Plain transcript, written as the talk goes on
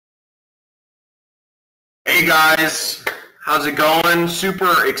Hey guys, how's it going?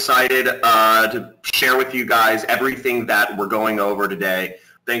 Super excited to share with you guys everything that we're going over today.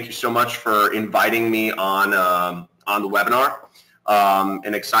 Thank you so much for inviting me on the webinar.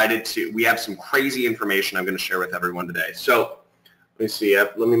 And excited we have some crazy information I'm going to share with everyone today. So let me see,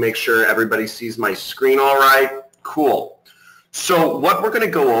 let me make sure everybody sees my screen all right. Cool. So what we're going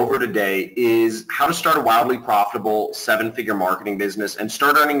to go over today is how to start a wildly profitable seven-figure marketing business and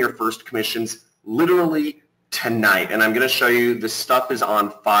start earning your first commissions literally tonight. And I'm going to show you this stuff is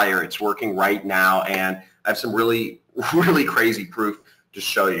on fire. It's working right now, and I have some really crazy proof to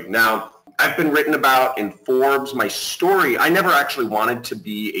show you. Now, I've been written about in Forbes. My story, I never actually wanted to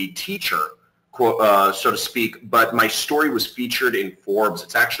be a teacher, so to speak, but my story was featured in Forbes.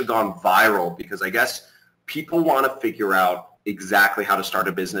 It's actually gone viral because I guess people want to figure out exactly how to start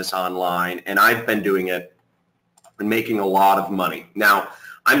a business online, and I've been doing it and making a lot of money. Now,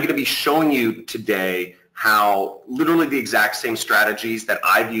 I'm going to be showing you today how literally the exact same strategies that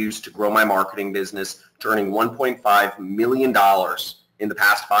I've used to grow my marketing business to earning $1.5 million in the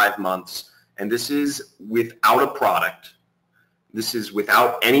past 5 months. And this is without a product. This is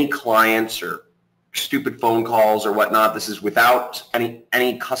without any clients or stupid phone calls or whatnot. This is without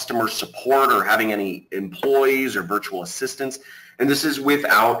any customer support or having any employees or virtual assistants. And this is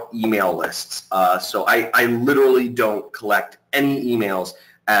without email lists. So I literally don't collect any emails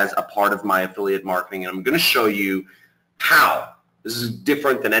as a part of my affiliate marketing. And I'm going to show you how. This is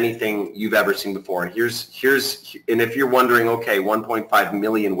different than anything you've ever seen before. And and if you're wondering, okay, 1.5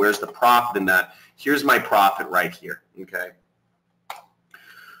 million, where's the profit in that? Here's my profit right here, okay?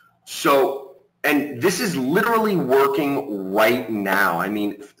 So, and this is literally working right now. I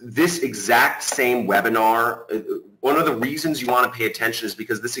mean, this exact same webinar, one of the reasons you want to pay attention is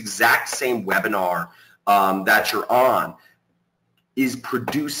because this exact same webinar that you're on is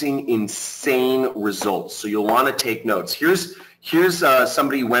producing insane results. So you'll want to take notes. Here's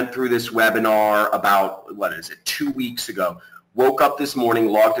somebody who went through this webinar about, 2 weeks ago. Woke up this morning,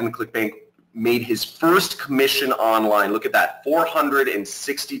 logged into ClickBank, made his first commission online. Look at that,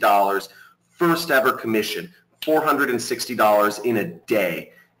 $460. First ever commission, $460 in a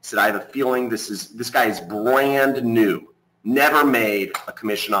day. He said, I have a feeling this guy is brand new, never made a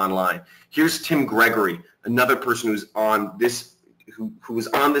commission online. Here's Tim Gregory, another person who's on this, who was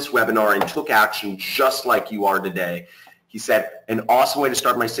on this webinar and took action just like you are today. He said, an awesome way to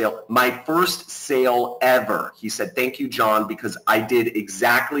start my sale, my first sale ever. He said, thank you, John, because I did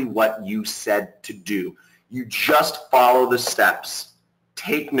exactly what you said to do. You just follow the steps.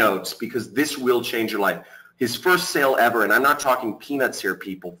 Take notes, because this will change your life. His first sale ever, and I'm not talking peanuts here,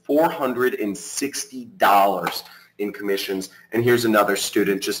 people, $460 in commissions. And here's another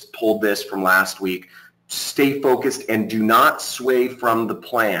student, just pulled this from last week. Stay focused and do not sway from the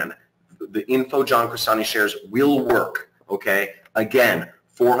plan. The info John Crestani shares will work, okay? Again,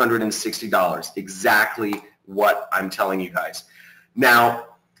 $460, exactly what I'm telling you guys. Now,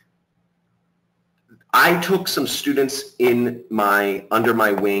 I took some students under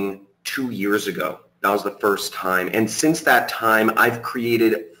my wing 2 years ago. That was the first time. And since that time, I've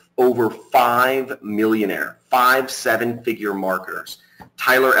created over 5 seven-figure marketers.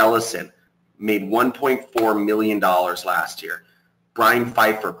 Tyler Ellison made $1.4 million last year. Brian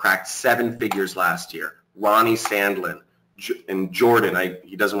Pfeiffer cracked 7 figures last year. Ronnie Sandlin and Jordan,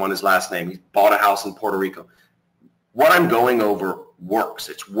 he doesn't want his last name. He bought a house in Puerto Rico. What I'm going over works.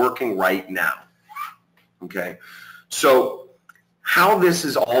 It's working right now. Okay, so how this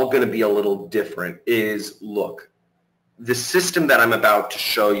is all going to be a little different is, look, the system that I'm about to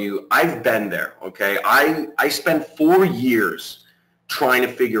show you, I've been there, okay? I spent 4 years trying to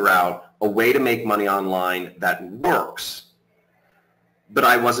figure out a way to make money online that works, but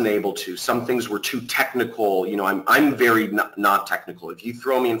I wasn't able to. Some things were too technical. You know, I'm very not technical. If you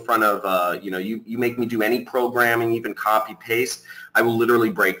throw me in front of, you make me do any programming, even copy paste, I will literally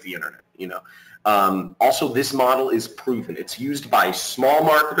break the internet, you know. Also, this model is proven. It's used by small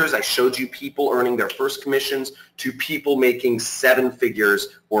marketers. I showed you people earning their first commissions to people making 7 figures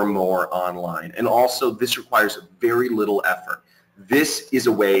or more online. And also, this requires very little effort. This is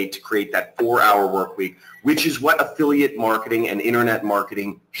a way to create that 4-hour work week, which is what affiliate marketing and internet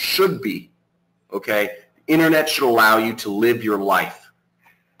marketing should be, okay? Internet should allow you to live your life.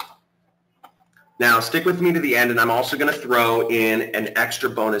 Now, stick with me to the end, and I'm also going to throw in an extra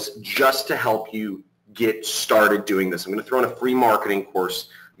bonus just to help you get started doing this. I'm going to throw in a free marketing course.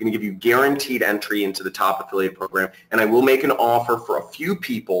 I'm going to give you guaranteed entry into the top affiliate program, and I will make an offer for a few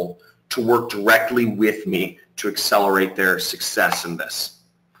people to work directly with me to accelerate their success in this.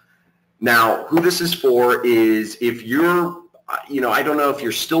 Now, who this is for is if you're, I don't know if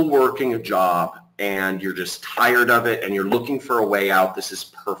you're still working a job and you're just tired of it and you're looking for a way out, this is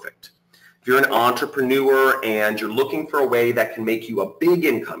perfect. If you're an entrepreneur and you're looking for a way that can make you a big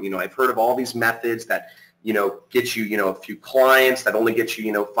income, I've heard of all these methods that, get you, a few clients that only get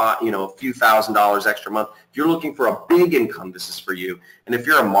you, a few $1,000s extra a month. If you're looking for a big income, this is for you. And if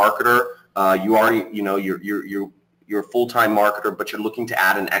you're a marketer, you already, you're a full-time marketer, but you're looking to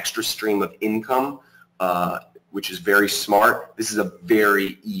add an extra stream of income, which is very smart. This is a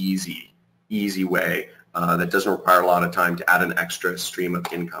very easy way that doesn't require a lot of time to add an extra stream of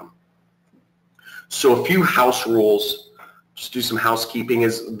income. So a few house rules, just do some housekeeping,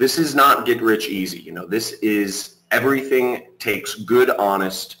 this is not get rich easy. This is, everything takes good,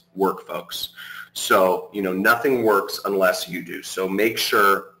 honest work, folks. So, nothing works unless you do. So make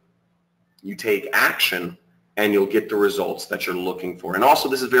sure you take action and you'll get the results that you're looking for. And also,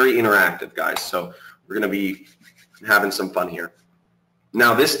 this is very interactive, guys. So we're going to be having some fun here.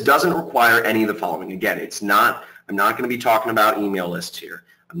 Now, this doesn't require any of the following. Again, I'm not going to be talking about email lists here.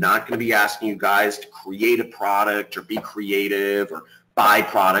 I'm not going to be asking you guys to create a product or be creative or buy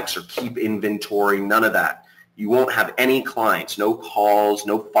products or keep inventory, none of that. You won't have any clients, no calls,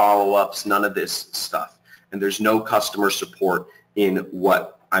 no follow-ups, none of this stuff. And there's no customer support in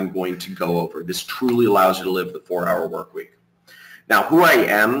what I'm going to go over. This truly allows you to live the 4-hour work week. Now, who I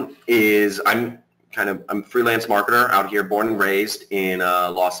am is I'm a freelance marketer out here, born and raised in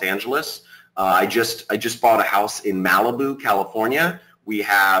Los Angeles. I just bought a house in Malibu, California. We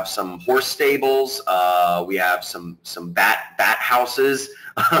have some horse stables. We have some bat houses.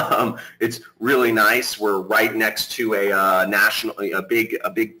 It's really nice. We're right next to a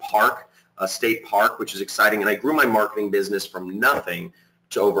big park, a state park, which is exciting. And I grew my marketing business from nothing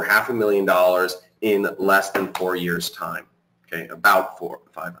to over $500,000 in less than 4 years' time. Okay, about 4 or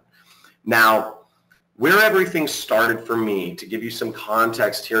 5. Now, where everything started for me, to give you some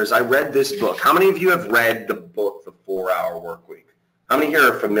context here, is I read this book. How many of you have read the book, The 4-Hour Work Week? How many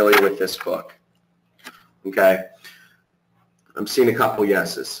here are familiar with this book? Okay. I'm seeing a couple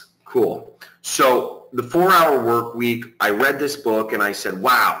yeses. Cool. So the 4-Hour Work Week, I read this book and I said,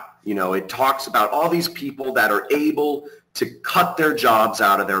 wow, it talks about all these people that are able to cut their jobs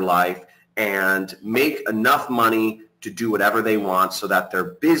out of their life and make enough money to do whatever they want so that their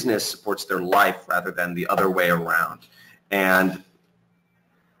business supports their life rather than the other way around. And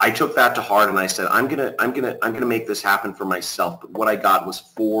I took that to heart and I said, I'm gonna make this happen for myself. But what I got was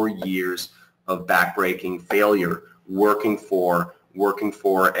 4 years of backbreaking failure, working for a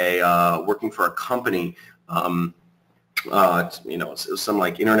company, it was some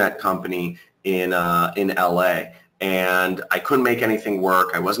like internet company in LA, and I couldn't make anything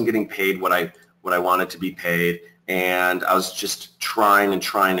work. I wasn't getting paid what I wanted to be paid, and I was just trying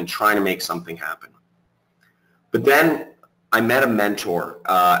to make something happen. But then I met a mentor,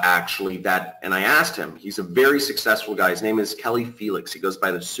 and I asked him. He's a very successful guy. His name is Kelly Felix. He goes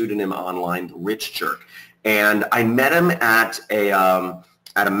by the pseudonym online, The Rich Jerk. And I met him at a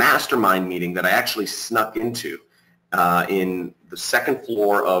mastermind meeting that I actually snuck into in the second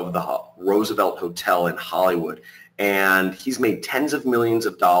floor of the Roosevelt Hotel in Hollywood. And he's made tens of millions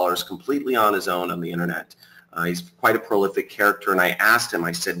of dollars completely on his own on the internet. He's quite a prolific character. And I asked him,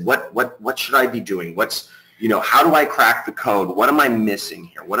 I said, what should I be doing? How do I crack the code? What am I missing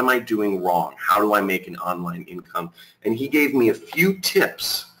here? What am I doing wrong? How do I make an online income? And he gave me a few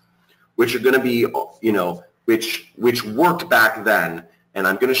tips, which are going to be, which worked back then, and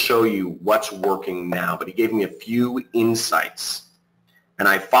I'm going to show you what's working now. But he gave me a few insights, and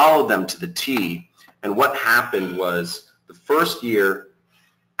I followed them to the T. And what happened was the first year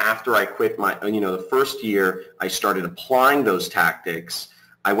after I quit the first year I started applying those tactics,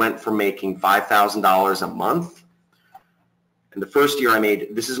 I went from making $5,000 a month. And the first year I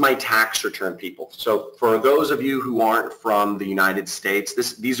made, this is my tax return, people. So for those of you who aren't from the United States,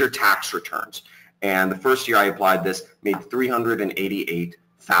 these are tax returns. And the first year I applied this, made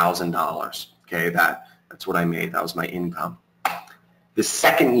 $388,000. Okay, that's what I made. That was my income. The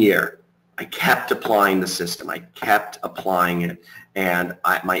second year, I kept applying the system. I kept applying it, and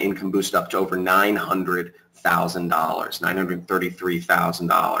my income boosted up to over $900,000,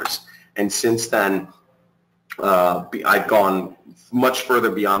 $933,000. And since then, I've gone much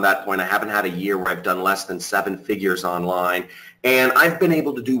further beyond that point. I haven't had a year where I've done less than 7 figures online, and I've been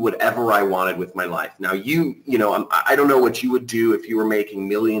able to do whatever I wanted with my life. Now, I don't know what you would do if you were making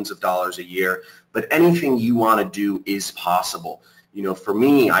millions of dollars a year, but anything you want to do is possible. For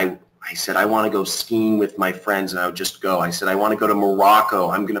me, I said, I want to go skiing with my friends, and I would just go. I said, I want to go to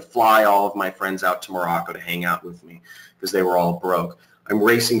Morocco. I'm going to fly all of my friends out to Morocco to hang out with me because they were all broke. I'm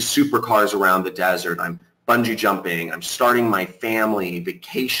racing supercars around the desert. I'm bungee jumping. I'm starting my family,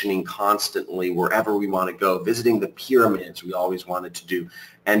 vacationing constantly wherever we want to go, visiting the pyramids we always wanted to do,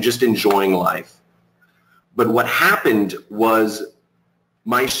 and just enjoying life. But what happened was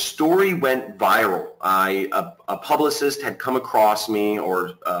my story went viral. A publicist had come across me,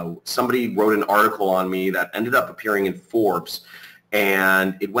 or somebody wrote an article on me that ended up appearing in Forbes,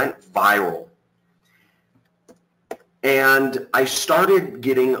 and it went viral. And I started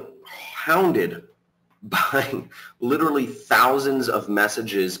getting hounded by literally thousands of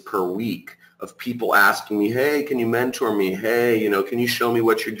messages per week of people asking me, hey, can you mentor me? Hey, can you show me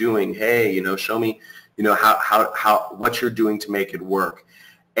what you're doing? Hey, show me, how what you're doing to make it work.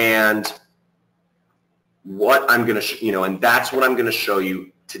 And what I'm going to, and that's what I'm going to show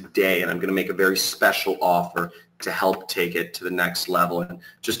you today. And I'm going to make a very special offer to help take it to the next level. And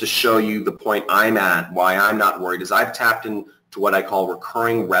just to show you the point I'm at, why I'm not worried, is I've tapped into what I call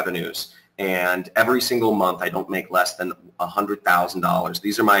recurring revenues. And every single month I don't make less than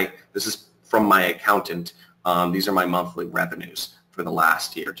 $100,000. This is from my accountant. These are my monthly revenues for the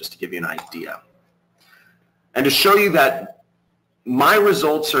last year, just to give you an idea. And to show you that my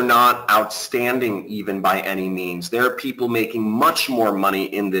results are not outstanding even by any means. There are people making much more money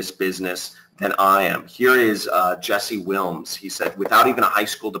in this business than I am. Here is Jesse Wilms. He said, without even a high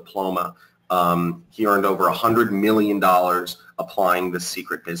school diploma, he earned over $100 million applying the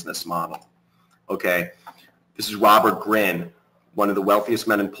secret business model. Okay, this is Robert Grin, one of the wealthiest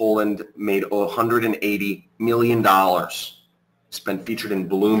men in Poland, made $180 million. He's been featured in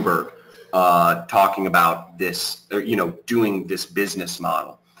Bloomberg. Talking about this, doing this business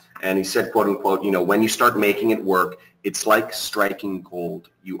model. And he said, quote unquote, when you start making it work, it's like striking gold.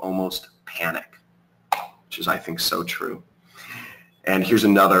 You almost panic, which is, I think, so true. And here's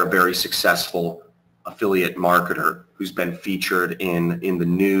another very successful affiliate marketer who's been featured in the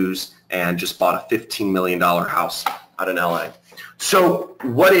news and just bought a $15 million house out in LA. So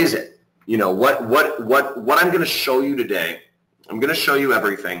what is it? What I'm going to show you today, I'm going to show you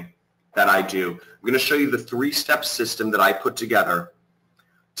everything that I do. I'm going to show you the 3-step system that I put together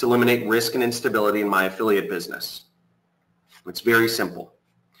to eliminate risk and instability in my affiliate business. It's very simple.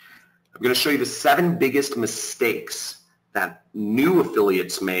 I'm going to show you the 7 biggest mistakes that new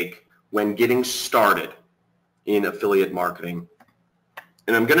affiliates make when getting started in affiliate marketing.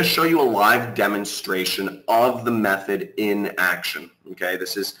 And I'm going to show you a live demonstration of the method in action. Okay, I'm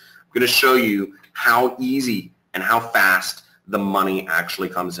going to show you how easy and how fast the money actually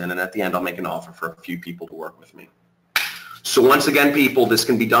comes in, and at the end I'll make an offer for a few people to work with me. So once again, people, this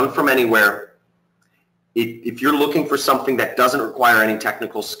can be done from anywhere. If you're looking for something that doesn't require any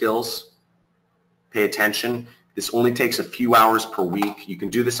technical skills, pay attention. This only takes a few hours per week. You can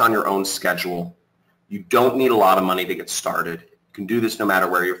do this on your own schedule. You don't need a lot of money to get started. You can do this no matter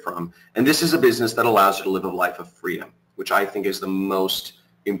where you're from. And this is a business that allows you to live a life of freedom, which I think is the most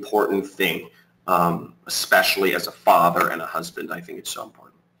important thing. Especially as a father and a husband, I think it's so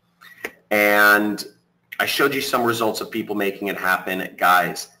important. And I showed you some results of people making it happen.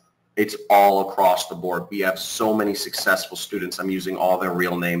 Guys, it's all across the board. We have so many successful students. I'm using all their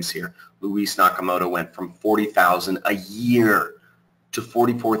real names here. Luis Nakamoto went from $40,000 a year to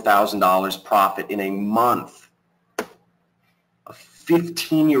 $44,000 profit in a month.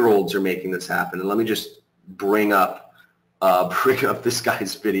 15-year-olds are making this happen. And let me just bring up this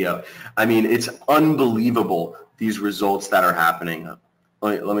guy's video. I mean, it's unbelievable, these results that are happening.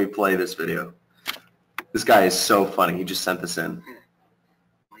 Let me play this video. This guy is so funny. He just sent this in.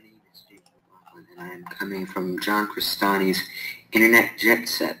 My name is Jake McLaughlin, and I am coming from John Crestani's Internet Jet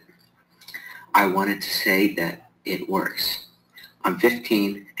Set. I wanted to say that it works. I'm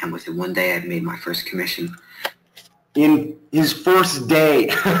 15, and within one day I've made my first commission. In his first day.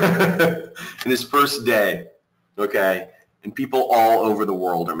 In his first day. Okay. And people all over the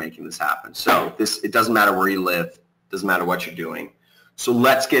world are making this happen. So it doesn't matter where you live, doesn't matter what you're doing. So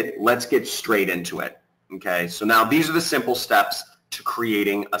let's get straight into it. Okay. So now these are the simple steps to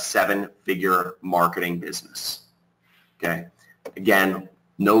creating a 7-figure marketing business. Okay. Again,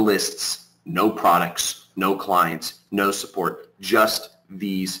 no lists, no products, no clients, no support, just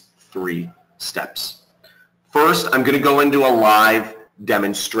these 3 steps. First, I'm going to go into a live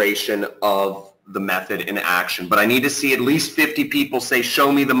demonstration of the method in action, but I need to see at least 50 people say, show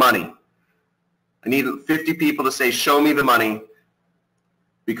me the money. I need 50 people to say, show me the money,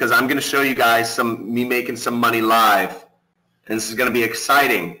 because I'm going to show you guys me making some money live, and this is going to be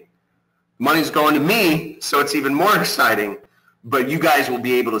exciting. Money's going to me, so it's even more exciting, but you guys will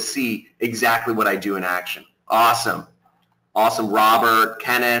be able to see exactly what I do in action. Awesome. Awesome. Robert,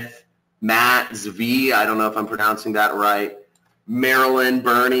 Kenneth, Matt, Zvi, I don't know if I'm pronouncing that right. Marilyn,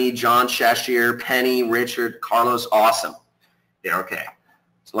 Bernie, John Cheshire, Penny, Richard, Carlos, awesome. Yeah, okay.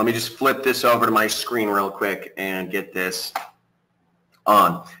 So let me just flip this over to my screen real quick and get this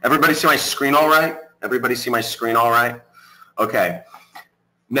on. Everybody see my screen all right? Everybody see my screen all right? Okay.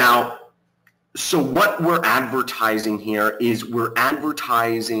 Now, so what we're advertising here is we're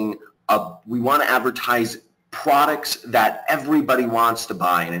advertising, we want to advertise products that everybody wants to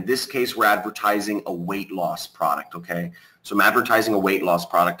buy. And in this case, we're advertising a weight loss product, okay? So I'm advertising a weight loss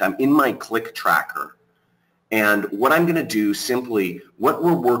product. I'm in my click tracker. And what I'm going to do simply, what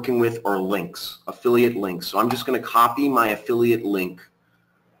we're working with are links, affiliate links. So I'm just going to copy my affiliate link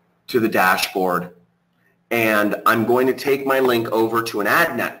to the dashboard. And I'm going to take my link over to an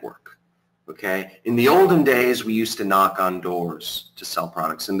ad network, okay? In the olden days, we used to knock on doors to sell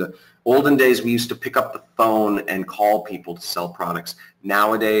products. In the olden days, we used to pick up the phone and call people to sell products.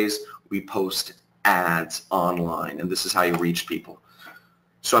 Nowadays, we post ads online, and this is how you reach people.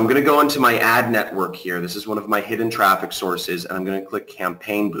 So I'm going to go into my ad network here. This is one of my hidden traffic sources, and I'm going to click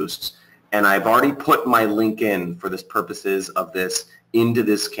Campaign Boosts. And I've already put my link in for the purposes of this into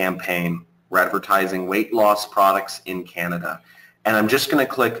this campaign. We're advertising weight loss products in Canada. And I'm just going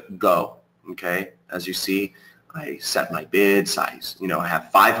to click Go, okay? As you see, I set my bid size. You know, I have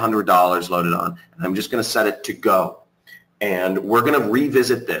 $500 loaded on, and I'm just going to set it to Go. And we're going to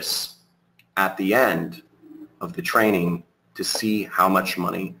revisit this at the end of the training to see how much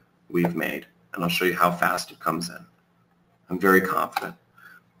money we've made. And I'll show you how fast it comes in. I'm very confident.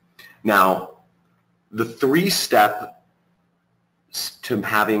 Now, the 3-step to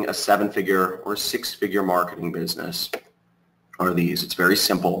having a 7-figure or 6-figure marketing business are these. It's very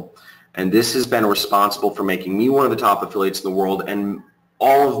simple. And this has been responsible for making me one of the top affiliates in the world, and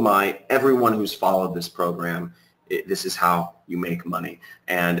everyone who's followed this program, this is how you make money.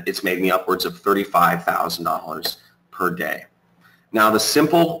 And it's made me upwards of $35,000 per day. Now, the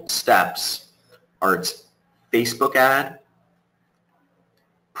simple steps are it's Facebook ad,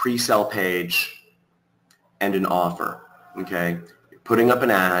 pre-sale page, and an offer, okay? You're putting up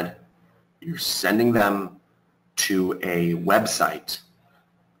an ad, you're sending them to a website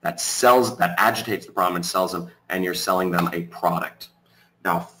that agitates the problem and sells them, and you're selling them a product.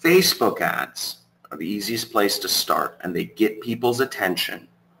 Now, Facebook ads are the easiest place to start, and they get people's attention,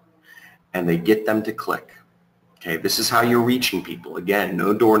 and they get them to click. Okay, this is how you're reaching people. Again,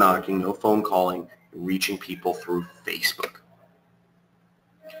 no door knocking, no phone calling, you're reaching people through Facebook.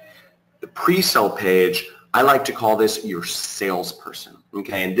 The pre-sale page, I like to call this your salesperson,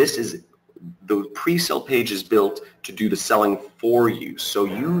 okay? And this is, the pre-sale page is built to do the selling for you. So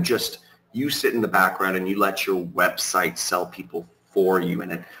you sit in the background and you let your website sell people for you.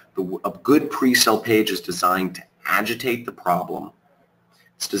 And a good pre-sale page is designed to agitate the problem.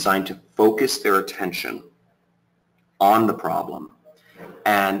 It's designed to focus their attention on the problem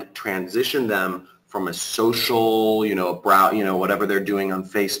and transition them from a social, whatever they're doing on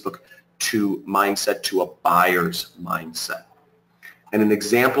Facebook to a buyer's mindset. And an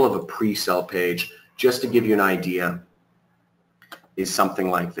example of a pre-sale page, just to give you an idea, is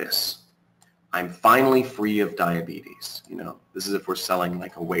something like this. I'm finally free of diabetes. This is if we're selling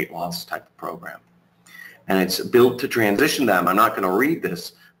like a weight loss type of program. And it's built to transition them. I'm not going to read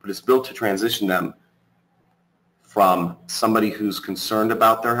this, but it's built to transition them from somebody who's concerned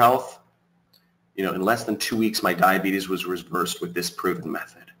about their health. In less than 2 weeks, my diabetes was reversed with this proven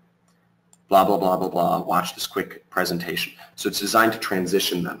method. Blah, blah, blah, blah, blah. Watch this quick presentation. So it's designed to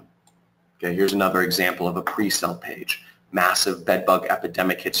transition them. Okay, here's another example of a pre-sale page. Massive bedbug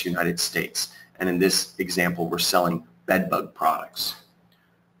epidemic hits United States. And in this example, we're selling bedbug products.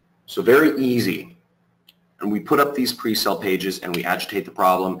 So very easy. And we put up these pre-sale pages and we agitate the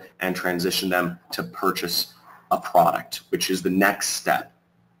problem and transition them to purchase a product, which is the next step,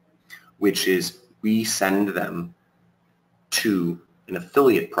 which is we send them to an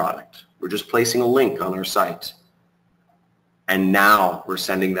affiliate product. We're just placing a link on our site. And now we're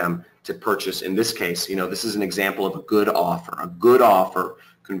sending them to purchase. In this case, this is an example of a good offer. A good offer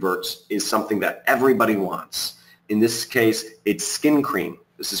is something that everybody wants. In this case, it's skin cream.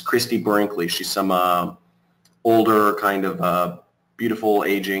 This is Christy Brinkley. She's some older kind of beautiful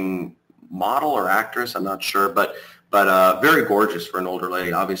aging model or actress, I'm not sure, but very gorgeous for an older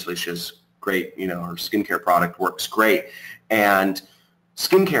lady. Obviously, she has great, her skincare product works great. And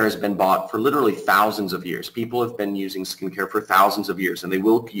skincare has been bought for literally thousands of years. People have been using skincare for thousands of years, and they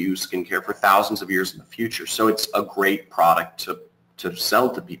will use skincare for thousands of years in the future. So it's a great product to sell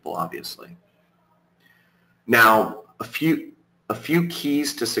to people, obviously. Now, a few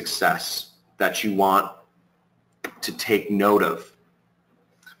keys to success that you want to take note of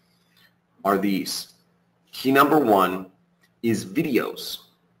are these. Key number one is videos.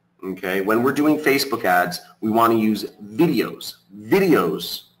 Okay, when we're doing Facebook ads, we want to use videos.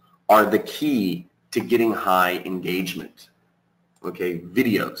 Videos are the key to getting high engagement. Okay,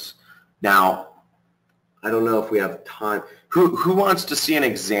 videos. Now, I don't know if we have time. Who wants to see an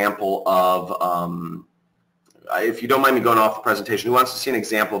example of, if you don't mind me going off the presentation, who wants to see an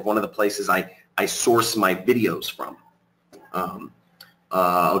example of one of the places I source my videos from?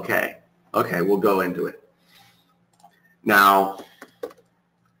 Okay, we'll go into it. Now,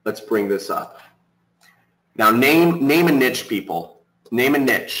 let's bring this up. Now, name a niche, people. Name a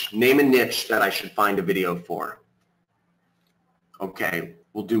niche. Name a niche that I should find a video for. Okay,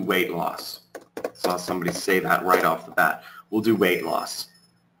 we'll do weight loss. Saw somebody say that right off the bat. We'll do weight loss.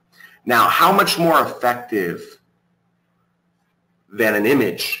 Now, how much more effective than an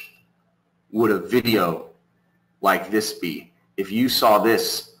image would a video like this be if you saw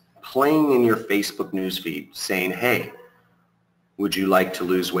this playing in your Facebook newsfeed saying, hey, would you like to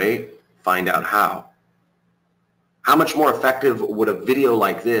lose weight? Find out how. How much more effective would a video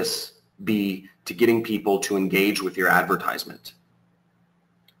like this be to getting people to engage with your advertisement?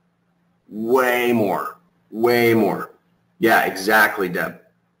 Way more. Way more. Yeah, exactly, Deb.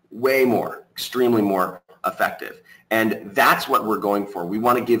 Way more. Extremely more effective. And that's what we're going for. We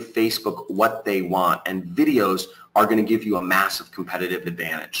want to give Facebook what they want, and videos are going to give you a massive competitive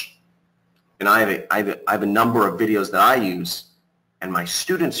advantage. And I have a number of videos that I use and my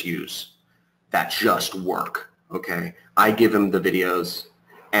students use that just work, okay? I give them the videos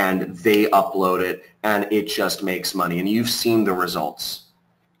and they upload it and it just makes money. And you've seen the results.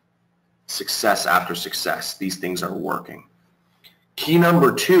 Success after success. These things are working. Key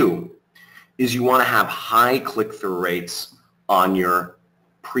number 2 is you want to have high click-through rates on your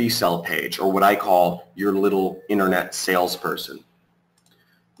pre-sale page, or what I call your little internet salesperson.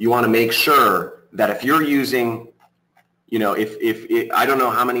 You want to make sure that if you're using, you know, if I don't know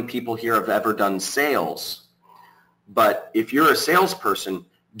how many people here have ever done sales, but if you're a salesperson,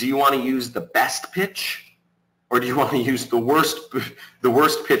 do you want to use the best pitch, or do you want to use the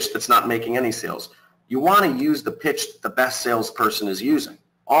worst pitch that's not making any sales? You want to use the pitch that the best salesperson is using,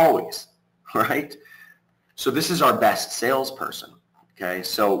 always, right? So this is our best salesperson, okay?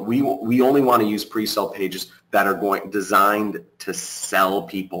 So we only want to use pre-sale pages that are designed to sell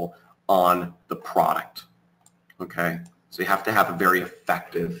people on the product, okay? So you have to have a very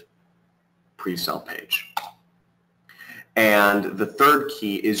effective pre-sale page. And the third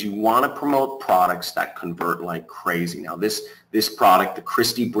key is you want to promote products that convert like crazy. Now this product, the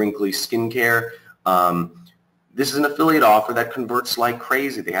Christy Brinkley Skincare, this is an affiliate offer that converts like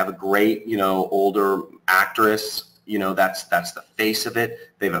crazy. They have a great, you know, older actress, you know, that's the face of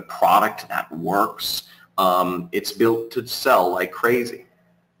it. They have a product that works. It's built to sell like crazy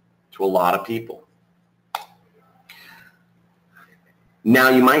to a lot of people. Now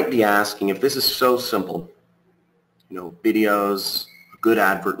you might be asking, if this is so simple, you know, videos, a good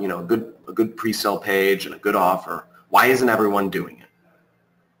advert, you know, a good pre-sale page and a good offer, why isn't everyone doing it?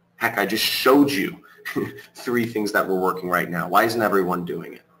 Heck, I just showed you 3 things that we're working right now. Why isn't everyone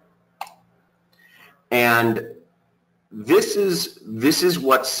doing it? And this is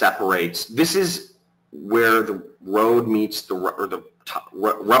what separates. This is where the road meets the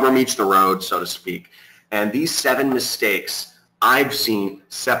rubber meets the road, so to speak. And these 7 mistakes I've seen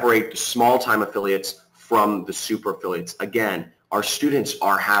separate the small-time affiliates from the super affiliates. Again, our students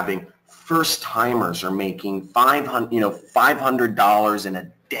are having, first-timers are making $500 in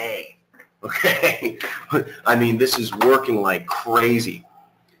a day. Okay, I mean, this is working like crazy.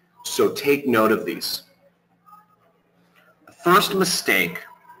 So take note of these. The first mistake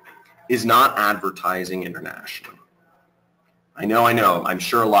is not advertising internationally. I know. I'm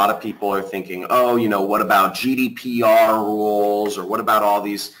sure a lot of people are thinking, oh, you know, what about GDPR rules, or what about all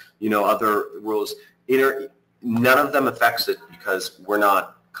these, you know, other rules? None of them affects it because we're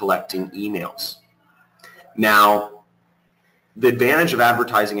not collecting emails. Now, the advantage of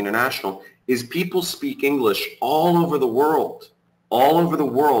advertising international is people speak English all over the world,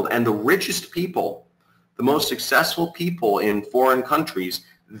 and the richest people, the most successful people in foreign countries,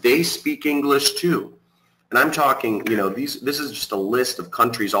 they speak English too. And I'm talking, you know, this is just a list of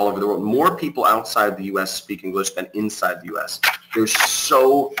countries all over the world. More people outside the U.S. speak English than inside the U.S. There's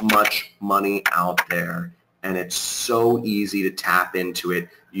so much money out there, and it's so easy to tap into it.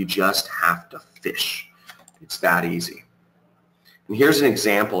 You just have to fish. It's that easy. And here's an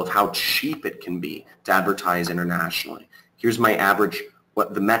example of how cheap it can be to advertise internationally. Here's my average.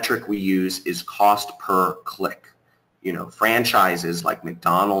 What the metric we use is cost per click. You know, franchises like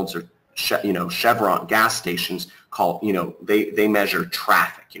McDonald's or Chevron gas stations they measure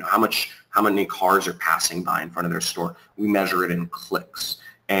traffic. You know, how much how many cars are passing by in front of their store. We measure it in clicks.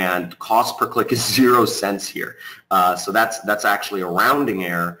 And cost per click is 0 cents here. So that's actually a rounding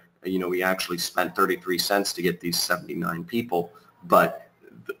error. You know, we actually spent 33 cents to get these 79 people, but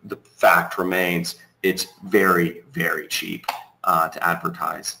the fact remains it's very, very cheap to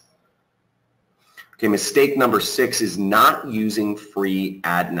advertise. Okay, mistake number 6 is not using free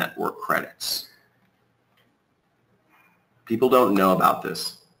ad network credits. People don't know about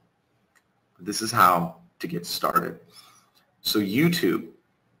this. This is how to get started. So YouTube,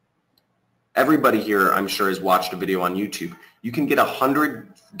 everybody here I'm sure has watched a video on YouTube. You can get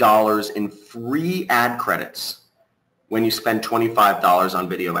 $100 in free ad credits when you spend $25 on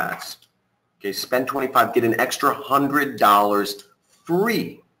video ads. Okay, spend $25, get an extra $100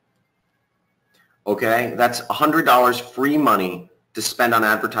 free. Okay, that's $100 free money to spend on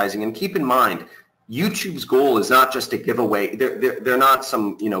advertising. And keep in mind, YouTube's goal is not just to give away. They're not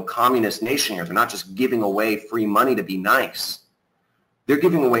some, you know, communist nation here. They're not just giving away free money to be nice. They're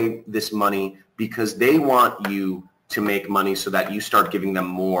giving away this money because they want you to make money so that you start giving them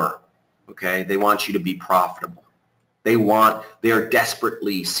more. Okay, they want you to be profitable. They are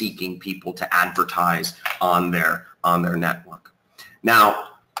desperately seeking people to advertise on their network. Now,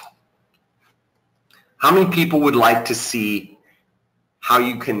 how many people would like to see how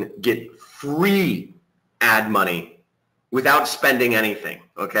you can get free ad money without spending anything?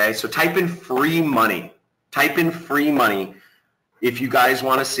 Okay, so type in free money. Type in free money if you guys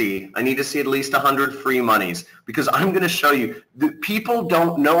want to see. I need to see at least 100 free monies because I'm going to show you that people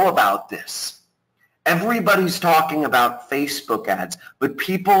don't know about this. Everybody's talking about Facebook ads, but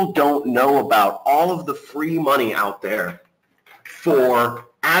people don't know about all of the free money out there for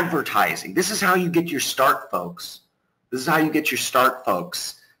advertising. This is how you get your start, folks. This is how you get your start,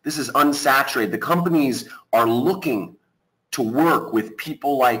 folks. This is unsaturated. The companies are looking to work with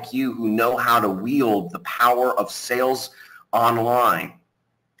people like you who know how to wield the power of sales online.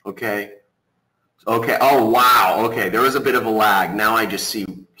 Okay? Okay. Oh, wow. Okay. There was a bit of a lag. Now I just see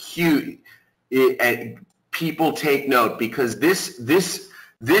huge. People take note because this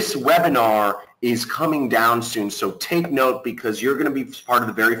webinar is coming down soon. So take note because you're going to be part of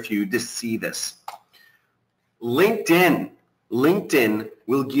the very few to see this. LinkedIn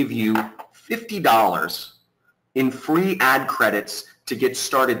will give you $50 in free ad credits to get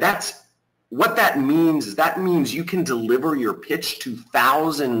started. That's what that means. Is that means you can deliver your pitch to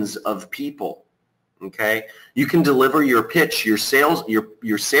thousands of people. Okay, you can deliver your pitch, your sales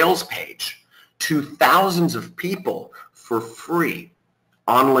page to thousands of people for free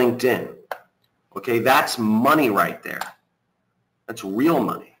on LinkedIn. Okay, that's money right there. That's real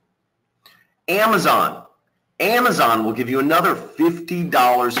money. Amazon will give you another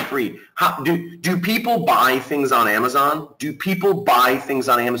 $50 free. Do people buy things on Amazon? Do people buy things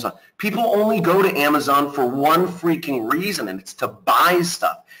on Amazon? People only go to Amazon for one freaking reason, and it's to buy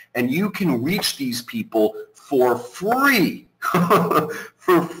stuff. And you can reach these people for free.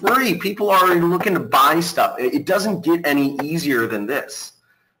 For free. People are already looking to buy stuff. It doesn't get any easier than this.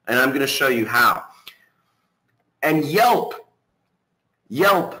 And I'm going to show you how. And Yelp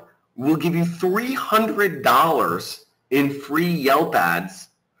will give you $300 in free Yelp ads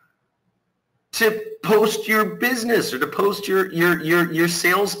to post your business or to post your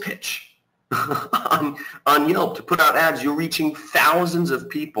sales pitch on Yelp, to put out ads. You're reaching thousands of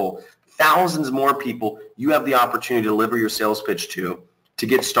people, thousands more people you have the opportunity to deliver your sales pitch to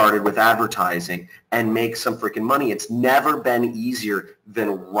get started with advertising and make some freaking money. It's never been easier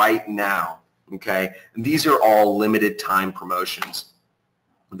than right now, okay? And these are all limited time promotions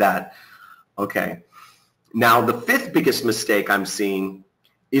okay. Now, the 5th biggest mistake I'm seeing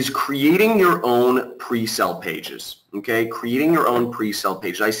is creating your own pre-sale pages, okay? Creating your own pre-sale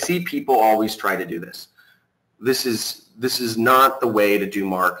pages. I see people always try to do this. This is not the way to do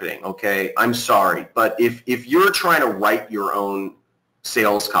marketing, okay? I'm sorry, but if you're trying to write your own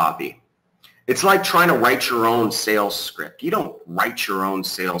sales copy, it's like trying to write your own sales script. You don't write your own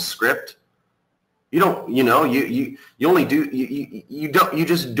sales script. You don't, you know, you only do, you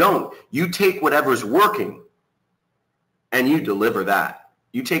just don't. You take whatever's working and you deliver that.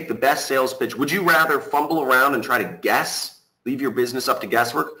 You take the best sales pitch. Would you rather fumble around and try to guess, leave your business up to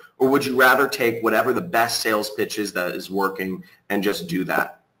guesswork, or would you rather take whatever the best sales pitch is that is working and just do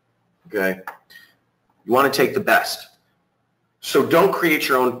that? Okay? You want to take the best. So don't create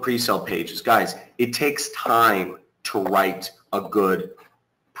your own pre-sale pages. Guys, it takes time to write a good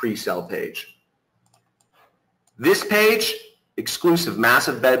pre-sale page. This page, exclusive,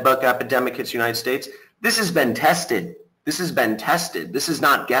 massive bedbug epidemic hits the United States. This has been tested. This has been tested. This is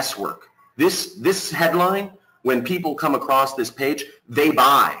not guesswork. This headline, when people come across this page, they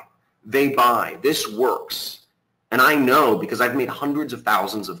buy. They buy. This works. And I know because I've made hundreds of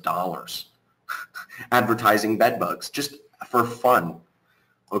thousands of dollars advertising bed bugs just for fun.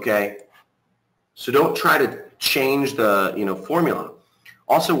 Okay? So don't try to change the, formula.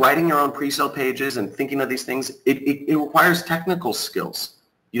 Also, writing your own pre-sale pages and thinking of these things, it requires technical skills.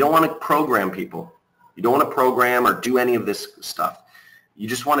 You don't want to program people. You don't want to program or do any of this stuff. You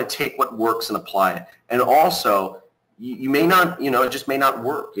just want to take what works and apply it. And also, you may not, it just may not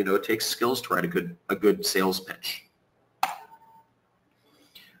work. It takes skills to write a good sales pitch.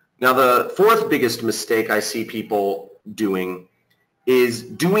 Now, the fourth biggest mistake I see people doing is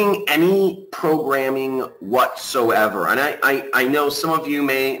doing any programming whatsoever. And I know some of you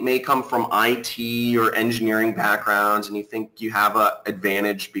may come from IT or engineering backgrounds and you think you have an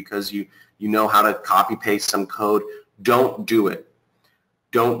advantage because you know how to copy paste some code. Don't do it.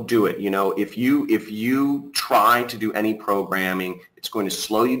 Don't do it. If you try to do any programming, it's going to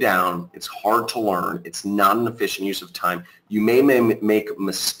slow you down. It's hard to learn. It's not an efficient use of time. You may make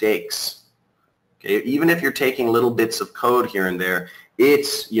mistakes. Okay? Even if you're taking little bits of code here and there,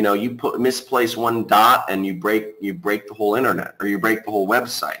 it's, you misplace one dot and you break the whole internet or you break the whole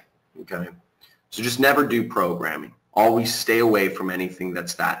website. Okay? So just never do programming. Always stay away from anything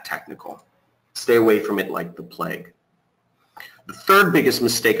that's that technical. Stay away from it like the plague. The third biggest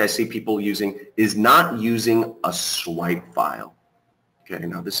mistake I see people using is not using a swipe file. Okay,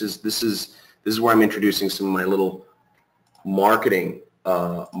 now this is where I'm introducing some of my little marketing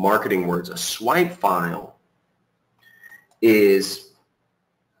words. A swipe file is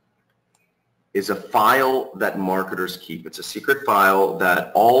a file that marketers keep. It's a secret file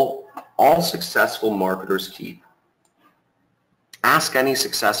that all successful marketers keep. Ask any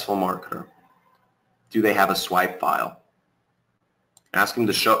successful marketer, do they have a swipe file? Ask them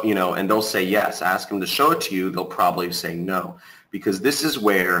to show, and they'll say yes. Ask them to show it to you, they'll probably say no. Because this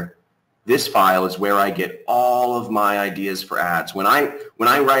file is where I get all of my ideas for ads. When I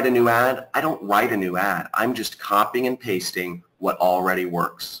write a new ad, I don't write a new ad. I'm just copying and pasting what already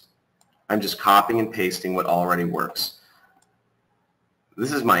works. I'm just copying and pasting what already works.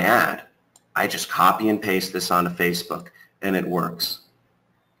 This is my ad. I just copy and paste this onto Facebook, and it works.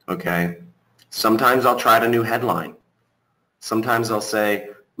 Okay? Sometimes I'll try a new headline. Sometimes I'll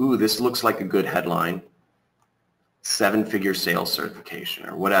say, ooh, this looks like a good headline. 7-figure sales certification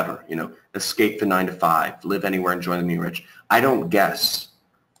or whatever, escape the 9-to-5, live anywhere and join the new rich. I don't guess.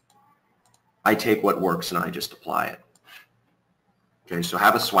 I take what works and I just apply it. Okay, so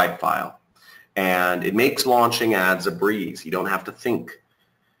have a swipe file. And it makes launching ads a breeze. You don't have to think.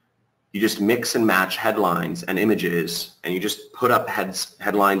 You just mix and match headlines and images, and you just put up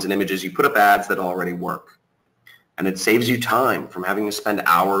headlines and images. You put up ads that already work. And it saves you time from having to spend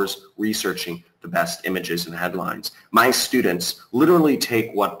hours researching the best images and headlines. My students literally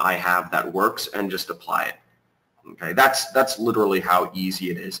take what I have that works and just apply it. Okay, that's literally how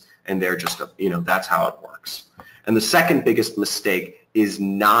easy it is, and they're just that's how it works. And the second biggest mistake is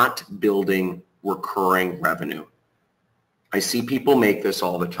not building recurring revenue. I see people make this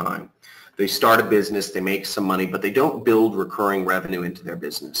all the time. They start a business, they make some money, but they don't build recurring revenue into their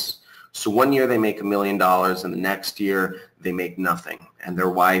business. So one year they make $1 million and the next year they make nothing. And their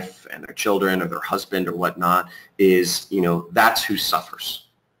wife and their children or their husband or whatnot is, that's who suffers.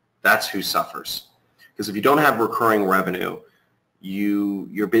 That's who suffers. Because if you don't have recurring revenue,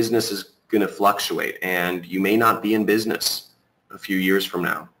 your business is going to fluctuate and you may not be in business a few years from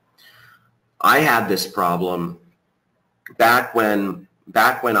now. I had this problem back when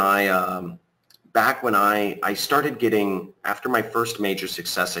I started getting, after my first major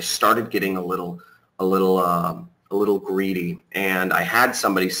success, I started getting a little greedy, and I had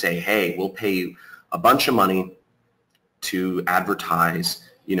somebody say, "Hey, we'll pay you a bunch of money to advertise,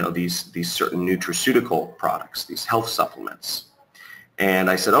 these certain nutraceutical products, these health supplements." And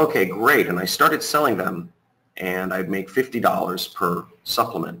I said, "Okay, great." And I started selling them, and I'd make $50 per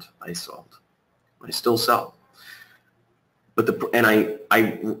supplement I sold. I still sell, but I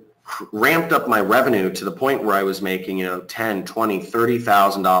ramped up my revenue to the point where I was making, $10,000, $20,000,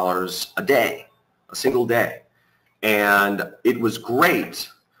 $30,000 a day, a single day. And it was great,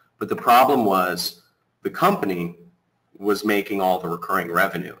 but the problem was the company was making all the recurring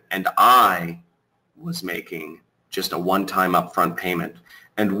revenue, and I was making just a one-time upfront payment.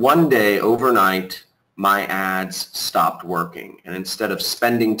 And one day, overnight, my ads stopped working. And instead of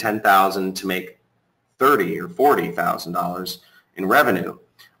spending $10,000 to make $30,000 or $40,000 in revenue,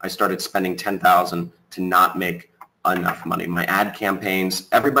 I started spending $10,000 to not make enough money. My ad campaigns,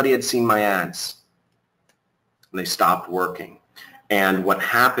 everybody had seen my ads, and they stopped working. And what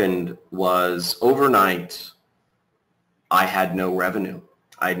happened was overnight, I had no revenue.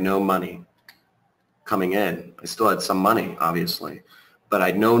 I had no money coming in. I still had some money, obviously, but I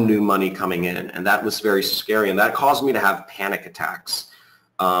had no new money coming in, and that was very scary, and that caused me to have panic attacks.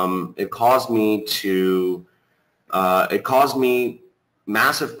 It caused me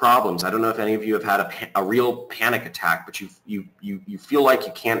massive problems. I don't know if any of you have had a real panic attack, but you feel like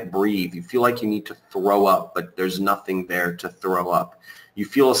you can't breathe. You feel like you need to throw up, but there's nothing there to throw up. You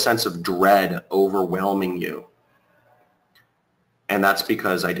feel a sense of dread overwhelming you. And that's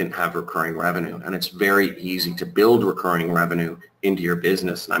because I didn't have recurring revenue. And it's very easy to build recurring revenue into your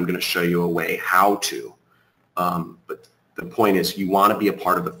business. And I'm going to show you a way how to. But the point is, you want to be a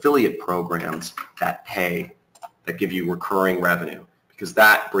part of affiliate programs that pay, that give you recurring revenue, because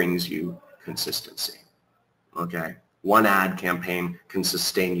that brings you consistency. Okay? One ad campaign can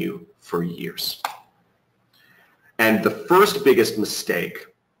sustain you for years. And the first biggest mistake,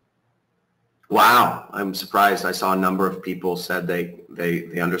 wow, I'm surprised. I saw a number of people said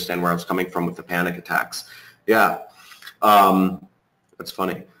they understand where I was coming from with the panic attacks. Yeah, that's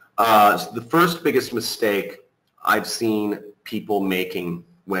funny. The first biggest mistake I've seen people making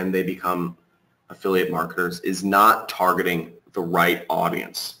when they become affiliate marketers is not targeting the right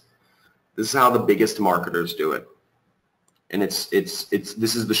audience. This is how the biggest marketers do it, and this is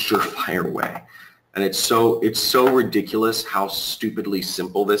the surefire way. And it's so ridiculous how stupidly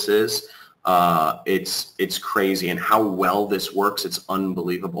simple this is. It's crazy, and how well this works, it's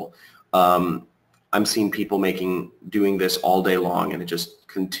unbelievable. I'm seeing people doing this all day long, and it just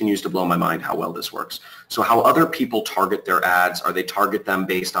continues to blow my mind how well this works. So how other people target their ads, are they target them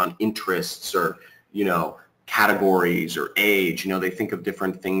based on interests or, categories or age? They think of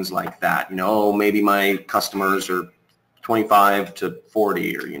different things like that. Oh, maybe my customers are 25 to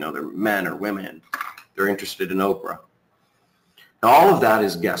 40, or, they're men or women. They're interested in Oprah. Now, all of that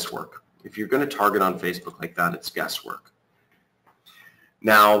is guesswork. If you're going to target on Facebook like that, it's guesswork.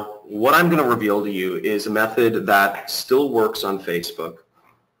 Now, what I'm going to reveal to you is a method that still works on Facebook,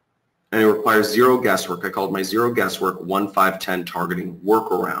 and it requires zero guesswork. I call it my zero guesswork 1-5-10 targeting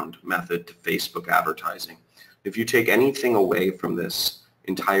workaround method to Facebook advertising. If you take anything away from this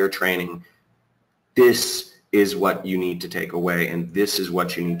entire training, this is what you need to take away, and this is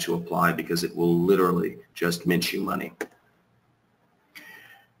what you need to apply, because it will literally just mint you money.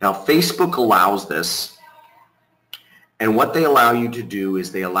 Now, Facebook allows this, and what they allow you to do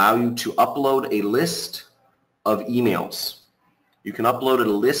is they allow you to upload a list of emails. You can upload a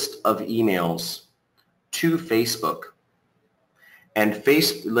list of emails to Facebook. And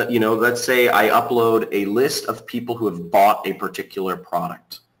let's say I upload a list of people who have bought a particular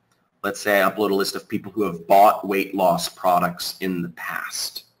product. Let's say I upload a list of people who have bought weight loss products in the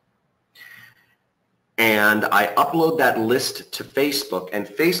past. And I upload that list to Facebook, and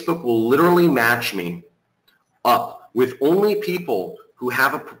Facebook will literally match me up with only people who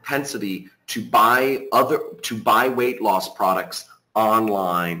have a propensity to buy weight loss products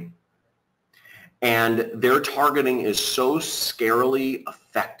online. And their targeting is so scarily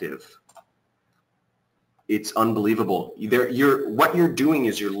effective. It's unbelievable. What you're doing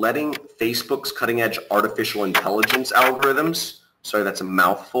is you're letting Facebook's cutting-edge artificial intelligence algorithms, sorry, that's a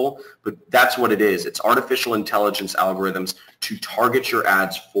mouthful, but that's what it is. It's artificial intelligence algorithms to target your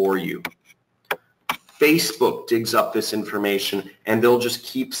ads for you. Facebook digs up this information, and they'll just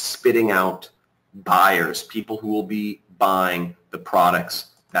keep spitting out buyers, people who will be buying the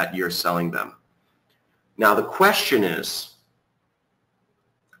products that you're selling them. Now, the question is,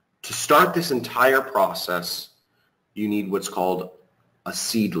 to start this entire process, you need what's called a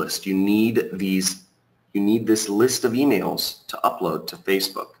seed list. You need this list of emails to upload to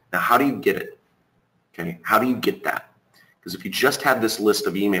Facebook. Now, how do you get it? Okay, how do you get that? Because if you just had this list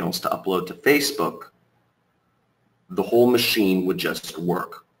of emails to upload to Facebook, the whole machine would just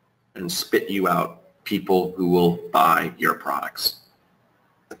work and spit you out people who will buy your products.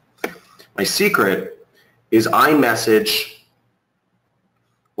 My secret is I message.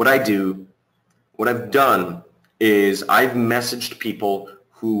 What I've done is I've messaged people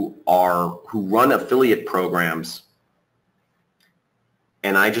who run affiliate programs,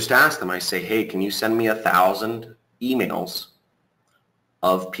 and I just ask them, I say, hey, can you send me 1,000 emails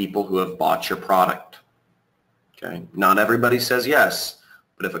of people who have bought your product? Okay. Not everybody says yes,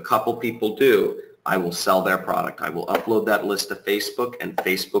 but if a couple people do, I will sell their product. I will upload that list to Facebook, and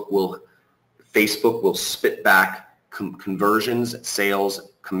Facebook will spit back conversions,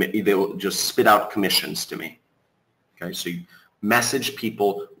 sales, they will just spit out commissions to me. Okay, so you message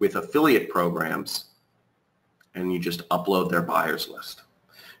people with affiliate programs, and you just upload their buyers list.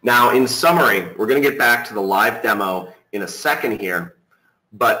 Now, in summary, we're going to get back to the live demo in a second here,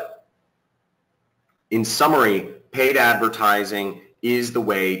 but in summary, paid advertising is the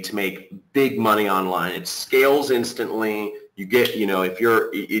way to make big money online. It scales instantly. You get, if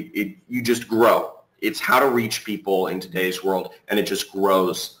you just grow. It's how to reach people in today's world, and it just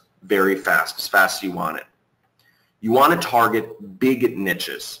grows very fast, as fast as you want it. You want to target big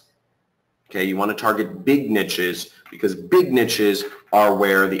niches. Okay, you want to target big niches because big niches are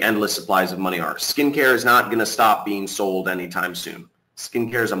where the endless supplies of money are. Skincare is not going to stop being sold anytime soon.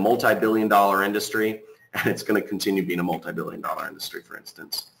 Skincare is a multi-billion-dollar industry, and it's going to continue being a multi-billion-dollar industry, for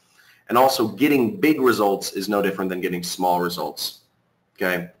instance. And also, getting big results is no different than getting small results.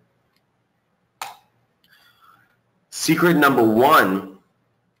 Okay. Secret number one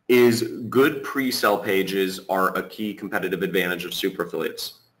is good pre-sale pages are a key competitive advantage of super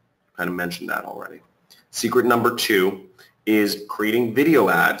affiliates. Kind of mentioned that already. Secret number two is creating video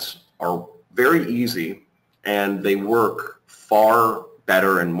ads are very easy, and they work far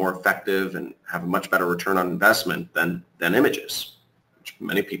better and more effective and have a much better return on investment than images, which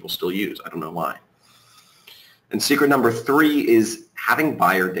many people still use. I don't know why. And secret number three is having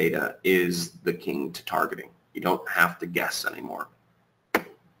buyer data is the king to targeting. You don't have to guess anymore.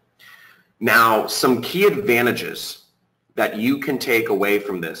 Now, some key advantages that you can take away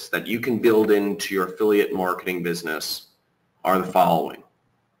from this, that you can build into your affiliate marketing business are the following.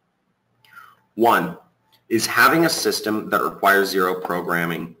 One is having a system that requires zero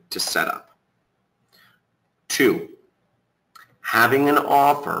programming to set up. Two, having an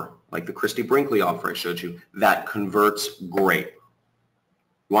offer, like the Christy Brinkley offer I showed you, that converts great.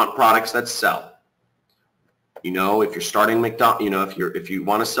 You want products that sell. If you're starting McDonald's, if you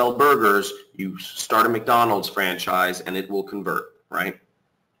want to sell burgers, you start a McDonald's franchise and it will convert, right?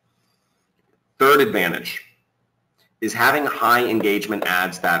 Third advantage is having high engagement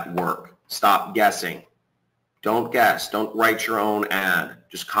ads that work. Stop guessing. Don't guess. Don't write your own ad.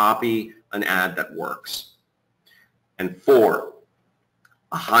 Just copy an ad that works. And four,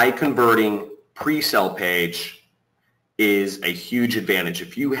 a high converting pre-sale page is a huge advantage.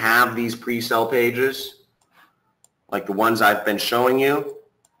 If you have these pre-sale pages, like the ones I've been showing you,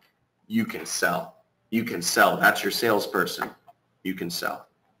 you can sell. You can sell. That's your salesperson. You can sell.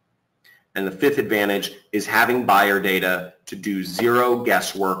 And the fifth advantage is having buyer data to do zero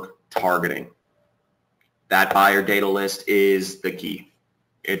guesswork targeting. That buyer data list is the key.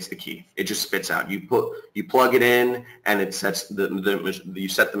 It's the key. It just spits out. You plug it in, and it sets you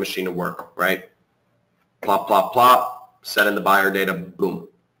set the machine to work, right? Plop, plop, plop. Set in the buyer data. Boom.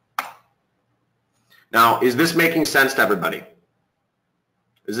 Now, is this making sense to everybody?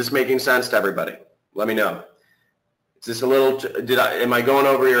 Is this making sense to everybody? Let me know. Is this a little? Am I going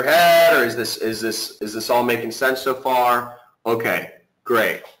over your head, or is this all making sense so far? Okay,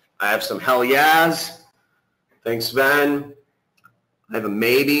 great. I have some hell yeahs. Thanks, Sven. I have a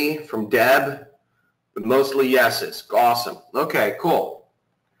maybe from Deb, but mostly yeses. Awesome. Okay, cool.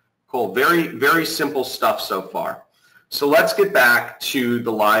 Cool. Very, very simple stuff so far. So let's get back to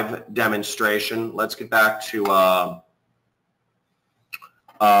the live demonstration. Let's get back to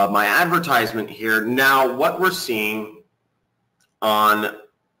my advertisement here. Now, what we're seeing on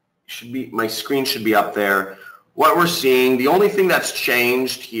my screen should be up there. What we're seeing, the only thing that's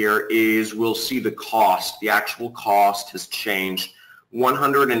changed here is we'll see the cost. The actual cost has changed.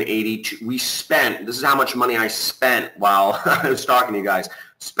 182. We spent. This is how much money I spent while I was talking to you guys.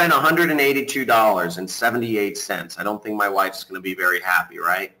 Spent $182.78. I don't think my wife's going to be very happy,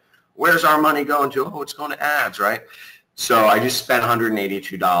 right? Where's our money going to? Oh, it's going to ads, right? So I just spent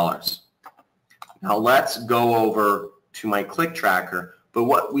 $182. Now let's go over to my click tracker. But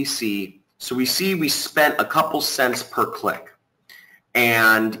what we see, we spent a couple cents per click,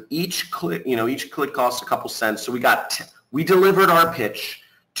 and each click costs a couple cents. So we delivered our pitch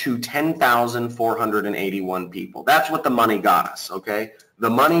to 10,481 people. That's what the money got us, okay? The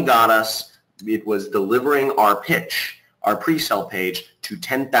money got us, it was delivering our pitch, our pre-sale page, to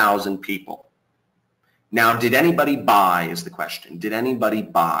 10,000 people. Now, did anybody buy is the question. Did anybody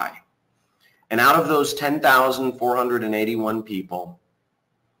buy? And out of those 10,481 people,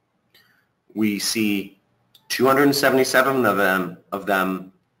 we see 277 of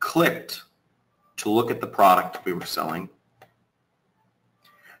them clicked to look at the product we were selling.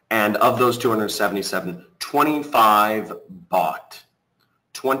 And of those 277, 25 bought.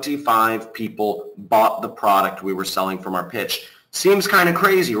 25 people bought the product we were selling from our pitch. Seems kind of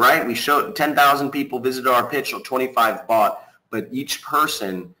crazy, right? We showed 10,000 people visited our pitch, so 25 bought, but each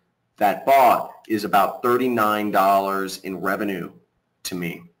person that bought is about $39 in revenue to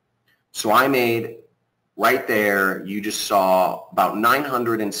me. So I made, right there, you just saw about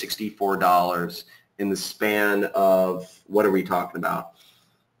 $964 in the span of, what are we talking about?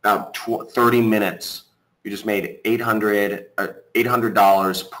 About 30 minutes You just made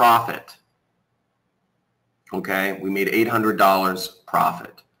 $800 profit. Okay, we made $800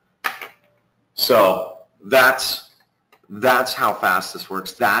 profit. So that's how fast this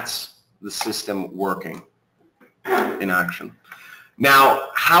works. That's the system working in action. Now,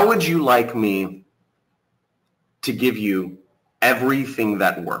 how would you like me to give you everything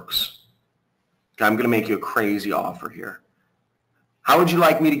that works? Okay, I'm going to make you a crazy offer here. How would you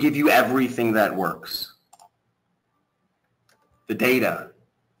like me to give you everything that works? The data,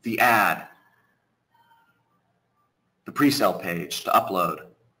 the ad, the pre-sale page to upload,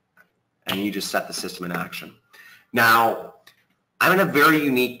 and you just set the system in action. Now, I'm at a very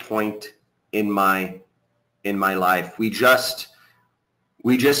unique point in my life. We just,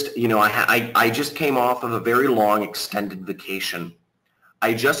 you know, I just came off of a very long extended vacation.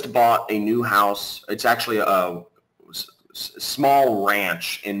 I just bought a new house. It's actually a small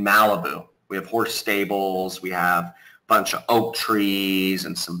ranch in Malibu. We have horse stables. We have a bunch of oak trees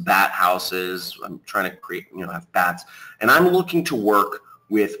and some bat houses. I'm trying to create, you know, have bats. And I'm looking to work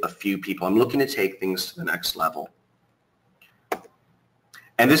with a few people. I'm looking to take things to the next level.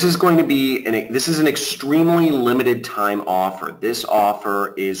 And this is going to be, this is an extremely limited time offer. This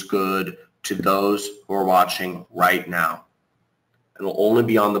offer is good to those who are watching right now. It'll only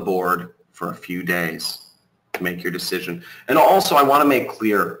be on the board for a few days to make your decision. And also, I want to make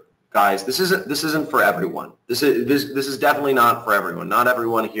clear, guys, this isn't for everyone. This is definitely not for everyone. Not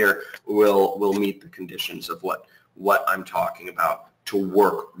everyone here will meet the conditions of what I'm talking about to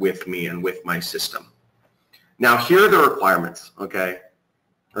work with me and with my system. Now, here are the requirements, okay?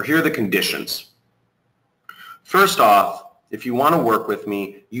 Or here are the conditions. First off, if you want to work with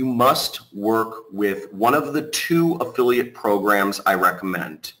me, you must work with one of the 2 affiliate programs I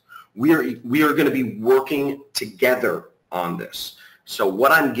recommend. We are going to be working together on this. So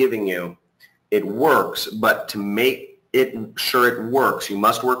what I'm giving you, it works, but to make sure it works, you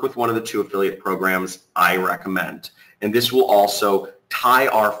must work with one of the 2 affiliate programs I recommend. And this will also tie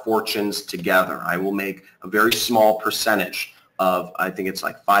our fortunes together. I will make a very small percentage of, I think it's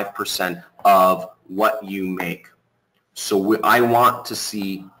like 5% of what you make. So I want to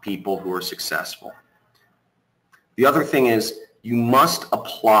see people who are successful. The other thing is you must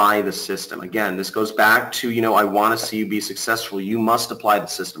apply the system. Again, this goes back to, you know, I want to see you be successful. You must apply the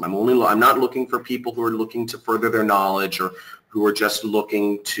system. I'm not looking for people who are looking to further their knowledge or who are just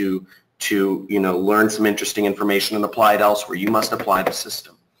looking to you know, learn some interesting information and apply it elsewhere. You must apply the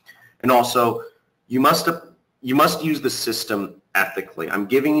system. And also, you must use the system ethically. I'm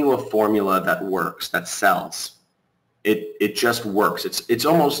giving you a formula that works, that sells. It just works. It's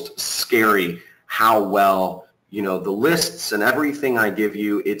almost scary how well, you know, the lists and everything I give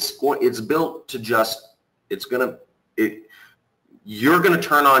you, it's built to just, you're gonna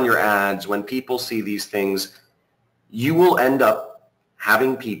turn on your ads when people see these things. You will end up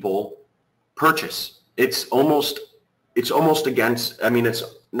having people purchase. It's almost against, I mean, it's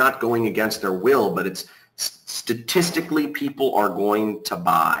not going against their will, but it's statistically people are going to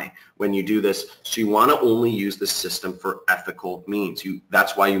buy when you do this. So you want to only use the system for ethical means.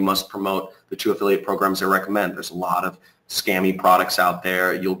 That's why you must promote the 2 affiliate programs I recommend. There's a lot of scammy products out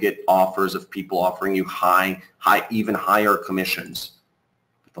there. You'll get offers of people offering you even higher commissions.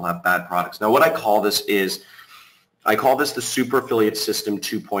 They'll have bad products. Now what I call this the Super Affiliate System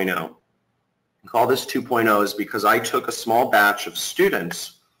 2.0. I call this 2.0 is because I took a small batch of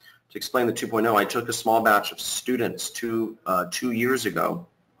students. To explain the 2.0, I took a small batch of students 2 years ago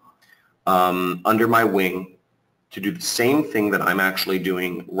under my wing to do the same thing that I'm actually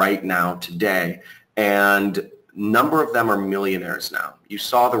doing right now today. And a number of them are millionaires now. You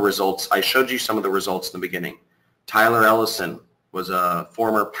saw the results. I showed you some of the results in the beginning. Tyler Ellison was a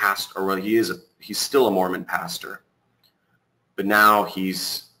former pastor, or well, he's still a Mormon pastor, but now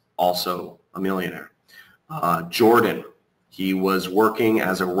he's also a millionaire. Jordan, he was working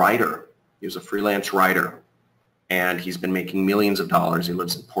as a writer. He was a freelance writer, and he's been making millions of dollars. He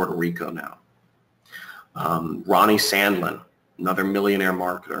lives in Puerto Rico now. Ronnie Sandlin, another millionaire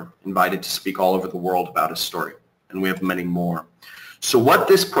marketer, invited to speak all over the world about his story, and we have many more. So what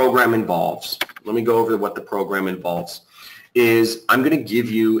this program involves, let me go over what the program involves, is I'm going to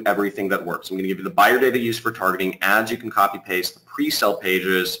give you everything that works. I'm going to give you the buyer data used for targeting, ads you can copy paste, the pre-sale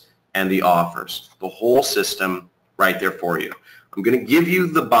pages, and the offers, the whole system right there for you. I'm going to give you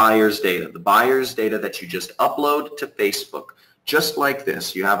the buyer's data that you just upload to Facebook, just like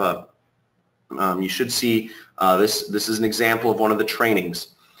this. You have you should see, this is an example of one of the trainings.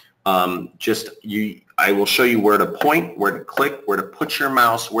 I will show you where to point, where to click, where to put your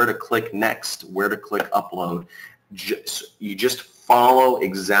mouse, where to click next, where to click upload. You just follow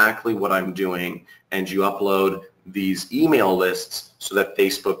exactly what I'm doing and you upload these email lists so that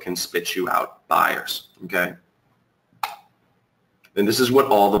Facebook can spit you out buyers, okay? And this is what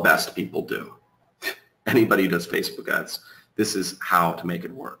all the best people do. Anybody who does Facebook ads, this is how to make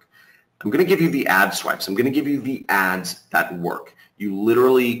it work. I'm going to give you the ad swipes. I'm going to give you the ads that work. You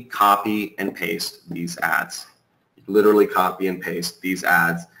literally copy and paste these ads. You literally copy and paste these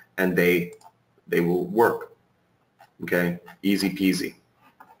ads and they will work. Okay? Easy peasy.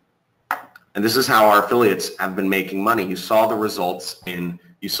 And this is how our affiliates have been making money. You saw the results in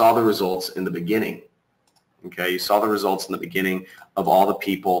the beginning. Okay? You saw the results in the beginning of all the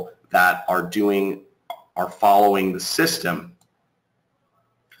people that are following the system.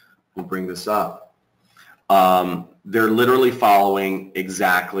 We'll bring this up. They're literally following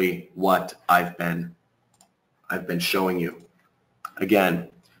exactly what I've been showing you. Again,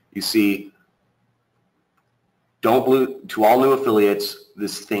 you see, to all new affiliates,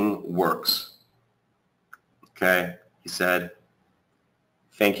 this thing works. Okay, he said,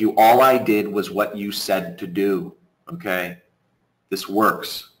 thank you. All I did was what you said to do. Okay, this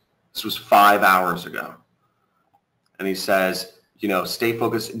works. This was 5 hours ago. And he says, you know, stay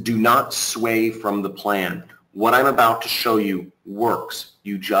focused. Do not sway from the plan. What I'm about to show you works.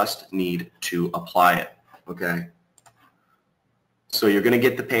 You just need to apply it, okay? So you're going to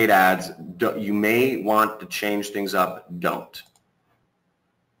get the paid ads. You may want to change things up. Don't.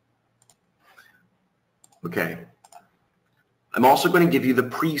 Okay. I'm also going to give you the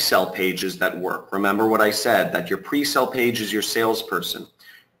pre-sale pages that work. Remember what I said, that your pre-sale page is your salesperson.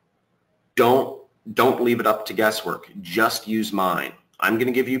 Don't leave it up to guesswork. Just use mine. I'm going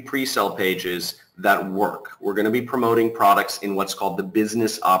to give you pre-sale pages that work. We're going to be promoting products in what's called the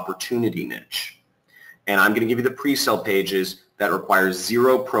business opportunity niche. And I'm going to give you the pre-sale pages that require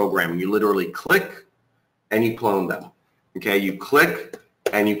zero programming. You literally click and you clone them. Okay, you click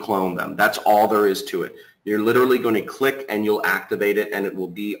and you clone them. That's all there is to it. You're literally going to click and you'll activate it and it will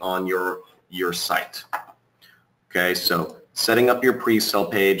be on your site. Okay, so setting up your pre-sale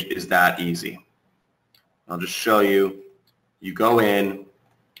page is that easy. I'll just show you. You go in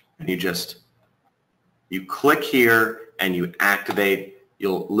and you click here and you activate.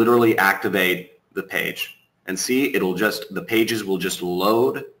 You'll literally activate the page. And see, the pages will just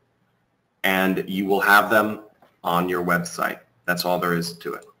load and you will have them on your website. That's all there is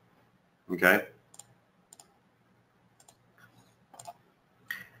to it. Okay?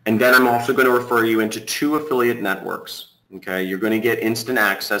 And then I'm also going to refer you into 2 affiliate networks. Okay, you're going to get instant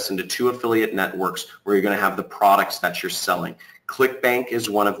access into 2 affiliate networks where you're going to have the products that you're selling. ClickBank is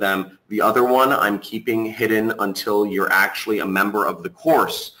one of them. The other one I'm keeping hidden until you're actually a member of the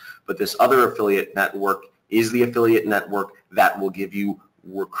course. But this other affiliate network is the affiliate network that will give you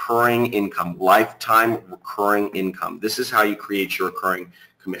recurring income, lifetime recurring income. This is how you create your recurring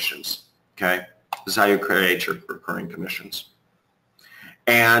commissions. Okay, this is how you create your recurring commissions.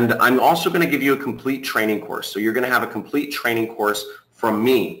 And I'm also going to give you a complete training course. So you're going to have a complete training course from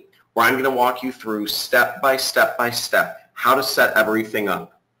me where I'm going to walk you through step by step by step how to set everything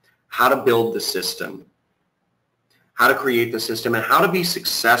up, how to build the system, how to create the system, and how to be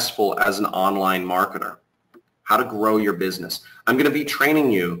successful as an online marketer, how to grow your business. I'm going to be training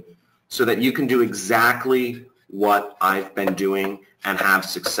you so that you can do exactly what I've been doing and have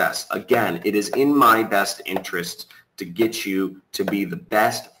success. Again, it is in my best interest to get you to be the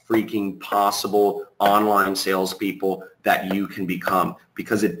best freaking possible online salespeople that you can become,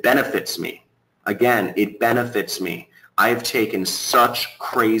 because it benefits me. Again, it benefits me. I have taken such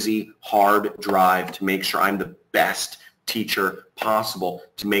crazy hard drive to make sure I'm the best teacher possible,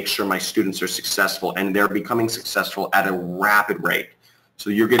 to make sure my students are successful, and they're becoming successful at a rapid rate. So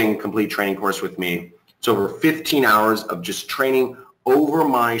you're getting a complete training course with me. It's over 15 hours of just training over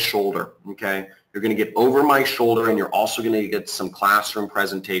my shoulder, okay? You're going to get over my shoulder, and you're also going to get some classroom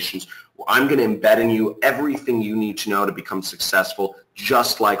presentations where I'm going to embed in you everything you need to know to become successful,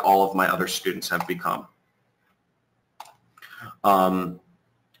 just like all of my other students have become. And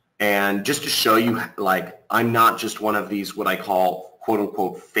just to show you, like, I'm not just one of these what I call quote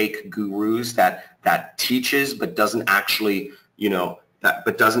unquote fake gurus that teaches but doesn't actually,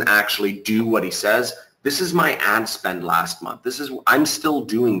 but doesn't actually do what he says. This is my ad spend last month. I'm still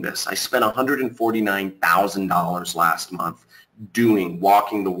doing this. I spent $149,000 last month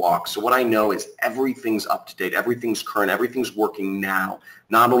walking the walk. So what I know is everything's up to date, everything's current, everything's working now,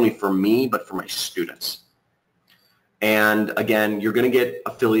 not only for me, but for my students. And again, you're going to get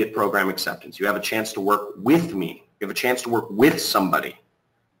affiliate program acceptance. You have a chance to work with me. You have a chance to work with somebody.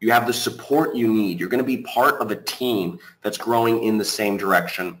 You have the support you need. You're going to be part of a team that's growing in the same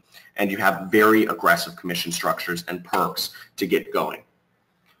direction. and you have very aggressive commission structures and perks to get going.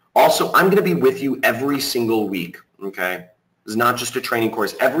 Also, I'm going to be with you every single week, okay? This is not just a training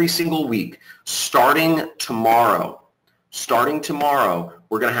course. Every single week, starting tomorrow,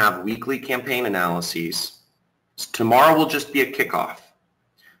 we're going to have weekly campaign analyses. Tomorrow will just be a kickoff.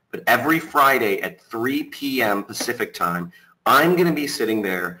 But every Friday at 3 p.m. Pacific time, I'm going to be sitting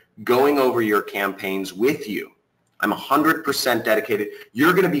there going over your campaigns with you. I'm 100% dedicated.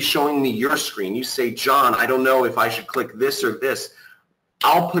 You're going to be showing me your screen. You say, John, I don't know if I should click this or this.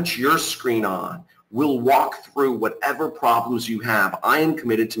 I'll put your screen on. We'll walk through whatever problems you have. I am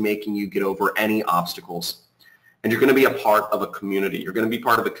committed to making you get over any obstacles. And you're going to be a part of a community. You're going to be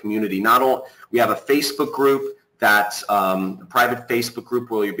part of a community. Not only, we have a Facebook group that's a private Facebook group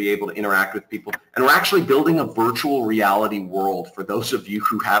where you'll be able to interact with people. And we're actually building a virtual reality world for those of you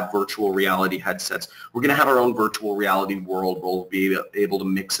who have virtual reality headsets. We're going to have our own virtual reality world where we'll be able to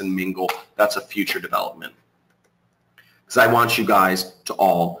mix and mingle. That's a future development. Because I want you guys to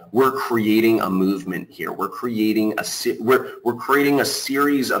all, we're creating a movement here. We're creating we're creating a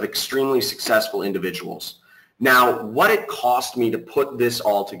series of extremely successful individuals. Now, what it cost me to put this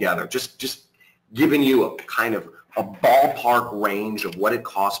all together, just giving you a kind of a ballpark range of what it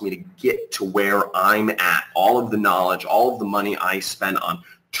cost me to get to where I'm at, all of the knowledge, all of the money I spent on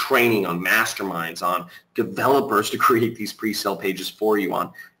training, on masterminds, on developers to create these pre-sale pages for you,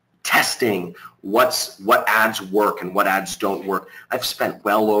 on testing what ads work and what ads don't work. I've spent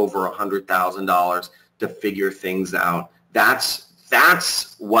well over $100,000 to figure things out.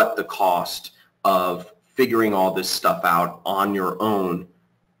 That's what the cost of figuring all this stuff out on your own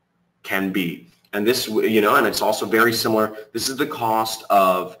can be. And this, and it's also very similar. This is the cost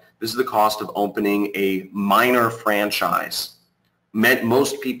of opening a minor franchise.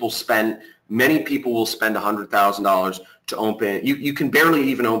 Many people will spend $100,000 to open. You can barely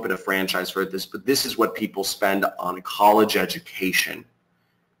even open a franchise for this, but this is what people spend on college education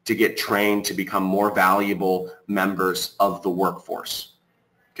to get trained to become more valuable members of the workforce.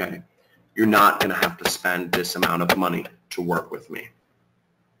 Okay, you're not going to have to spend this amount of money to work with me.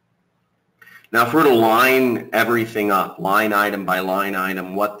 Now, if we're to line everything up, line item by line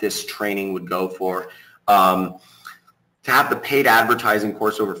item, what this training would go for, to have the paid advertising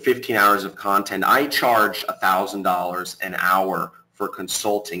course over 15 hours of content, I charge $1,000 an hour for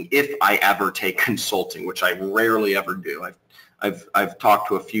consulting if I ever take consulting, which I rarely ever do. I've talked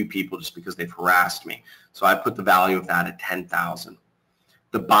to a few people just because they've harassed me. So I put the value of that at $10,000.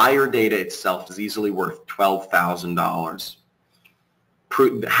 The buyer data itself is easily worth $12,000.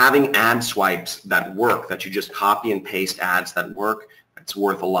 Having ad swipes that work, that you just copy and paste ads that work, it's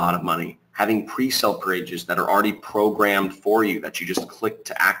worth a lot of money. Having pre-sale pages that are already programmed for you that you just click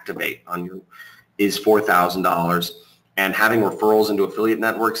to activate on you is $4,000. And having referrals into affiliate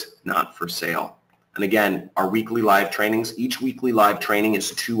networks, not for sale. And again, our weekly live trainings, each weekly live training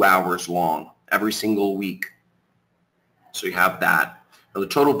is 2 hours long every single week. So you have that. Now the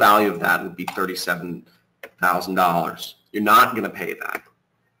total value of that would be $37,000. You're not going to pay that.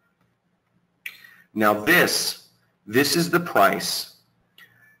 Now this is the price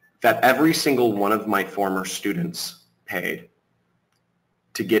that every single one of my former students paid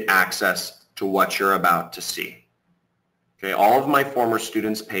to get access to what you're about to see. Okay, all of my former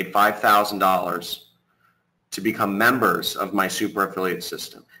students paid $5,000 to become members of my super affiliate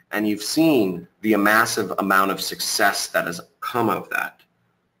system. And you've seen the massive amount of success that has come of that.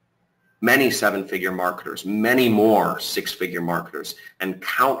 Many seven-figure marketers, many more six-figure marketers, and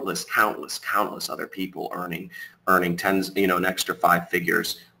countless other people earning tens, an extra 5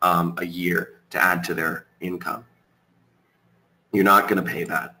 figures a year to add to their income. You're not going to pay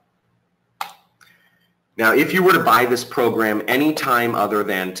that. Now, if you were to buy this program any time other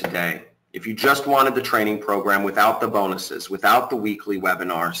than today, if you just wanted the training program without the bonuses, without the weekly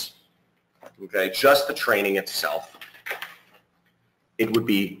webinars, okay, just the training itself, it would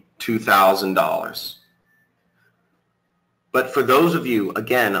be $2,000. But for those of you,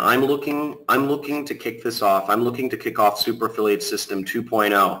 again, I'm looking to kick this off. I'm looking to kick off Super Affiliate System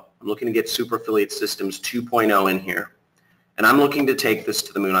 2.0. I'm looking to get Super Affiliate Systems 2.0 in here. And I'm looking to take this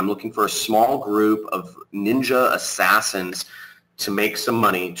to the moon. I'm looking for a small group of ninja assassins to make some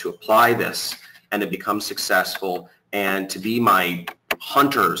money, to apply this, and to become successful, and to be my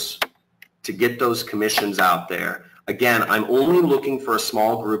hunters to get those commissions out there. Again, I'm only looking for a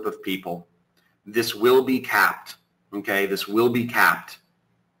small group of people. This will be capped, okay? This will be capped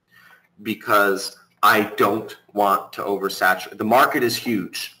because I don't want to oversaturate. The market is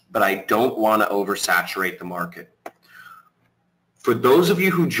huge, but I don't want to oversaturate the market. For those of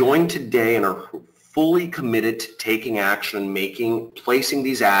you who joined today and are fully committed to taking action, placing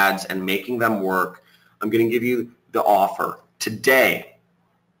these ads and making them work, I'm going to give you the offer. Today,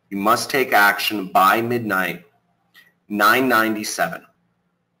 you must take action by midnight, $9.97.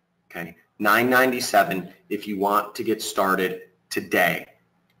 Okay, $9.97 if you want to get started today.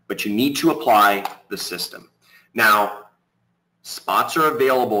 But you need to apply the system. Now, spots are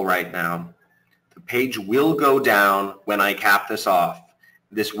available right now. The page will go down when I cap this off.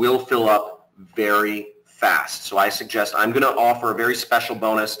 This will fill up very fast. So I suggest I'm going to offer a very special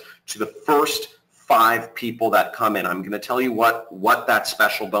bonus to the first 5 people that come in. I'm going to tell you what that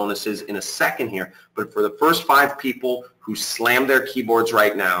special bonus is in a second here. But for the first 5 people who slam their keyboards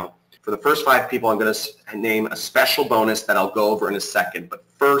right now, for the first 5 people, I'm going to name a special bonus that I'll go over in a second. But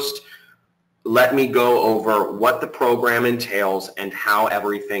first, let me go over what the program entails and how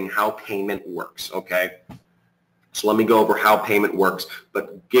payment works, okay? So let me go over how payment works,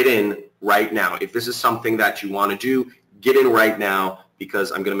 but get in right now. If this is something that you want to do, get in right now because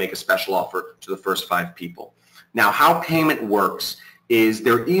I'm going to make a special offer to the first 5 people. Now, how payment works is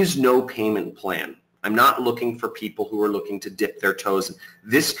there is no payment plan. I'm not looking for people who are looking to dip their toes.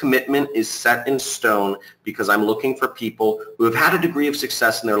 This commitment is set in stone because I'm looking for people who have had a degree of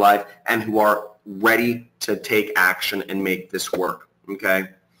success in their life and who are ready to take action and make this work, okay?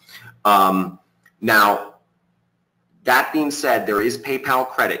 Now, that being said, there is PayPal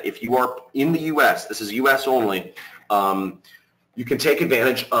credit. If you are in the U.S., this is U.S. only, you can take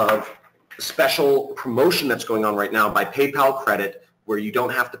advantage of a special promotion that's going on right now by PayPal credit where you don't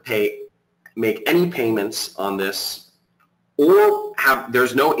have to make any payments on this or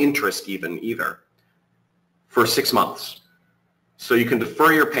there's no interest either for 6 months. So you can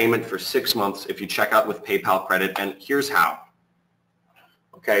defer your payment for 6 months if you check out with PayPal credit, and here's how.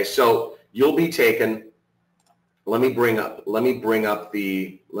 Okay, so you'll be taken. Let me bring up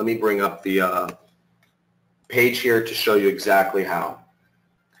the page here to show you exactly how.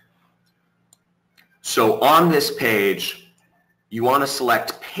 So on this page, you want to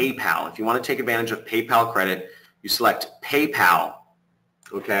select PayPal. If you want to take advantage of PayPal credit, you select PayPal,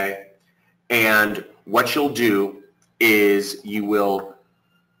 okay? And what you'll do is you will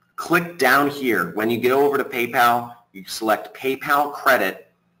click down here. When you get over to PayPal, you select PayPal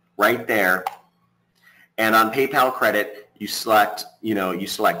credit right there. And on PayPal credit, you select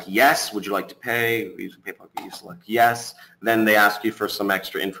yes, would you like to pay? Using PayPal, you select yes. Then they ask you for some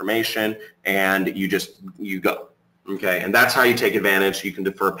extra information and you go. Okay, and that's how you take advantage. You can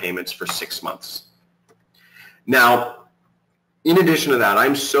defer payments for 6 months. Now, in addition to that,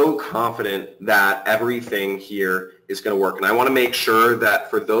 I'm so confident that everything here is going to work. And I want to make sure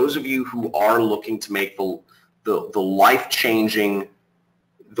that for those of you who are looking to make the life-changing,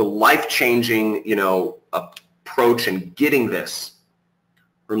 approach and getting this,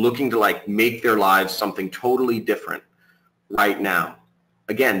 or looking to make their lives something totally different right now.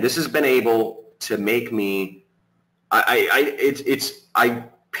 Again, this has been able to make me I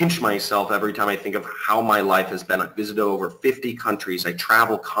pinch myself every time I think of how my life has been. I've visited over 50 countries. I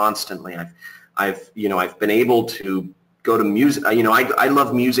travel constantly. I've been able to go to music. I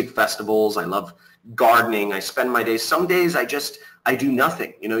love music festivals. I love gardening. I spend my days. Some days I do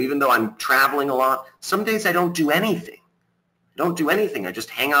nothing. Even though I'm traveling a lot, some days I don't do anything. I just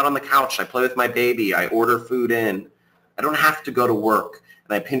hang out on the couch. I play with my baby. I order food in. I don't have to go to work.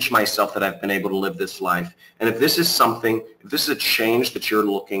 And I pinch myself that I've been able to live this life. And if this is a change that you're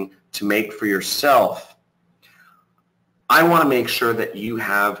looking to make for yourself, I want to make sure that you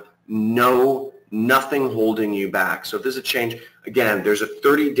have nothing holding you back. So if there's a change, again, there's a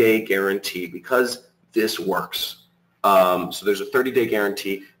 30-day guarantee because this works. So there's a 30-day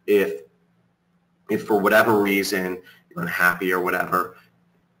guarantee if for whatever reason you're unhappy or whatever,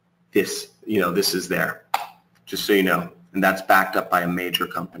 this is there, just so you know. And that's backed up by a major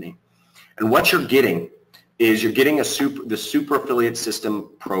company. And what you're getting is the super affiliate system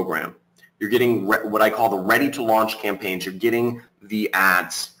program. You're getting what I call the ready to launch campaigns. You're getting the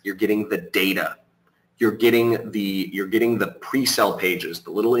ads. You're getting the data. You're getting the pre-sale pages,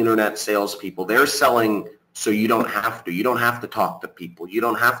 the little internet salespeople. They're selling so you don't have to. You don't have to talk to people. You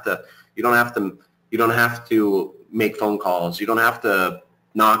don't have to make phone calls. You don't have to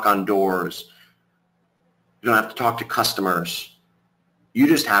knock on doors. You don't have to talk to customers. You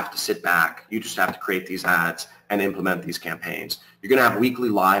just have to sit back. You just have to create these ads and implement these campaigns. You're going to have weekly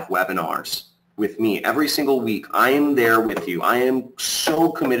live webinars with me every single week. I am there with you. I am so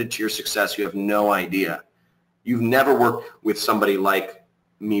committed to your success. You have no idea. You've never worked with somebody like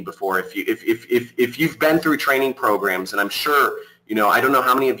me before. If you've been through training programs, and I'm sure, I don't know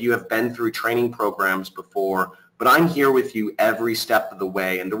how many of you have been through training programs before, but I'm here with you every step of the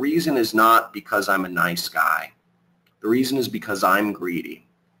way. And the reason is not because I'm a nice guy. The reason is because I'm greedy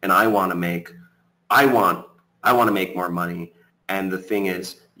and I want to make more money. And the thing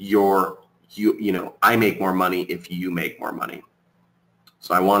is, I make more money if you make more money.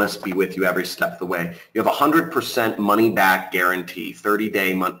 So I want us to be with you every step of the way. You have 100% money back guarantee,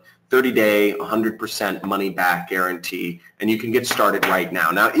 30-day, 100% money back guarantee, and you can get started right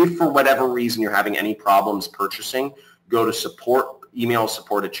now. Now, if for whatever reason you're having any problems purchasing, go to email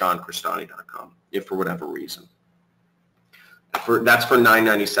support@johncrestani.com, if for whatever reason. That's for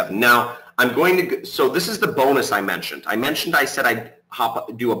 $9.97. Now, I'm going to, so this is the bonus I mentioned. I said I'd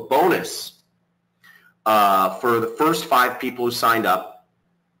do a bonus for the first 5 people who signed up.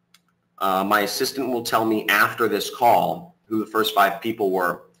 My assistant will tell me after this call who the first 5 people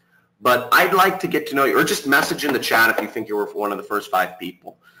were. But I'd like to get to know you, or just message in the chat if you think you were one of the first 5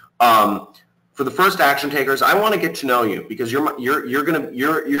 people. For the first action takers, I want to get to know you because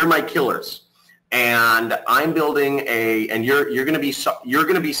you're my killers. And I'm building and you're going to be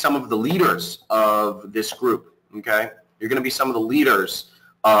some of the leaders of this group, okay? You're going to be some of the leaders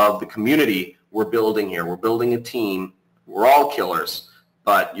of the community we're building here. We're building a team. We're all killers,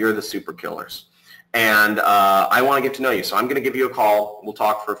 but you're the super killers. And I want to get to know you. So I'm going to give you a call. We'll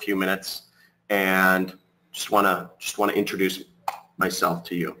talk for a few minutes and just want to introduce myself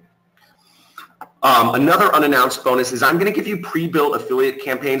to you. Another unannounced bonus is I'm going to give you pre-built affiliate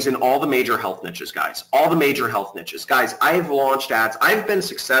campaigns in all the major health niches, guys. All the major health niches. Guys, I've launched ads. I've been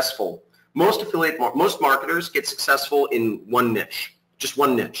successful. Most marketers get successful in one niche, just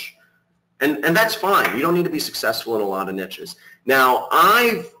one niche. And that's fine. You don't need to be successful in a lot of niches. Now,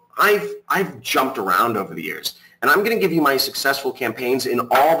 I've jumped around over the years, and I'm going to give you my successful campaigns in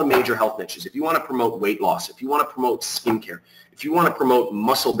all the major health niches. If you want to promote weight loss, if you want to promote skincare, if you want to promote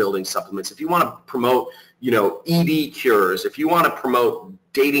muscle building supplements, if you want to promote, ED cures, if you want to promote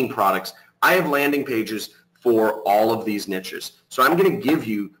dating products, I have landing pages for all of these niches. So I'm going to give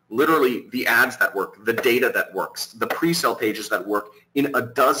you literally the ads that work, the data that works, the pre-sale pages that work in a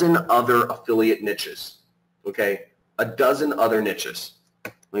dozen other affiliate niches. Okay, a dozen other niches.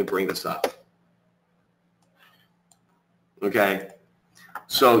 Let me bring this up. Okay,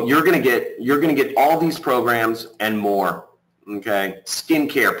 so you're gonna get all these programs and more. Okay,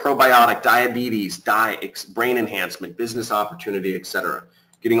 skincare, probiotic, diabetes, brain enhancement, business opportunity, etc.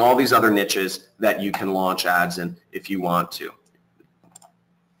 Getting all these other niches that you can launch ads in if you want to.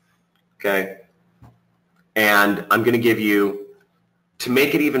 Okay, and I'm gonna give you, to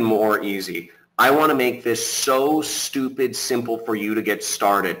make it even more easy, I want to make this so stupid simple for you to get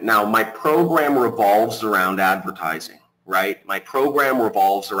started. Now, my program revolves around advertising, right? My program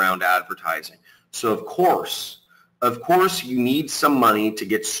revolves around advertising. So of course, you need some money to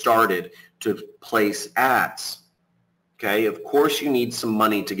get started to place ads. Okay, of course you need some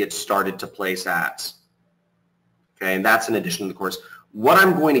money to get started to place ads. Okay, and that's in addition to the course. What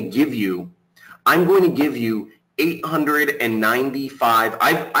I'm going to give you, I'm going to give you 895.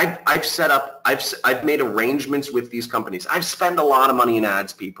 I've made arrangements with these companies. I've spent a lot of money in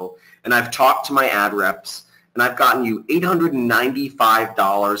ads, people, and I've talked to my ad reps, and I've gotten you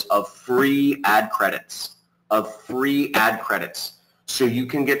 $895 of free ad credits, so you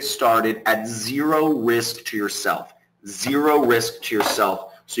can get started at zero risk to yourself, so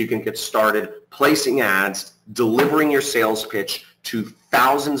you can get started placing ads, delivering your sales pitch to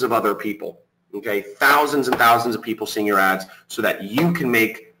thousands of other people. Okay, thousands and thousands of people seeing your ads so that you can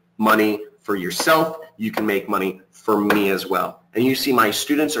make money for yourself, you can make money for me as well. And you see my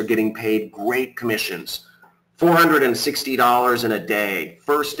students are getting paid great commissions, $460 in a day,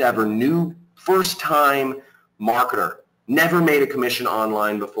 first time marketer, never made a commission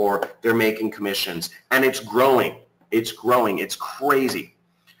online before, they're making commissions, and it's growing, it's crazy.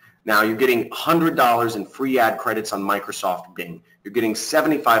 Now you're getting $100 in free ad credits on Microsoft Bing. You're getting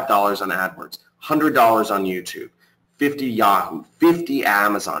 $75 on AdWords, $100 on YouTube, 50 Yahoo, 50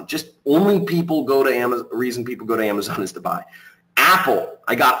 Amazon. Just only people go to Amazon. Reason people go to Amazon is to buy. Apple,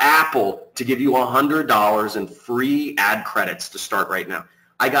 I got Apple to give you $100 in free ad credits to start right now.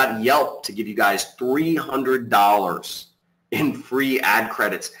 I got Yelp to give you guys $300 in free ad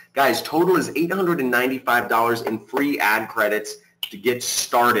credits. Guys, total is $895 in free ad credits to get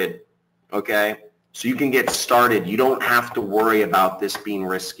started, okay? So you can get started. You don't have to worry about this being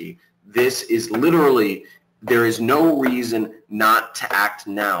risky. This is literally, there is no reason not to act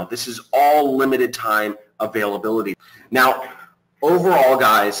now. This is all limited time availability. Now, overall,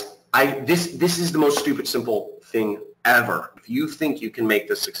 guys, this is the most stupid simple thing ever. If you think you can make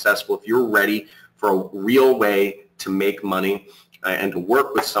this successful, if you're ready for a real way to make money and to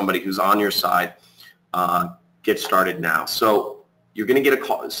work with somebody who's on your side, get started now. So you're going to get a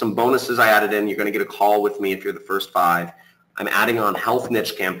call, some bonuses I added in. You're going to get a call with me if you're the first 5. I'm adding on health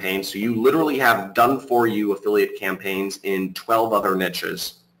niche campaigns. So you literally have done for you affiliate campaigns in 12 other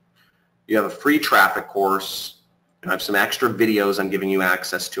niches. You have a free traffic course. And I have some extra videos I'm giving you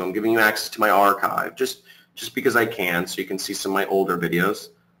access to. I'm giving you access to my archive just because I can, so you can see some of my older videos.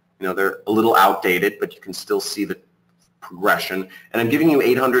 You know, they're a little outdated, but you can still see the progression. And I'm giving you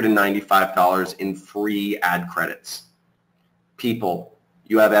 $895 in free ad credits. People,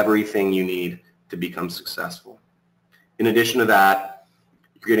 you have everything you need to become successful. In addition to that,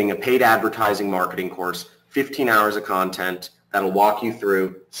 you're getting a paid advertising marketing course, 15 hours of content that'll walk you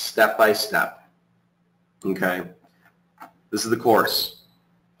through step by step. Okay? This is the course.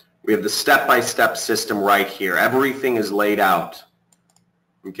 We have the step-by-step system right here. Everything is laid out.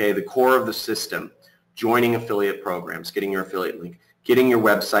 Okay, the core of the system, joining affiliate programs, getting your affiliate link, getting your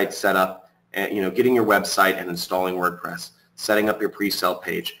website set up, and, you know, getting your website and installing WordPress, setting up your pre-sale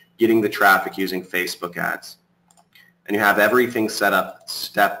page, getting the traffic using Facebook ads. And you have everything set up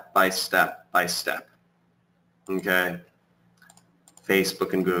step by step by step. Okay,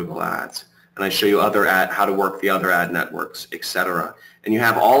 Facebook and Google ads. And I show you how to work the other ad networks, etc. And you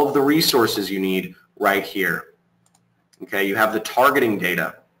have all of the resources you need right here. Okay, you have the targeting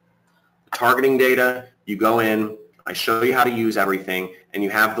data. The targeting data, you go in, I show you how to use everything, and you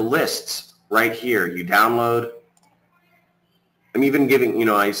have the lists right here. You download. I'm even giving, you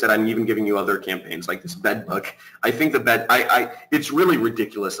know, I said I'm even giving you other campaigns like this bed bug. I think it's really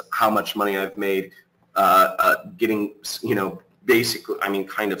ridiculous how much money I've made getting, you know, basically, I mean,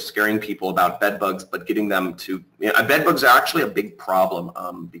 kind of scaring people about bed bugs, but getting them to, you know, bed bugs are actually a big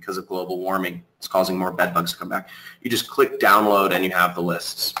problem because of global warming. It's causing more bed bugs to come back. You just click download and you have the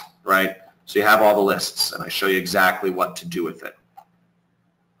lists, right? So you have all the lists, and I show you exactly what to do with it.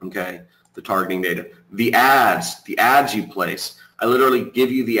 Okay, the targeting data. The ads you place, I literally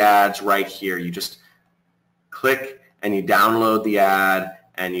give you the ads right here. You just click and you download the ad,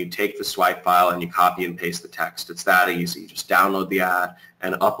 and you take the swipe file and you copy and paste the text. It's that easy. You just download the ad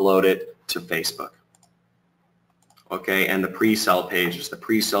and upload it to Facebook. Okay, and the pre-sale pages. The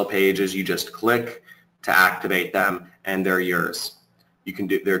pre-sale pages, you just click to activate them, and they're yours. You can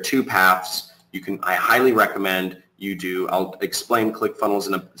do, there are 2 paths. I highly recommend you do, I'll explain ClickFunnels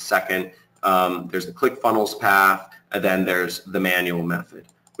in a second. There's the ClickFunnels path, and then there's the manual method,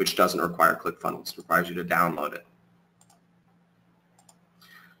 which doesn't require ClickFunnels. It requires you to download it.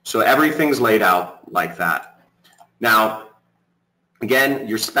 So everything's laid out like that. Now, again,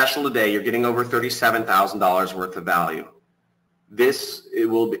 you're special today. You're getting over $37,000 worth of value. This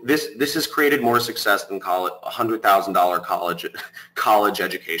has created more success than $100,000 college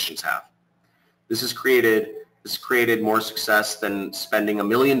educations have. This has created more success than spending $1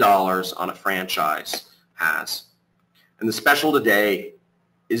 million on a franchise has. And the special today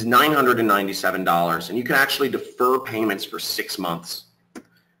is $997, and you can actually defer payments for 6 months.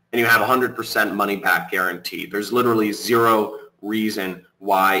 And you have 100% money back guarantee. There's literally zero reason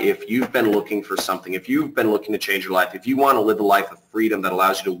why, if you've been looking for something, if you've been looking to change your life, if you want to live a life of freedom that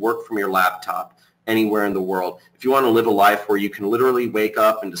allows you to work from your laptop anywhere in the world, if you want to live a life where you can literally wake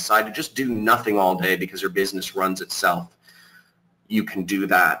up and decide to just do nothing all day because your business runs itself, you can do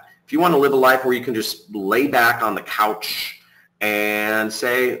that. If you want to live a life where you can just lay back on the couch and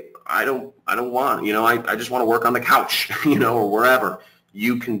say, I don't want, you know, I just want to work on the couch, you know, or wherever,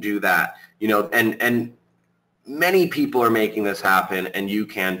 you can do that, you know, and many people are making this happen, and you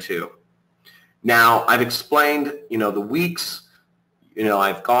can too. Now, I've explained, you know, the weeks, you know,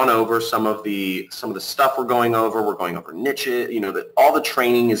 I've gone over some of the stuff we're going over. We're going over niches, you know, all the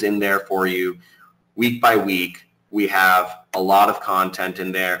training is in there for you week by week. We have a lot of content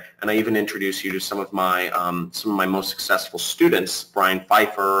in there, and I even introduce you to some of my most successful students, Brian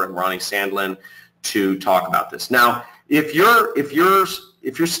Pfeiffer and Ronnie Sandlin, to talk about this. Now, if you're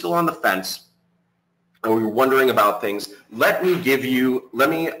still on the fence or you're wondering about things, let me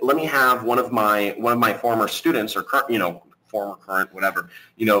have one of my former students, or current, you know, former, current, whatever,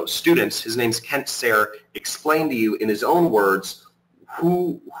 you know, students. His name's Kent Sayre. Explain to you in his own words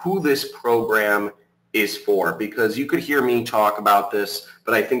who this program is for, because you could hear me talk about this,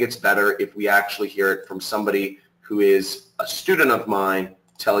 but I think it's better if we actually hear it from somebody who is a student of mine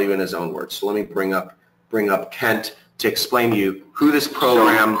tell you in his own words. So let me bring up Kent to explain to you who this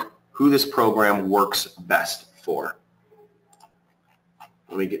program works best for.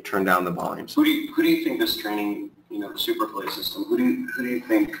 Let me turn down the volumes. Who do you think this training, you know, the super affiliate system, who do you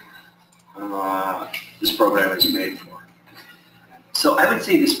think this program is made for? So I would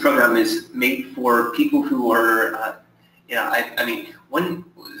say this program is made for people who are, you know, I mean, I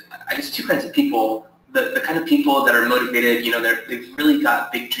guess 2 kinds of people the kind of people that are motivated, they've really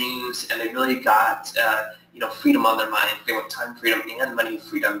got big dreams, and they've really got freedom on their mind. They want time freedom and money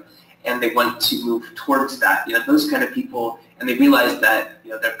freedom, and they want to move towards that. Those kind of people, and they realize that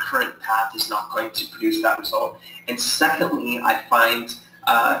their current path is not going to produce that result. And secondly, I find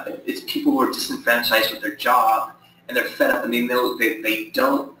it's people who are disenfranchised with their job, and they're fed up, and they know that they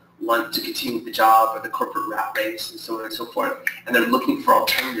don't want to continue the job or the corporate rat race and so on and so forth, and they're looking for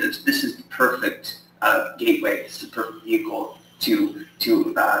alternatives. This is the perfect gateway. It's the perfect vehicle to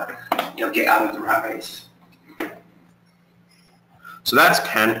get out of the rat race. So that's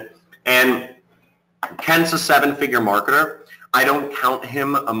Ken, and Ken's a 7-figure marketer. I don't count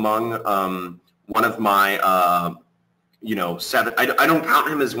him among one of my I don't count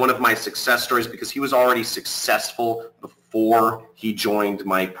him as one of my success stories because he was already successful before he joined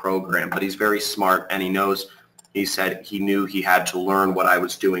my program. But he's very smart, and he said he knew he had to learn what I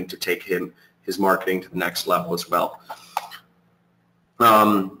was doing to take his marketing to the next level as well.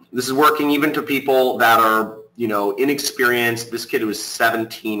 This is working even to people that are inexperienced. This kid was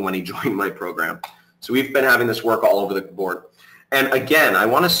 17 when he joined my program. So we've been having this work all over the board. And again, I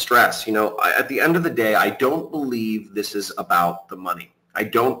want to stress, at the end of the day, I don't believe this is about the money. I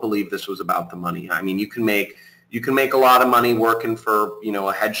don't believe this was about the money. I mean, you can make a lot of money working for,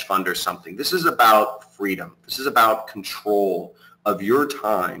 a hedge fund or something. This is about freedom. This is about control of your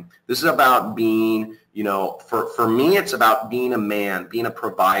time. This is about being, for me, it's about being a man, being a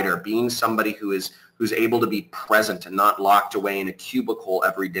provider, being somebody who's able to be present and not locked away in a cubicle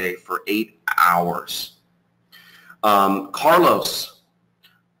every day for 8 hours. Carlos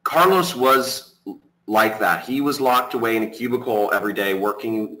was like that. He was locked away in a cubicle every day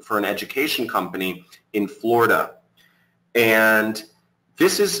working for an education company in Florida. And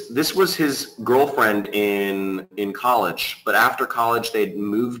this was his girlfriend in college. But after college, they'd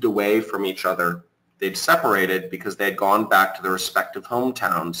moved away from each other. They'd separated because they had gone back to their respective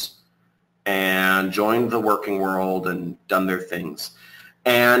hometowns and joined the working world and done their things.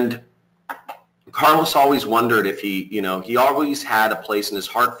 And Carlos always wondered if he always had a place in his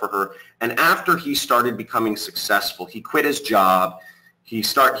heart for her. And after he started becoming successful, he quit his job. He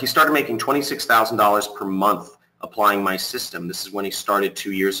started making $26,000 per month applying my system. This is when he started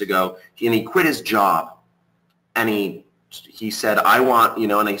 2 years ago. And he quit his job. And he said,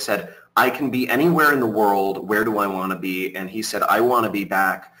 and he said, I can be anywhere in the world. Where do I want to be? And he said, I want to be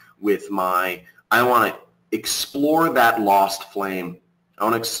back with I want to explore that lost flame. I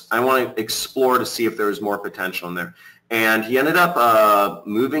want to explore to see if there is more potential in there. And he ended up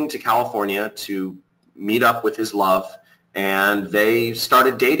moving to California to meet up with his love, and they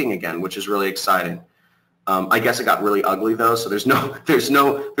started dating again, which is really exciting. I guess it got really ugly though, so there's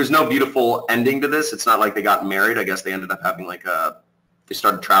no beautiful ending to this. It's not like they got married. I guess they ended up having they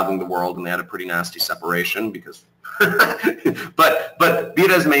started traveling the world, and they had a pretty nasty separation because but be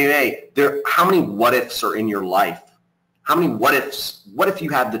it as may, how many what ifs are in your life? How many what ifs? What if you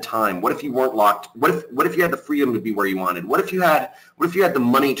had the time? What if you weren't locked? What if you had the freedom to be where you wanted? What if you had the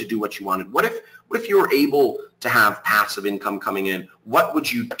money to do what you wanted? What if you were able to have passive income coming in? What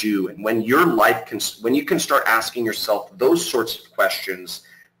would you do? And when when you can start asking yourself those sorts of questions,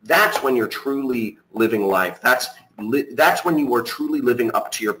 that's when you're truly living life. That's when you are truly living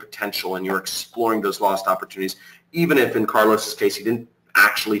up to your potential and you're exploring those lost opportunities. Even if in Carlos's case he didn't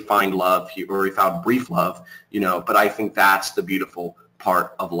actually find love, or he found brief love, but I think that's the beautiful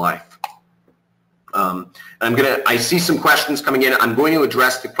part of life. I see some questions coming in. I'm going to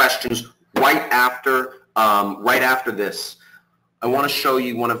address the questions right after this. I want to show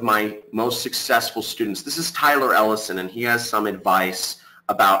you one of my most successful students. This is Tyler Ellison, and he has some advice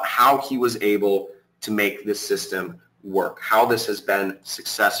about how he was able to make this system work, how this has been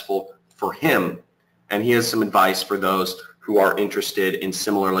successful for him. And he has some advice for those who are interested in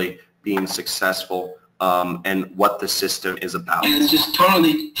similarly being successful and what the system is about. And it's just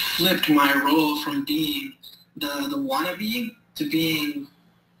totally flipped my role from being the wannabe to being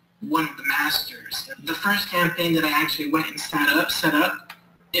one of the masters. The first campaign that I actually went and set up,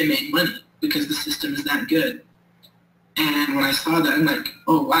 it made money because the system is that good. And when I saw that, I'm like,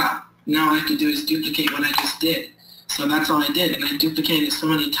 oh wow, now all I have to do is duplicate what I just did. So that's all I did, and I duplicated so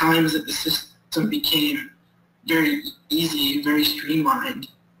many times that the system became very easy, very streamlined,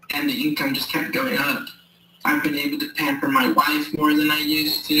 and the income just kept going up. I've been able to pamper my wife more than I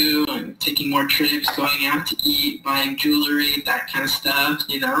used to. I'm taking more trips, going out to eat, buying jewelry, that kind of stuff,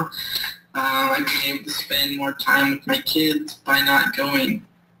 I've been able to spend more time with my kids by not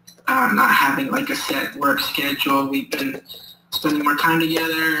having like a set work schedule. We've been spending more time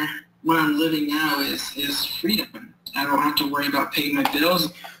together. What I'm living now is freedom. I don't have to worry about paying my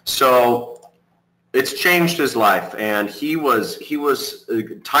bills. So It's changed his life, and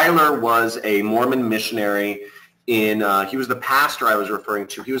Tyler was a Mormon missionary in, he was the pastor I was referring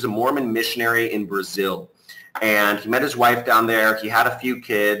to. He was a Mormon missionary in Brazil, and he met his wife down there. He had a few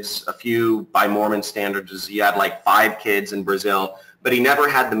kids, by Mormon standards, he had like 5 kids in Brazil, but he never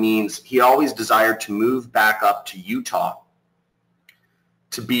had the means. He always desired to move back up to Utah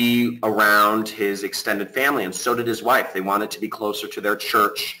to be around his extended family, and so did his wife. They wanted to be closer to their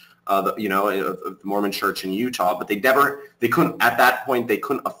church, the Mormon church in Utah, but they couldn't, at that point, they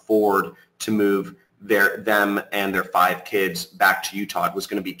couldn't afford to move them and their 5 kids back to Utah. It was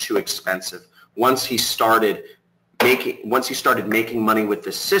going to be too expensive. Once he started making money with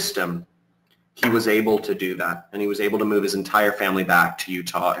the system, he was able to do that, and he was able to move his entire family back to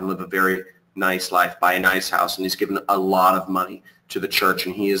Utah and live a very nice life, buy a nice house, and he's given a lot of money to the church,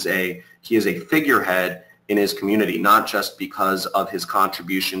 and he is a figurehead in his community, not just because of his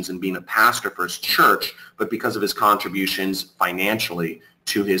contributions and being a pastor for his church, but because of his contributions financially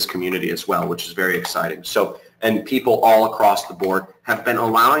to his community as well, which is very exciting. So, and people all across the board have been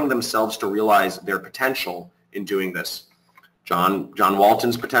allowing themselves to realize their potential in doing this. John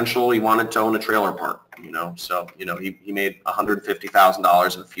Walton's potential, he wanted to own a trailer park, so, he made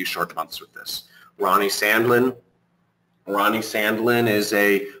 $150,000 in a few short months with this. Ronnie Sandlin is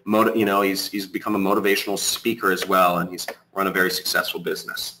he's become a motivational speaker as well, and he's run a very successful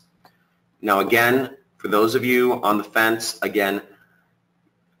business. Now, again, for those of you on the fence, again,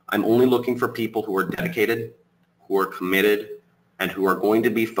 I'm only looking for people who are dedicated, who are committed, and who are going to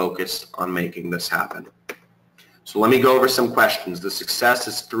be focused on making this happen. So let me go over some questions. The success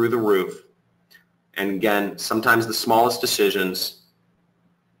is through the roof. And again, sometimes the smallest decisions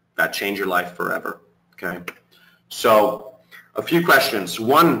that change your life forever. Okay. So a few questions.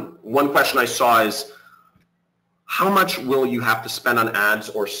 One question I saw is, how much will you have to spend on ads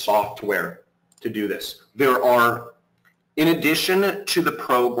or software to do this? There are, in addition to the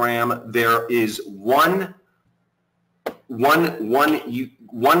program, there is one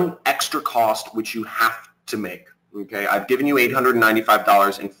extra cost which you have to make. Okay, I've given you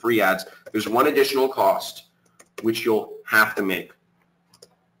 $895 in free ads. There's one additional cost which you'll have to make,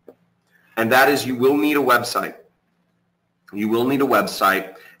 and that is you will need a website. You will need a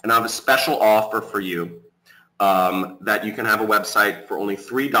website, and I have a special offer for you that you can have a website for only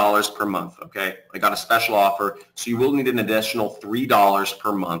 $3 per month. Okay, I got a special offer, so you will need an additional $3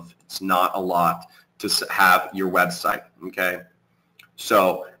 per month. It's not a lot to have your website. Okay,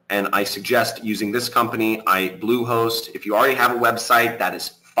 so. And I suggest using this company, Bluehost. If you already have a website, that is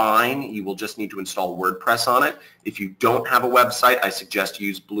fine. You will just need to install WordPress on it. If you don't have a website, I suggest you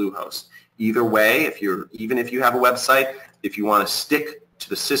use Bluehost. Either way, even if you have a website, if you want to stick to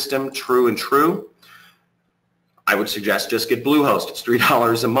the system true, I would suggest just get Bluehost. It's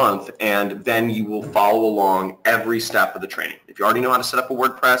 $3 a month, and then you will follow along every step of the training. If you already know how to set up a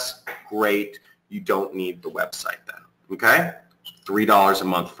WordPress, great. You don't need the website then, okay? $3 a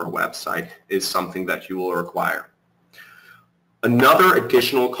month for a website is something that you will require. Another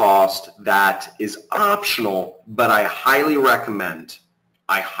additional cost that is optional, but I highly recommend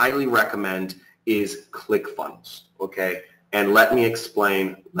is ClickFunnels, okay? And let me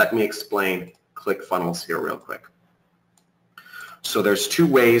explain ClickFunnels here real quick. So there's 2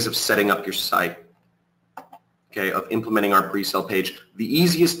 ways of setting up your site, okay, of implementing our pre-sale page. The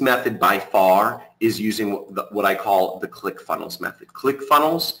easiest method by far is using what I call the ClickFunnels method.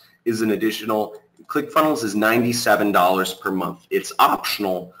 ClickFunnels is $97 per month. It's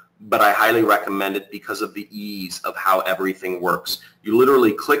optional, but I highly recommend it because of the ease of how everything works. You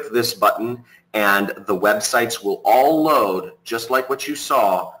literally click this button, and the websites will all load just like what you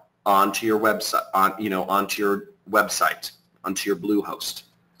saw onto your website, onto your Bluehost.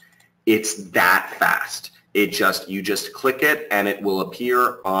 It's that fast. You just click it and it will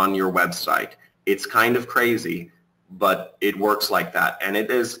appear on your website. It's kind of crazy, but it works like that, and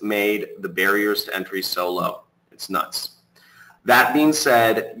it has made the barriers to entry so low. It's nuts. That being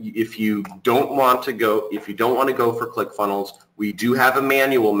said, if you don't want to go for ClickFunnels, we do have a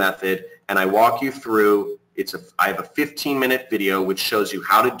manual method, and I walk you through. I have a 15-minute video which shows you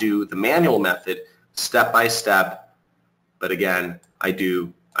how to do the manual method step by step. But again,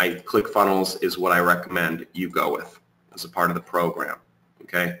 ClickFunnels is what I recommend you go with as a part of the program.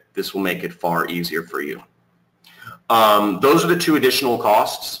 Okay, this will make it far easier for you. Those are the 2 additional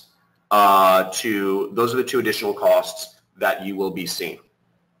costs. That you will be seeing.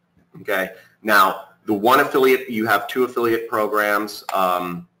 Okay, now the one affiliate, you have 2 affiliate programs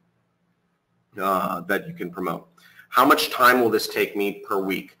that you can promote. How much time will this take me per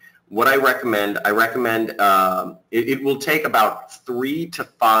week? what I recommend it will take about 3 to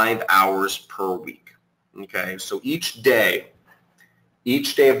 5 hours per week. Okay, so each day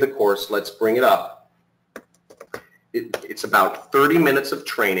of the course, let's bring it up. It's about 30 minutes of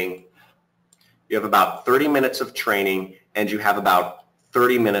training. You have about 30 minutes of training, and you have about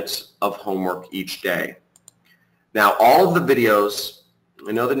 30 minutes of homework each day. Now, all of the videos,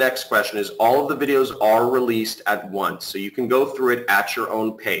 I know the next question is, all of the videos are released at once, so you can go through it at your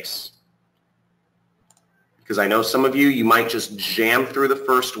own pace. Because I know some of you, you might just jam through the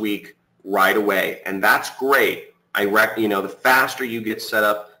first week right away, and that's great. The faster you get set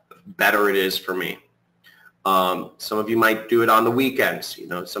up, the better it is for me. Some of you might do it on the weekends.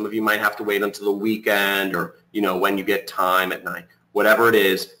 Some of you might have to wait until the weekend, or when you get time at night. Whatever it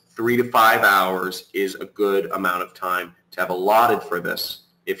is, 3 to 5 hours is a good amount of time to have allotted for this.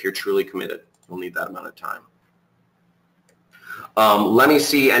 If you're truly committed, you'll need that amount of time. Let me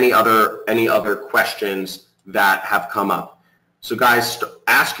see any other questions that have come up. So guys,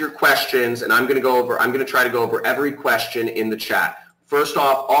 ask your questions, and I'm going to try to go over every question in the chat. First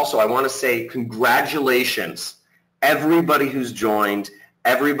off, also, I want to say congratulations, everybody who's joined.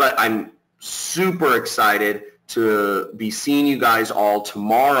 I'm super excited to be seeing you guys all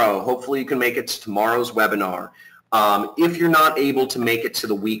tomorrow. Hopefully you can make it to tomorrow's webinar. If you're not able to make it to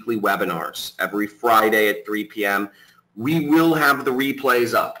the weekly webinars every Friday at 3 p.m., we will have the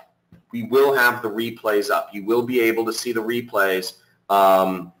replays up. We will have the replays up. You will be able to see the replays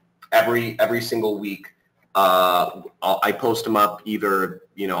every single week. I post them up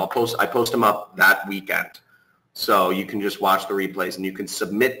I post them up that weekend. So you can just watch the replays, and you can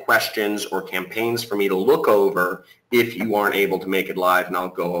submit questions or campaigns for me to look over if you aren't able to make it live, and I'll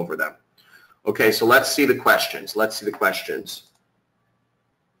go over them. Okay, so let's see the questions.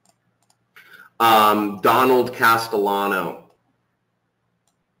 Donald Castellano.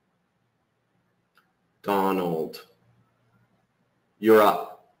 Donald, you're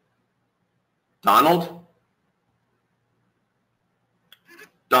up. Donald?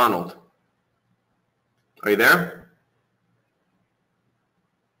 Donald, are you there?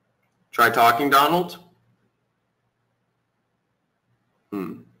 Try talking, Donald.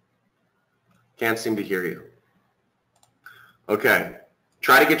 Can't seem to hear you. Okay.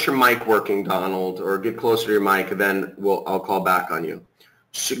 Try to get your mic working, Donald, or get closer to your mic, and then I'll call back on you.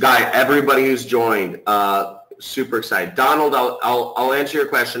 Everybody who's joined, super excited. Donald, I'll answer your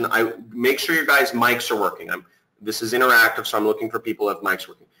question. Make sure your guys' mics are working. This is interactive, so I'm looking for people who have mics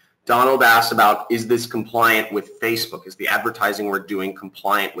working. Donald asked about, is this compliant with Facebook? Is the advertising we're doing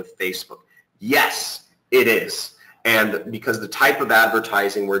compliant with Facebook? Yes, it is. And because the type of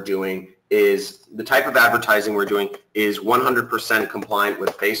advertising we're doing is 100% compliant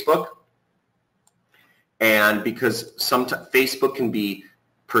with Facebook. And because Facebook can be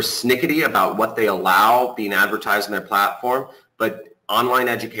persnickety about what they allow being advertised on their platform, but online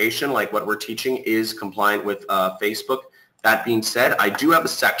education, like what we're teaching, is compliant with Facebook. That being said, I do have a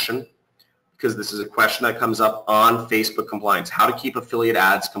section, because this is a question that comes up, on Facebook compliance, how to keep affiliate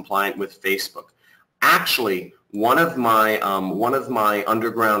ads compliant with Facebook. Actually, one of my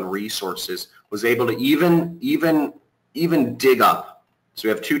underground resources was able to even dig up. So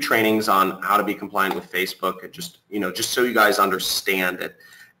we have 2 trainings on how to be compliant with Facebook, just so you guys understand it.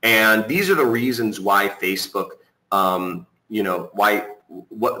 And these are the reasons why Facebook,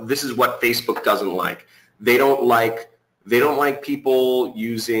 this is what Facebook doesn't like. They don't like people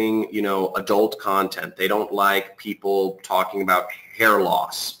using, adult content. They don't like people talking about hair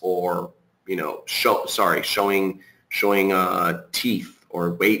loss, or, showing teeth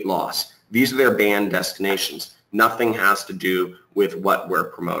or weight loss. These are their banned destinations. Nothing has to do with what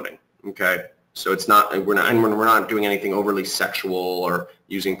we're promoting. Okay, so it's not, we're not doing anything overly sexual or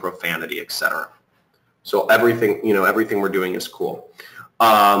using profanity, etc. So everything we're doing is cool.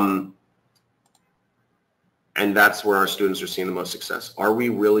 And that's where our students are seeing the most success. Are we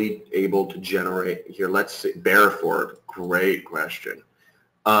really able to generate here? Let's see. Bearford, great question.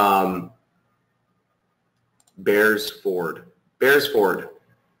 Bearsford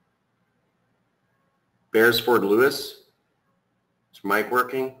Lewis. Is mic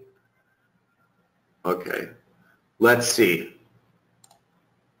working? Okay. Let's see.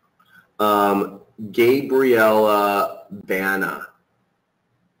 Gabriella Banna.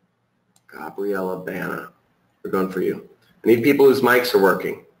 We're going for you. I need people whose mics are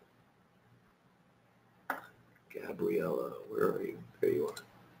working. Gabriella, where are you? There you are.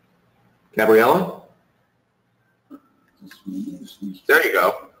 Gabriella? There you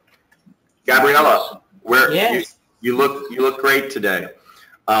go. Gabriella, you look great today.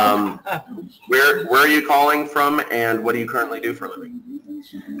 Where are you calling from, and what do you currently do for a living?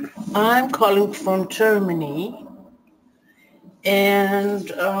 I'm calling from Germany,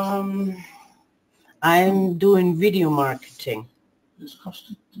 and I'm doing video marketing.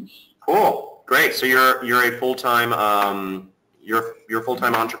 Cool, great. So you're a full-time you're a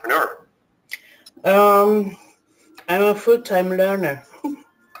full-time entrepreneur. I'm a full-time learner.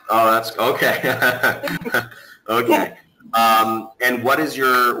 Oh, that's okay. Okay. And what is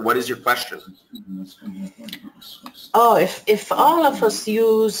your question? Oh, if all of us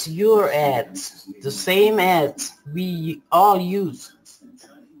use your ads, the same ads we all use,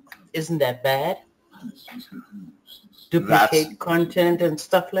 isn't that bad? Duplicate content and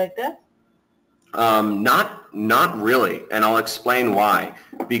stuff like that? Not really, and I'll explain why.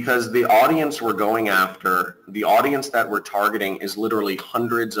 Because the audience we're going after, the audience that we're targeting is literally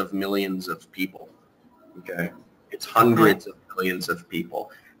hundreds of millions of people. Okay? It's hundreds of millions of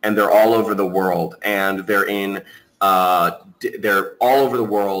people, and they're all over the world, and they're all over the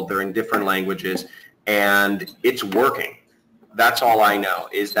world. They're in different languages, and it's working. That's all I know,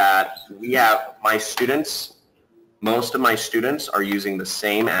 is that we have my students, most of my students are using the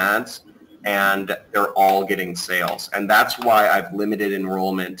same ads, and they're all getting sales. And that's why I've limited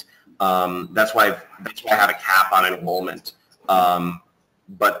enrollment. That's why I have a cap on enrollment.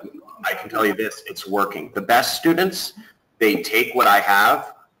 But I can tell you this, it's working. The best students, they take what I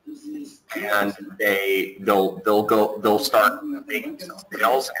have, and they'll start making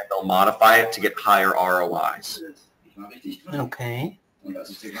sales, and they'll modify it to get higher ROIs. Okay.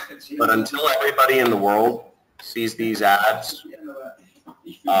 But until everybody in the world sees these ads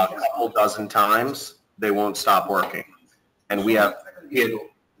a couple dozen times, they won't stop working. And we have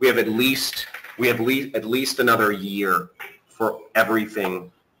at least another year for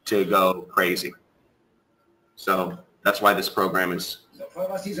everything to go crazy. So that's why this program is.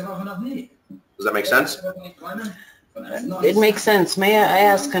 Does that make sense? It makes sense. May I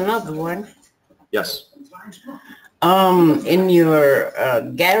ask another one? Yes. In your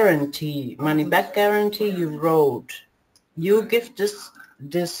guarantee, money back guarantee, you wrote, you give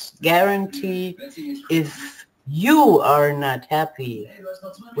this guarantee if you are not happy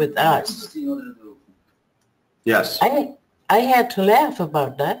with us. Yes. I had to laugh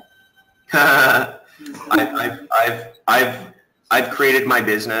about that. I've created my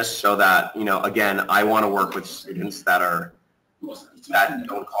business so that, you know, again, I want to work with students that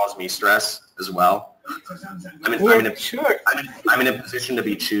don't cause me stress as well. I'm in a position to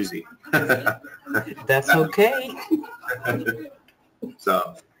be choosy. That's okay.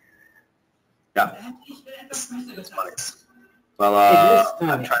 So, yeah. Well,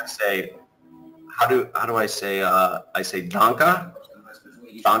 I'm trying to say, how do I say? I say danke.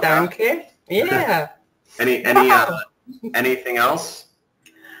 Danke. Yeah. Anything else?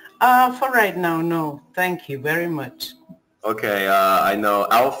 For right now, no. Thank you very much. Okay, I know.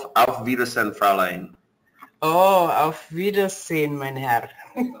 Auf Wiedersehen, Fräulein. Oh, auf Wiedersehen, mein Herr.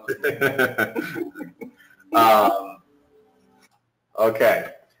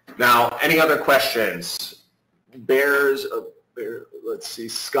 Okay. Now, any other questions? Let's see.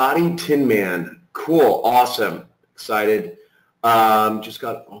 Scotty Tinman. Cool. Awesome. Excited. Just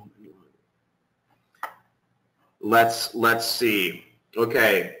got. Oh, let's see.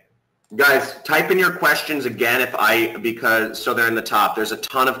 Okay. Guys, type in your questions again so they're in the top. There's a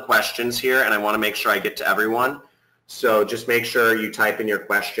ton of questions here, and I want to make sure I get to everyone. So just make sure you type in your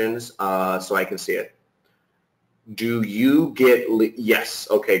questions so I can see it. Do you get yes?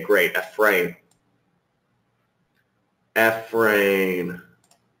 Okay, great. Ephraim.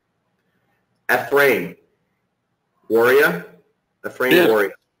 Warrior? Ephraim, yeah.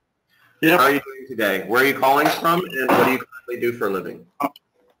 Warrior. Yeah. How are you doing today? Where are you calling from, and what do you currently do for a living?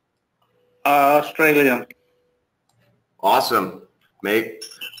 Australia. Awesome, mate.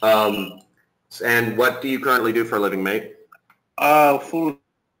 And what do you currently do for a living, mate?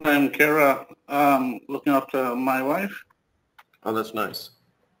 Full-time carer, looking after my wife. Oh, that's nice.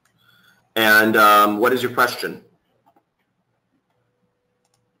 And what is your question?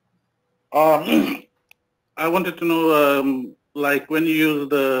 I wanted to know, like when you use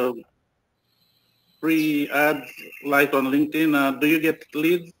the free ads, like on LinkedIn, do you get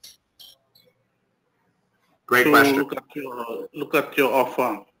leads? Great question. Look at your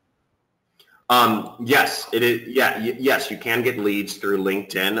offer. Yes, it is. Yeah, yes, you can get leads through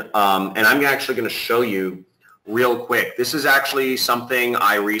LinkedIn. And I'm actually going to show you real quick. This is actually something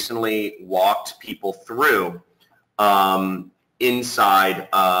I recently walked people through inside.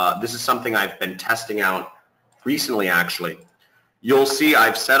 This is something I've been testing out recently, actually. You'll see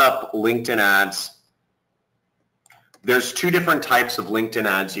I've set up LinkedIn ads There's two different types of LinkedIn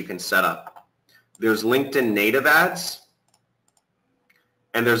ads you can set up. There's LinkedIn native ads,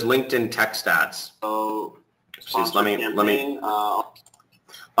 and there's LinkedIn text ads. So, Jeez, let me.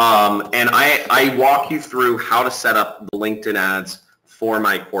 And I walk you through how to set up the LinkedIn ads for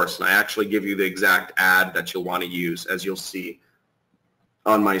my course, and I actually give you the exact ad that you'll want to use, as you'll see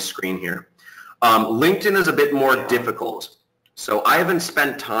on my screen here. LinkedIn is a bit more difficult. So I haven't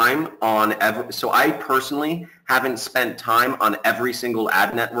spent time on I personally haven't spent time on every single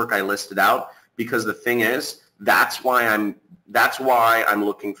ad network I listed out, because the thing is, that's why I'm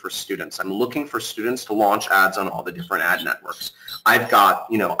looking for students. I'm looking for students to launch ads on all the different ad networks. I've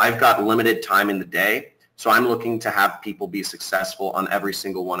got limited time in the day, so I'm looking to have people be successful on every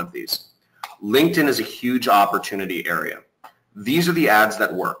single one of these. LinkedIn is a huge opportunity area. These are the ads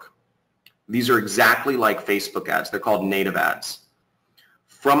that work. These are exactly like Facebook ads. They're called native ads.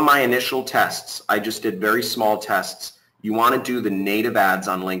 From my initial tests, I just did very small tests. You want to do the native ads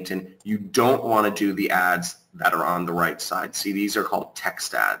on LinkedIn. You don't want to do the ads that are on the right side. See, these are called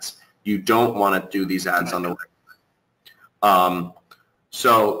text ads. You don't want to do these ads on the right side.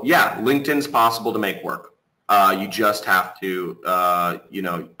 So yeah, LinkedIn's possible to make work. You just have to,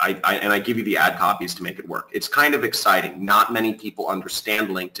 I give you the ad copies to make it work. It's kind of exciting. Not many people understand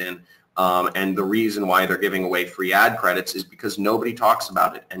LinkedIn. And the reason why they're giving away free ad credits is because nobody talks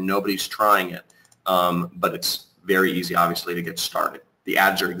about it and nobody's trying it. But it's very easy, obviously, to get started. The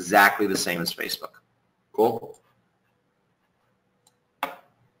ads are exactly the same as Facebook. Cool?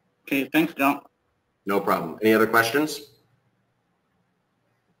 Okay, thanks, John. No problem. Any other questions?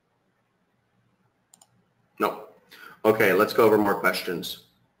 No. Okay, let's go over more questions.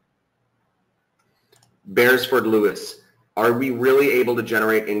 Beresford Lewis. Are we really able to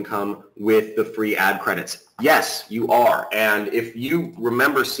generate income with the free ad credits? Yes, you are. And if you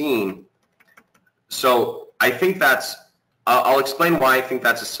remember seeing, so I think that's, I'll explain why I think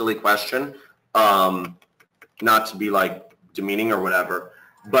that's a silly question, not to be like demeaning or whatever,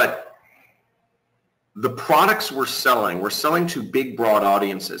 but the products we're selling to big, broad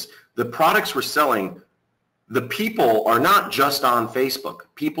audiences. The products we're selling, the people are not just on Facebook.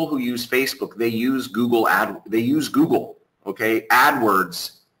 People who use Facebook, they use Google okay?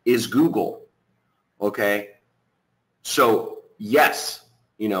 AdWords is Google, okay? So yes,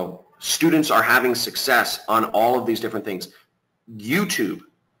 students are having success on all of these different things. YouTube,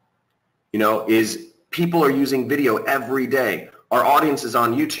 is people are using video every day. Our audience is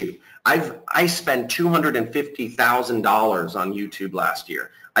on YouTube. I spent $250,000 on YouTube last year.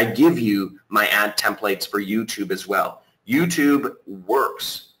 I give you my ad templates for YouTube as well. YouTube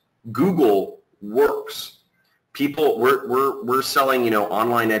works. Google works. People, we're selling,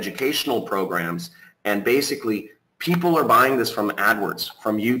 online educational programs, and basically people are buying this from AdWords,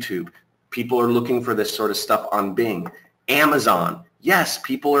 from YouTube. People are looking for this sort of stuff on Bing. Amazon, yes,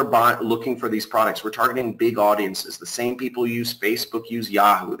 people are looking for these products. We're targeting big audiences. The same people use Facebook, use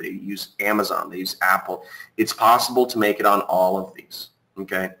Yahoo, they use Amazon, they use Apple. It's possible to make it on all of these,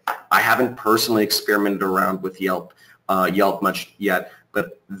 okay? I haven't personally experimented around with Yelp much yet,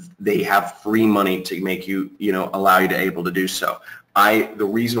 but they have free money to make you, allow you to able to do so. The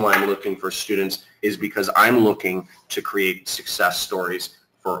reason why I'm looking for students is because I'm looking to create success stories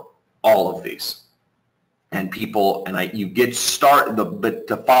for all of these. And people, you get started, but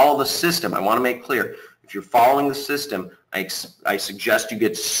to follow the system, I want to make clear, if you're following the system, I suggest you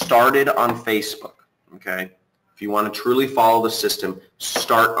get started on Facebook, okay? If you want to truly follow the system,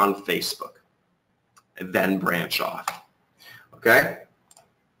 start on Facebook and then branch off, okay?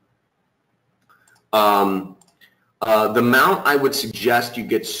 The amount I would suggest you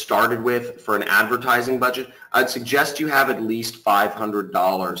get started with for an advertising budget, I'd suggest you have at least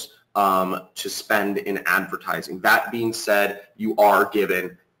 $500 to spend in advertising. That being said, you are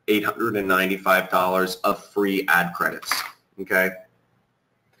given $895 of free ad credits, okay?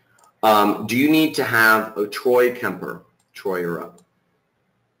 Do you need to have a Troy Kemper? Troy, you're up.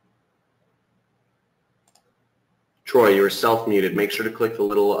 Troy, you're self-muted. Make sure to click the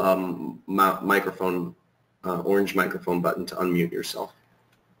little microphone, orange microphone button to unmute yourself.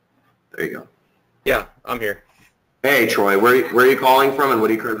 There you go. Yeah, I'm here. Hey, Troy, where are you calling from, and what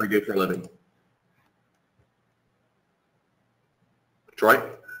do you currently do for a living? Troy?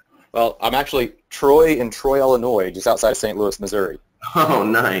 Well, I'm actually Troy in Troy, Illinois, just outside of St. Louis, Missouri. Oh,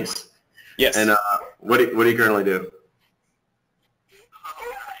 nice. Yes. And what do you currently do?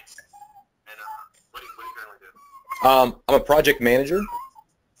 I'm a project manager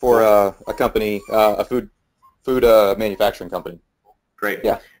for a company, a food manufacturing company. Great.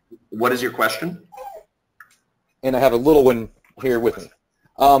 Yeah. What is your question? And I have a little one here with me.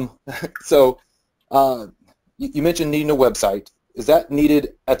 So you mentioned needing a website. Is that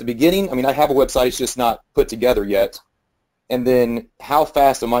needed at the beginning? I mean, I have a website, it's just not put together yet. And then how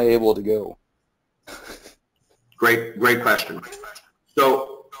fast am I able to go? Great question.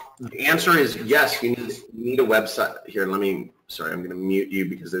 So the answer is yes, you need a website. Here, sorry, I'm going to mute you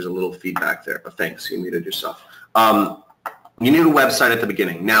because there's a little feedback there, but thanks, you muted yourself. You need a website at the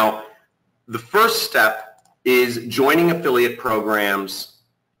beginning. Now, the first step is joining affiliate programs,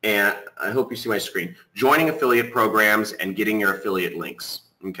 and I hope you see my screen. Joining affiliate programs and getting your affiliate links,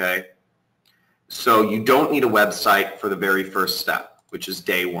 okay? So you don't need a website for the very first step, which is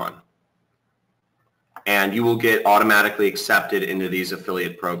day one. And you will get automatically accepted into these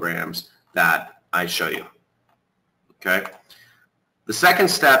affiliate programs that I show you, okay? The second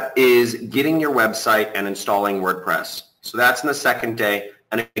step is getting your website and installing WordPress. So that's in the second day.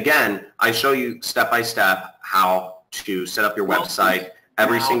 And again, I show you step by step how to set up your website,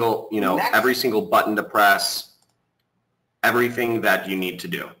 every single button to press, everything that you need to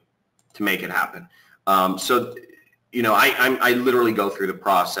do to make it happen. So, you know, I literally go through the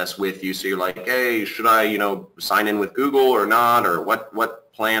process with you. So you're like, hey, should I, you know, sign in with Google or not? Or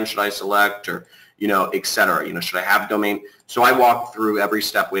what plan should I select? Or, you know, et cetera. You know, should I have domain? So I walk through every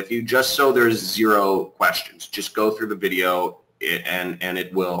step with you just so there's zero questions. Just go through the video and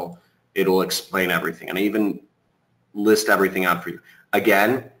it'll explain everything. And I even list everything out for you.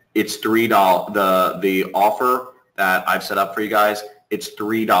 Again, it's $3. The offer that I've set up for you guys, it's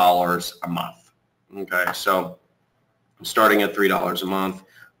 $3 a month. Okay, so I'm starting at $3 a month,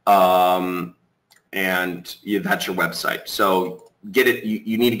 and that's your website. So get it.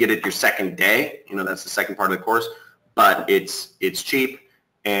 You need to get it your second day. You know, that's the second part of the course, but it's cheap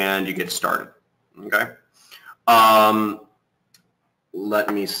and you get started. Okay.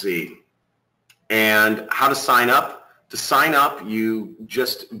 Let me see. And how to sign up. To sign up, you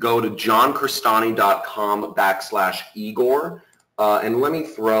just go to johncrestani.com/Igor. And let me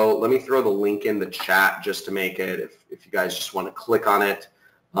throw the link in the chat just to make it, if you guys just want to click on it.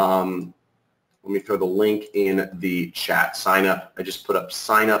 Let me throw the link in the chat. Sign up. I just put up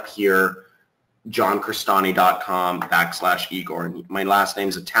sign up here, johncrestani.com/Igor. And my last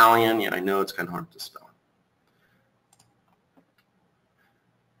name's Italian. Yeah, I know it's kind of hard to spell.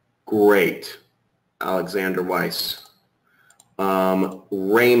 Great. Alexander Weiss.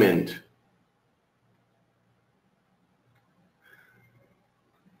 Raymond.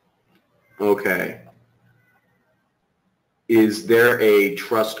 Okay. Is there a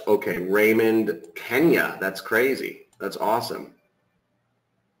trust? Okay, Raymond, Kenya. That's crazy. That's awesome.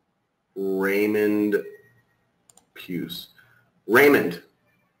 Raymond Hughes. Raymond.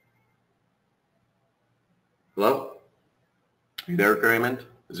 Hello? Are you there, Raymond?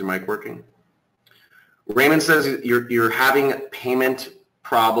 Is your mic working? Raymond says you're having payment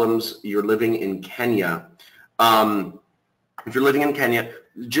problems. You're living in Kenya. If you're living in Kenya,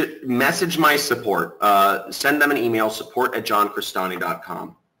 just message my support. Send them an email,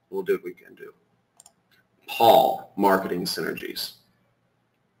 support@johncrestani.com. We'll do what we can do. Paul, Marketing Synergies.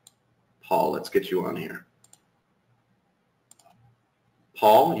 Paul, let's get you on here.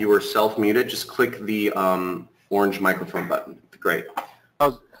 Paul, you are self-muted. Just click the orange microphone button. Great.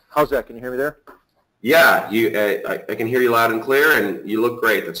 How's that? Can you hear me there? Yeah, I can hear you loud and clear, and you look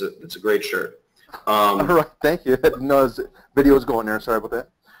great. That's a great shirt. All right, thank you. I didn't know his video was going there. Sorry about that.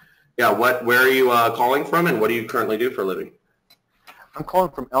 Yeah, where are you calling from, and what do you currently do for a living? I'm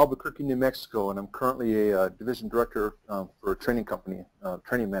calling from Albuquerque, New Mexico, and I'm currently a division director for a training company,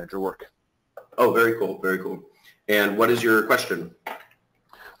 training manager work. Oh, very cool, very cool. And what is your question?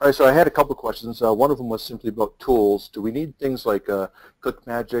 All right, so I had a couple of questions. One of them was simply about tools. Do we need things like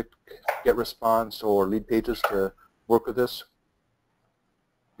ClickMagick, GetResponse, or Lead Pages to work with this?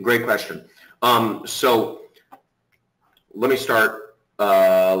 Great question. So let me start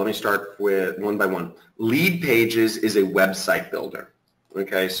with one by one. Lead Pages is a website builder.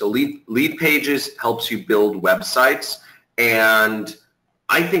 Okay, so Lead Pages helps you build websites, and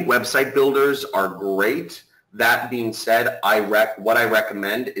I think website builders are great. That being said, what I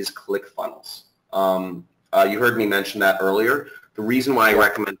recommend is ClickFunnels. You heard me mention that earlier. The reason why I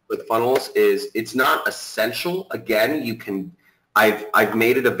recommend ClickFunnels is it's not essential. Again, you can. I've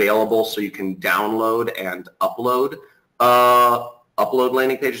made it available so you can download and upload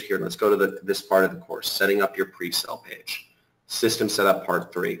landing pages. Here, let's go to this part of the course, setting up your pre-sale page. System setup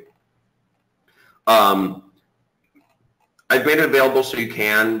part 3. I've made it available so you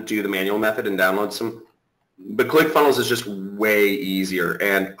can do the manual method and download some. But ClickFunnels is just way easier,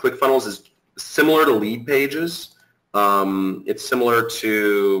 and ClickFunnels is similar to Lead Pages. It's similar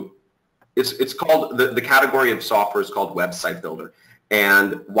to, it's called, the category of software is called Website Builder.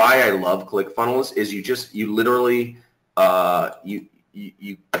 And why I love ClickFunnels is you literally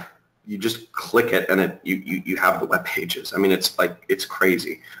you just click it and you have the web pages. I mean, it's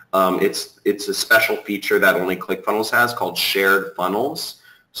crazy. It's a special feature that only ClickFunnels has called shared funnels.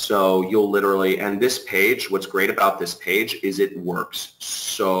 So you'll literally, and this page, what's great about this page is it works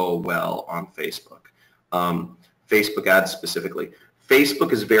so well on Facebook. Facebook ads specifically.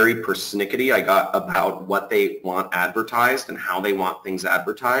 Facebook is very persnickety. I got about what they want advertised and how they want things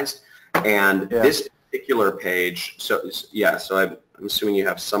advertised. And this particular page, so I'm assuming you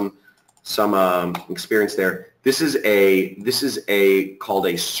have some experience there. This is called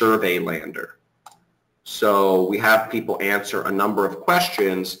a survey lander. So we have people answer a number of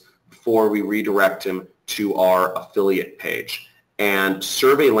questions before we redirect them to our affiliate page. And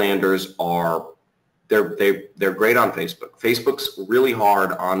survey landers they're great on Facebook. Facebook's really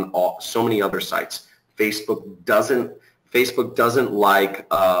hard on so many other sites. Facebook doesn't like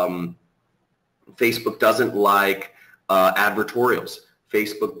advertorials.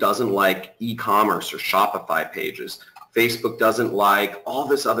 Facebook doesn't like e-commerce or Shopify pages. Facebook doesn't like all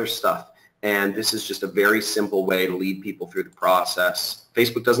this other stuff. And this is just a very simple way to lead people through the process.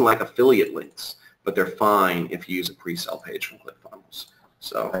 Facebook doesn't like affiliate links, but they're fine if you use a pre-sale page from ClickFunnels.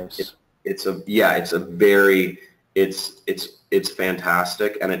 So nice. it's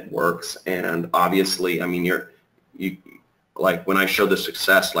fantastic and it works. And obviously, I mean, you like when I show the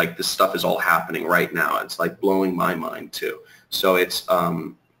success, like this stuff is all happening right now. It's like blowing my mind too. So it's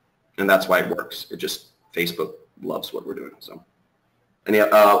and that's why it works. Facebook loves what we're doing. So. And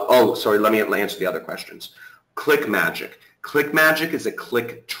sorry, let me answer the other questions. ClickMagick. ClickMagick is a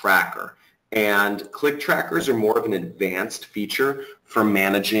click tracker, and click trackers are more of an advanced feature for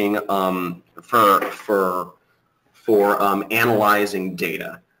managing, for analyzing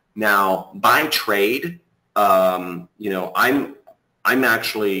data. Now, by trade, I'm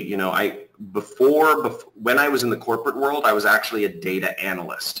actually, before when I was in the corporate world, I was actually a data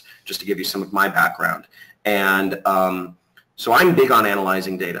analyst. Just to give you some of my background, and so I'm big on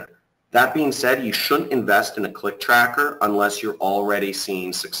analyzing data. That being said, you shouldn't invest in a click tracker unless you're already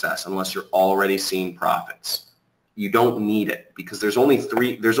seeing success, unless you're already seeing profits. You don't need it because there's only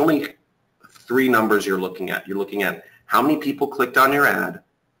three numbers you're looking at. You're looking at how many people clicked on your ad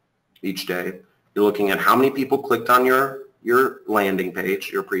each day. You're looking at how many people clicked on your landing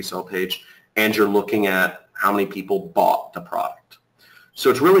page, your pre-sale page, and you're looking at how many people bought the product. So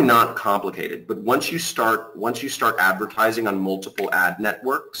it's really not complicated, but once you start advertising on multiple ad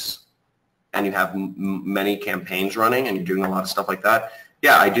networks and you have many campaigns running and you're doing a lot of stuff like that,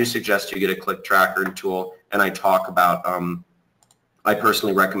 yeah, I do suggest you get a click tracker tool, and I talk about, I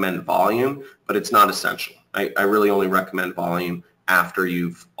personally recommend volume, but it's not essential. I really only recommend volume after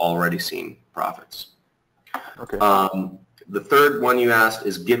you've already seen profits. Okay. The third one you asked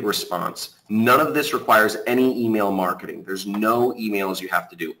is get response. None of this requires any email marketing. There's no emails you have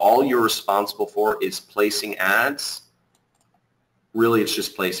to do. All you're responsible for is placing ads. Really, it's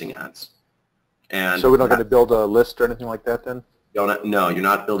just placing ads. And so we're not going to build a list or anything like that then? No, you're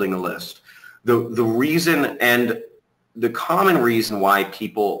not building a list. The reason and the common reason why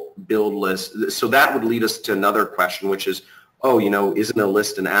people build lists, so that would lead us to another question, which is, isn't a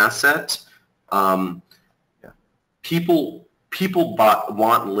list an asset? People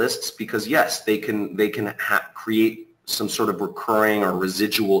want lists because yes, they can create some sort of recurring or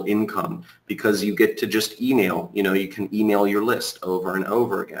residual income because you get to just email. You can email your list over and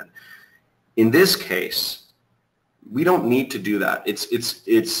over again. In this case, we don't need to do that.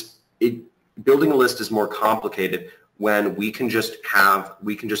 Building a list is more complicated when we can just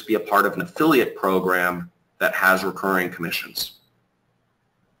be a part of an affiliate program that has recurring commissions.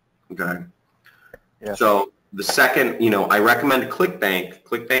 Okay. Yeah. So the second, I recommend ClickBank.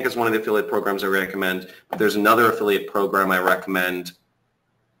 ClickBank is one of the affiliate programs I recommend. But there's another affiliate program I recommend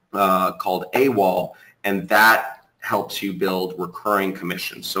called AWOL, and that helps you build recurring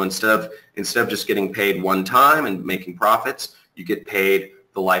commissions. So instead of just getting paid one time and making profits, you get paid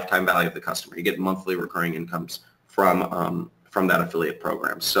the lifetime value of the customer. You get monthly recurring incomes from that affiliate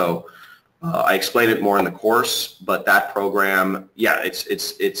program. So I explain it more in the course, but that program, yeah,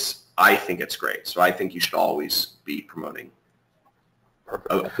 I think it's great. So I think you should always be promoting.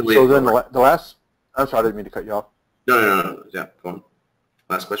 Perfect. So then the last, I'm sorry, I didn't mean to cut you off. No. Yeah, go on.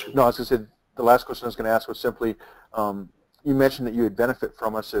 Last question. No, I was going to say the last question I was going to ask was simply, you mentioned that you would benefit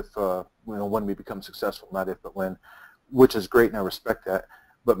from us if, when we become successful, not if, but when, which is great, and I respect that.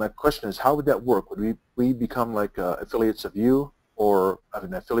 But my question is, how would that work? Would we become like affiliates of you, or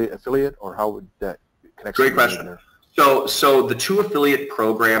an affiliate, or how would that connection? Great question. So the two affiliate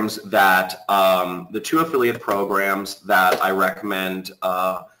programs that I recommend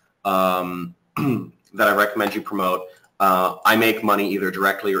that I recommend you promote, I make money either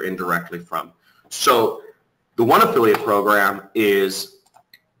directly or indirectly from. So the one affiliate program is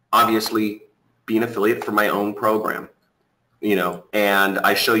obviously be an affiliate for my own program, you know, and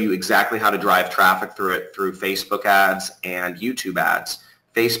I show you exactly how to drive traffic through it through Facebook ads and YouTube ads.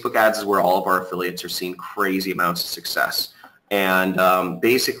 Facebook ads is where all of our affiliates are seeing crazy amounts of success. And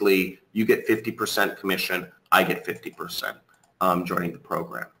basically, you get 50% commission, I get 50% joining the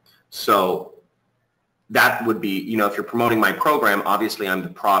program. So that would be, you know, if you're promoting my program, obviously I'm the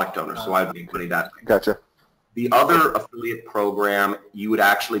product owner, so I would make money that way. Gotcha. The other affiliate program, you would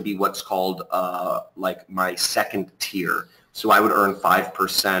actually be what's called like my second tier. So I would earn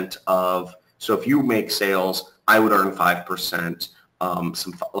 5% of, so if you make sales, I would earn 5%,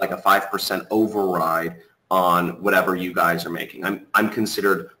 like a 5% override on whatever you guys are making. I'm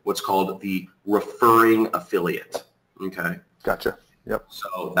considered what's called the referring affiliate. Okay. Gotcha. Yep.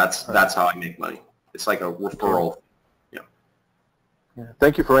 So that's how I make money. It's like a referral. Yeah. Yeah.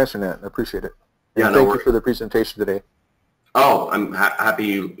 Thank you for answering that. I appreciate it. And Yeah. No thank worries. you for the presentation today. Oh, I'm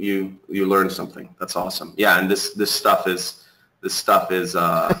happy you learned something. That's awesome. Yeah, and this stuff is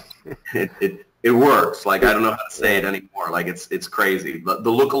it works. Like, I don't know how to say it anymore. Like, it's crazy. The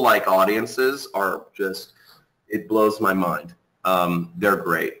lookalike audiences are just, it blows my mind. They're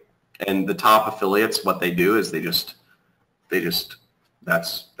great. And the top affiliates, what they do is they just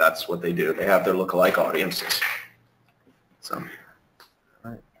that's what they do. They have their lookalike audiences. So,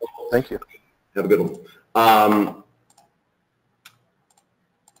 All right. Thank you. have a good one.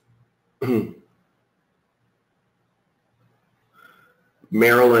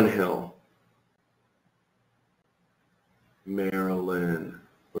 Marilyn Hill. Marilyn,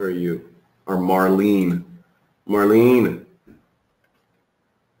 where are you? Or Marlene. Marlene?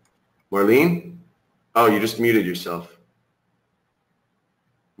 Oh, you just muted yourself.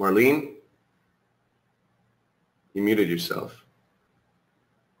 Marlene? You muted yourself.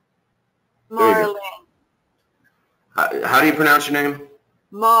 Marlyn. How do you pronounce your name?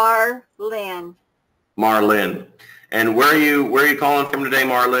 Marlyn. Marlyn. And where are you calling from today,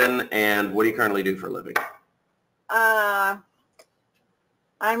 Marlyn? And what do you currently do for a living?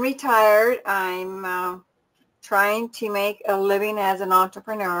 I'm retired. I'm trying to make a living as an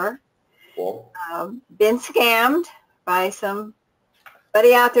entrepreneur. Cool. Been scammed by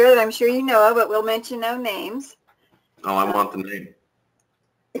somebody out there that I'm sure you know of, but we'll mention no names. Oh, I want the name.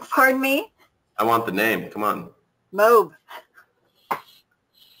 Pardon me? I want the name. Come on. Mobe.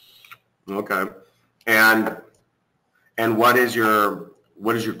 Okay. And what is your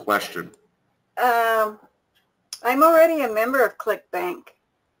question? I'm already a member of ClickBank.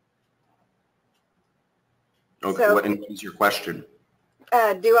 Okay. So, what is your question?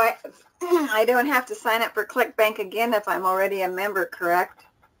 Do I don't have to sign up for ClickBank again if I'm already a member, correct?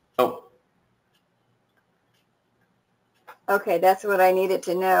 Oh. Okay, that's what I needed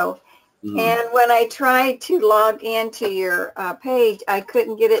to know. Mm-hmm. And when I tried to log into your page, I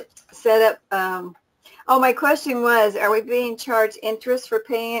couldn't get it set up. Oh, my question was, are we being charged interest for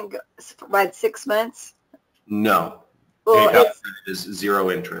paying by 6 months? No. Well, it is 0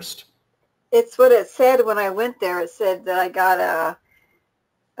 interest. It's what it said when I went there. It said that I got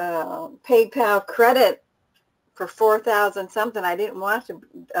a PayPal credit for $4,000 something. I didn't want to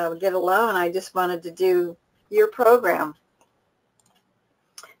get a loan. I just wanted to do your program.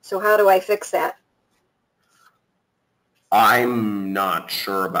 So how do I fix that? I'm not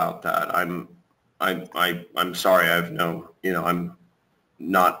sure about that. I'm sorry. I have no, I'm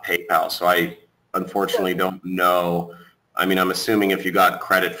not PayPal, so I unfortunately don't know. I mean, I'm assuming if you got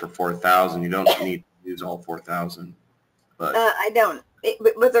credit for $4,000, you don't need to use all $4,000. But I don't.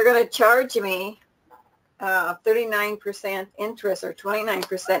 But they're going to charge me 39% interest or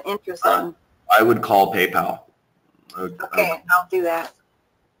 29% interest on. I would call PayPal. Okay, I'll do that.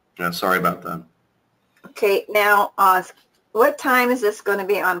 Yeah, sorry about that. Okay, now what time is this going to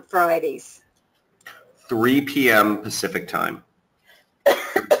be on Fridays? 3 p.m. Pacific time.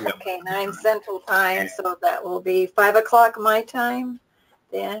 Okay, 9 Central Time, so that will be 5 o'clock my time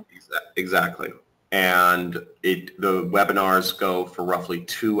then? Exactly. And the webinars go for roughly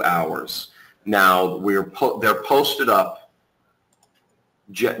 2 hours. Now, they're posted up.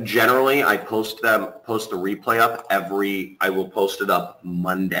 Generally, I post the replay up I will post it up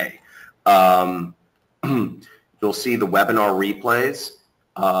Monday. You'll see the webinar replays.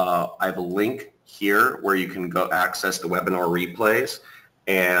 I have a link here where you can go access the webinar replays.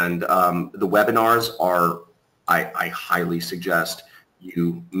 And the webinars are, I highly suggest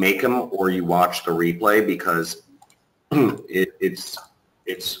you make them or you watch the replay, because I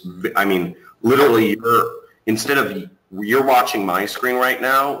mean, literally, instead of you're watching my screen right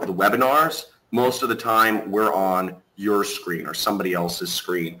now, the webinars, most of the time we're on your screen or somebody else's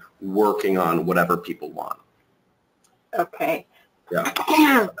screen working on whatever people want. Okay. Yeah.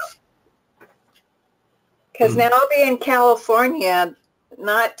 Because now I'll be in California,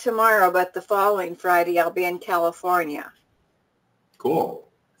 not tomorrow, but the following Friday, I'll be in California. Cool.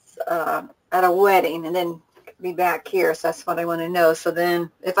 At a wedding, and then be back here. So that's what I want to know. So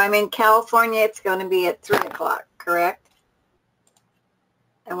then if I'm in California, it's going to be at 3 o'clock, correct?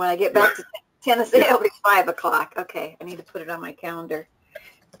 And when I get back to Tennessee, it'll be 5 o'clock. Okay. I need to put it on my calendar.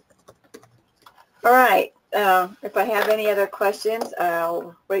 All right. If I have any other questions,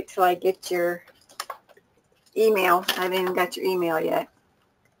 I'll wait till I get your email. I haven't even got your email yet.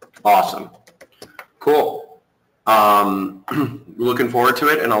 Awesome. Cool. Looking forward to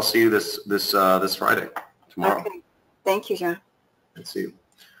it, and I'll see you this Friday, tomorrow. Okay. Thank you, John. Let's see you.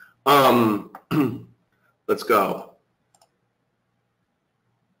 Let's go.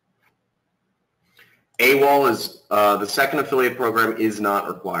 AWOL is the second affiliate program is not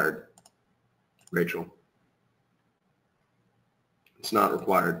required. Rachel, it's not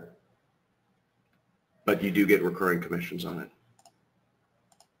required, but you do get recurring commissions on it.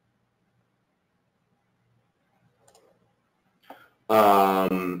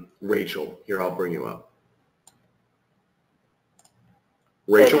 Rachel, here, I'll bring you up.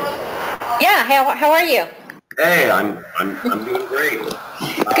 Rachel? Yeah, how are you? Hey, I'm doing great. Good.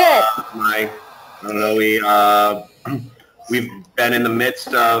 I don't know, we've been in the midst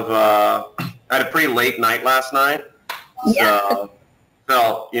of I had a pretty late night last night. Yeah. So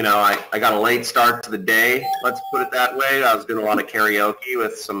felt, you know, I got a late start to the day, let's put it that way. I was doing a lot of karaoke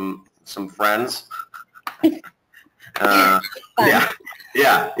with some friends. Yeah.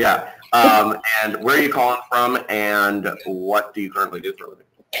 And where are you calling from, and what do you currently do for a living?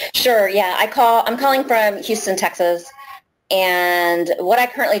 Sure, yeah. I'm calling from Houston, Texas. And what I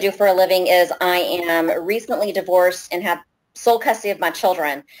currently do for a living is I am recently divorced and have sole custody of my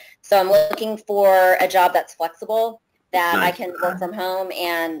children. So I'm looking for a job that's flexible, that I can work from home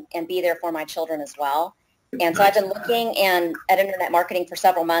and be there for my children as well. And so I've been looking at internet marketing for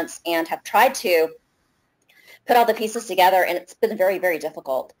several months and have tried to put all the pieces together, and it's been very, very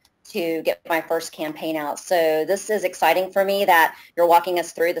difficult to get my first campaign out. So this is exciting for me that you're walking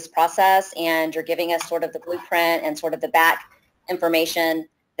us through this process and you're giving us sort of the blueprint and sort of the back information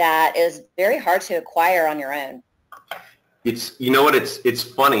that is very hard to acquire on your own. It's, you know what, it's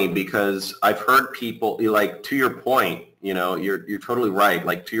funny because I've heard people, like, to your point, you know, you're totally right.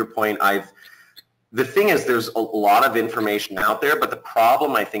 Like, to your point, the thing is, there's a lot of information out there, but the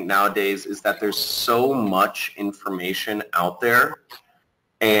problem I think nowadays is that there's so much information out there,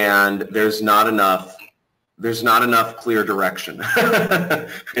 and there's not enough clear direction.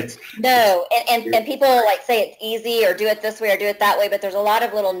 No, and people like say it's easy or do it this way or do it that way, but there's a lot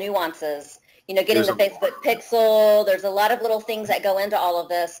of little nuances. You know, getting the Facebook pixel, there's a lot of little things that go into all of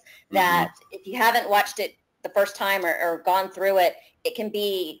this that if you haven't watched it the first time or gone through it, it can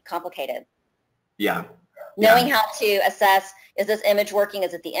be complicated. Yeah. Knowing how to assess, is this image working?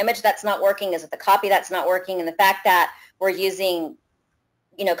 Is it the image that's not working? Is it the copy that's not working? And the fact that we're using,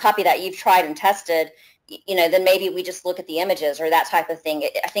 you know, copy that you've tried and tested, you know, then maybe we just look at the images or that type of thing.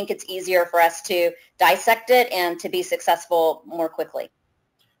 I think it's easier for us to dissect it and to be successful more quickly.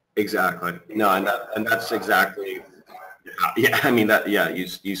 Exactly. No, and that's exactly. Yeah, I mean that. Yeah,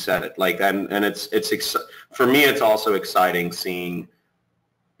 you said it. Like, and it's for me, it's also exciting seeing,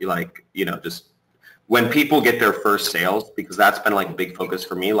 like, you know, just when people get their first sales, because that's been like a big focus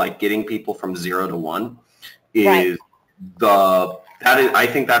for me. Like, getting people from 0 to 1 is I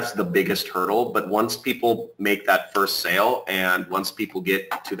think that's the biggest hurdle. But once people make that first sale, and once people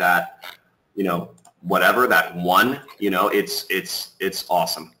get to that, you know, whatever that one, you know, it's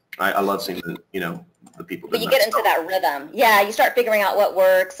awesome. I love seeing the, you know, the people. But you get into that rhythm. Yeah, you start figuring out what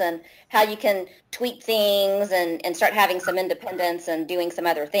works and how you can tweak things and start having some independence and doing some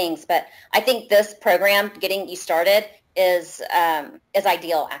other things. But I think this program, getting you started, is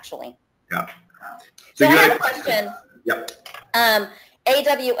ideal, actually. Yeah. So I have a question. Yep.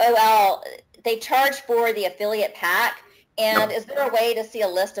 AWOL, they charge for the affiliate pack. And is there a way to see a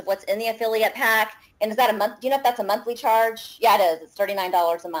list of what's in the affiliate pack? And is that a month? Do you know if that's a monthly charge? Yeah, it is. It's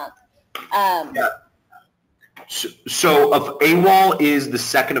 $39 a month. Yeah. So AWOL is the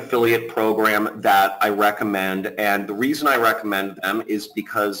second affiliate program that I recommend. And the reason I recommend them is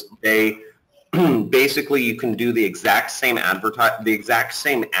because they basically, you can do the exact same ads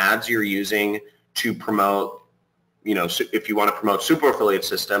you're using to promote, you know, if you want to promote Super Affiliate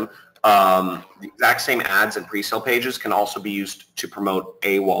System, The exact same ads and pre-sale pages can also be used to promote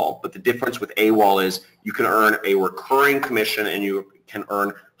AWOL. But the difference with AWOL is you can earn a recurring commission and you can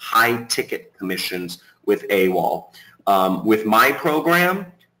earn high-ticket commissions with AWOL. With my program,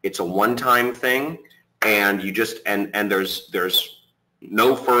 it's a one-time thing, and you just and there's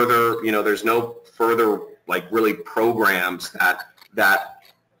no further, there's no further like really programs that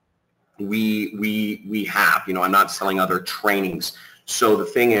we have. I'm not selling other trainings. So the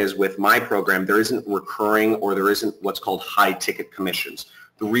thing is, with my program, there isn't recurring or there isn't what's called high ticket commissions.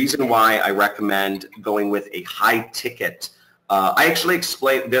 The reason why I recommend going with a high ticket, I actually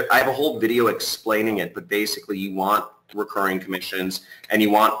explain, I have a whole video explaining it, but basically you want recurring commissions and you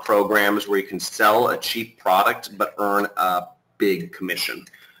want programs where you can sell a cheap product but earn a big commission.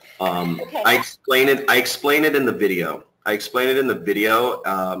 Okay. I explain it in the video. I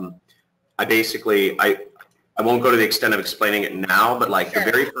won't go to the extent of explaining it now, but like the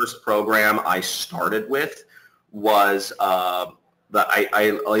very first program I started with was that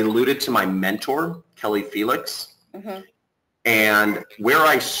I alluded to my mentor, Kelly Felix. Mm-hmm. And where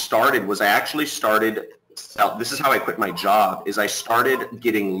I started was I actually started, this is how I quit my job, is I started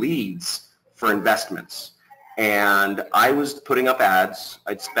getting leads for investments. And I was putting up ads.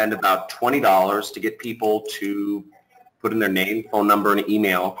 I'd spend about $20 to get people to put in their name, phone number, and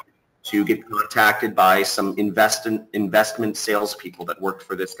email to get contacted by some investment salespeople that worked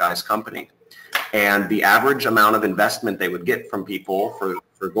for this guy's company. And the average amount of investment they would get from people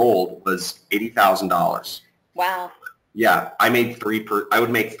for gold was $80,000. Wow. Yeah, I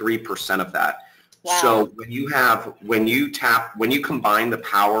would make 3% of that. Wow. So when you combine the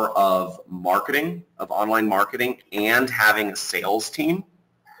power of marketing, of online marketing, and having a sales team,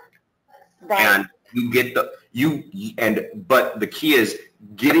 right, and you get but the key is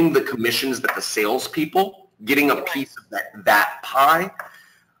getting the commissions that the salespeople, getting a piece of that pie.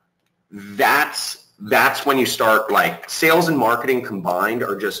 That's when you start, like, sales and marketing combined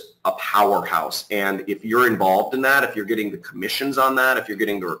are just a powerhouse. And if you're involved in that, if you're getting the commissions on that, if you're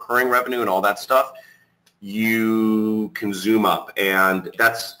getting the recurring revenue and all that stuff, you can zoom up. And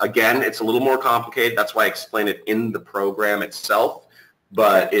that's, again, it's a little more complicated. That's why I explain it in the program itself.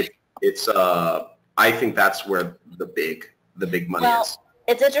 But it's I think that's where the big money is.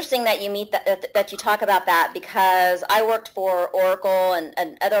 It's interesting that you that you talk about that, because I worked for Oracle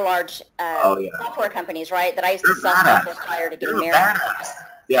and other large software companies, right? That I used to sell software prior to getting married.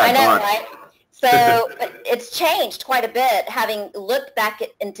 Yeah, I know, right? So it's changed quite a bit. Having looked back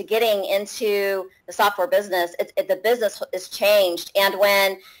into getting into the software business, the business is changed, and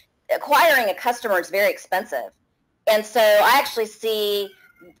when acquiring a customer is very expensive, and so I actually see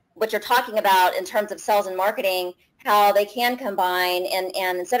what you're talking about in terms of sales and marketing, how they can combine,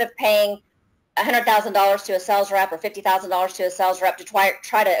 and instead of paying $100,000 to a sales rep or $50,000 to a sales rep to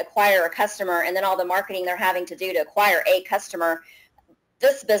try to acquire a customer, and then all the marketing they're having to do to acquire a customer,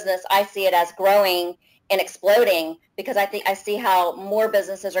 this business, I see it as growing and exploding, because I see how more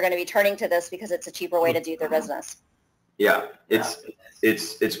businesses are going to be turning to this because it's a cheaper way to do their business. Yeah, it's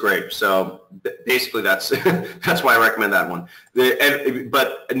great. So basically, that's why I recommend that one.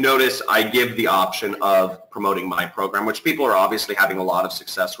 But notice I give the option of promoting my program, which people are obviously having a lot of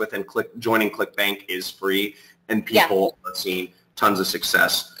success with, and joining ClickBank is free, and people have seen tons of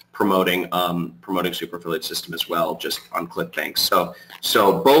success promoting Super Affiliate System as well, just on ClickBank. So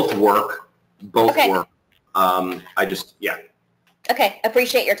both work. Work. Okay,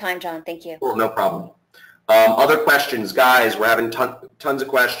 appreciate your time, John. Thank you. Cool, no problem. Other questions, guys? We're having tons of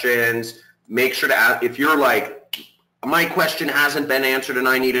questions. Make sure to ask, if you're like, my question hasn't been answered and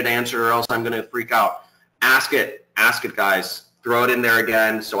I need it answered, or else I'm going to freak out. Ask it, guys. Throw it in there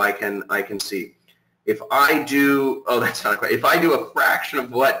again so I can see. If I do, that's not a question. If I do a fraction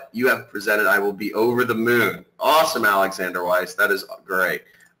of what you have presented, I will be over the moon. Awesome, Alexander Weiss. That is great.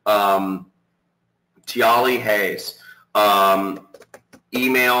 Tiali Hayes.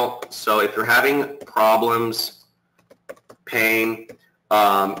 Email. So if you're having problems paying,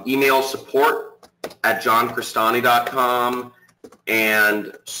 email support@johncrestani.com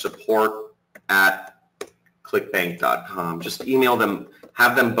and support@clickbank.com. Just email them.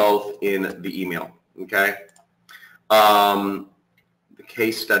 Have them both in the email. Okay. The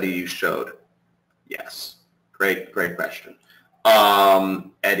case study you showed. Yes. Great question.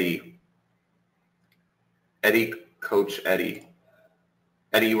 Eddie, Coach Eddie.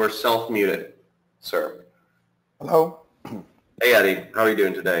 Eddie, you are self-muted, sir. Hello. Hey, Eddie. How are you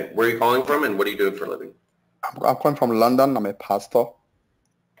doing today? Where are you calling from, and what are you doing for a living? I'm calling from London. I'm a pastor.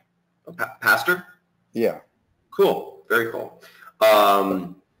 A pastor? Yeah. Cool. Very cool.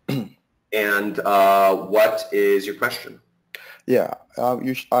 And what is your question? Yeah,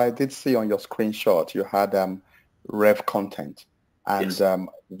 I did see on your screenshot you had rev content and Yes.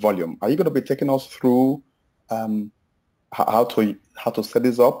 Volume. Are you going to be taking us through how to set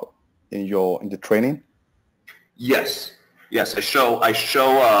this up in the training? Yes. Yes. I show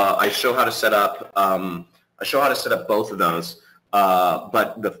how to set up. I show how to set up both of those.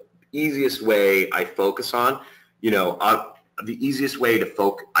 But the easiest way I focus on, the easiest way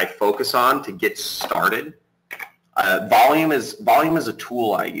I focus on to get started. Volume is a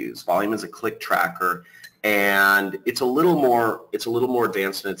tool I use. Volume is a click tracker, and it's a little more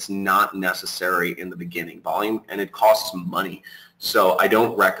advanced, and it's not necessary in the beginning. Volume, and it costs money, so I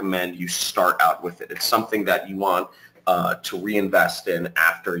don't recommend you start out with it. It's something that you want to reinvest in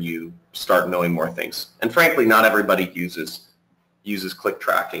after you start knowing more things. And frankly, not everybody uses click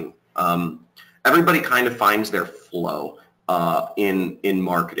tracking. Everybody kind of finds their flow in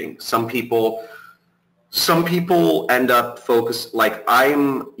marketing. Some people end up focused, like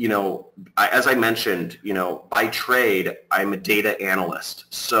as I mentioned, by trade, I'm a data analyst.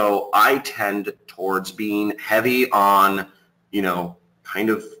 So I tend towards being heavy on,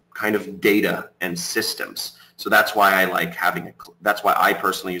 kind of data and systems. So that's why I like that's why I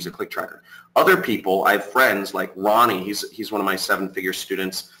personally use a click tracker. Other people, I have friends like Ronnie, he's one of my 7-figure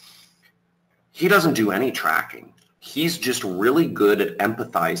students. He doesn't do any tracking. He's just really good at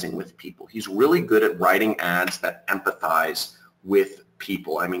empathizing with people. He's really good at writing ads that empathize with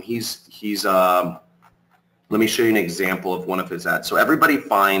people. I mean, let me show you an example of one of his ads. So everybody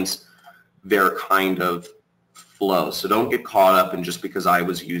finds their kind of flow. So don't get caught up in just because I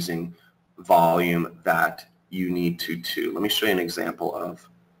was using Volume that you need to too. Let me show you an example of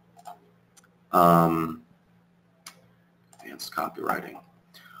advanced copywriting.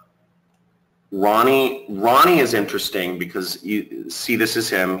 Ronnie is interesting because you see, this is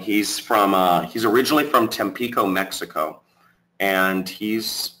him. He's originally from Tampico, Mexico, and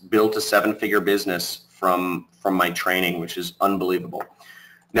he's built a 7-figure business from my training, which is unbelievable.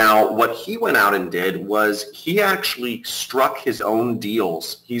 Now, what he went out and did was he actually struck his own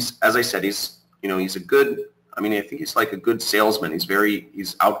deals. As I said, he's a good, I think he's like a good salesman.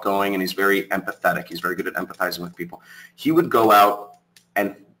 He's outgoing, and he's very empathetic. He's very good at empathizing with people. He would go out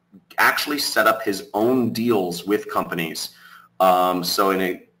and actually set up his own deals with companies.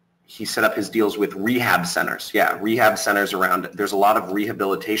 He set up his deals with rehab centers. Yeah, rehab centers there's a lot of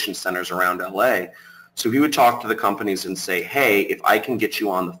rehabilitation centers around LA. So he would talk to the companies and say, hey, if I can get you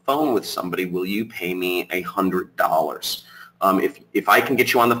on the phone with somebody, will you pay me $100? If I can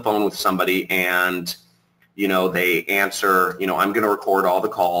get you on the phone with somebody and, they answer, I'm going to record all the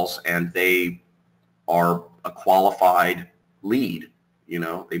calls, and they are a qualified lead,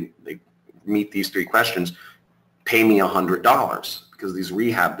 they meet these 3 questions, pay me $100, because these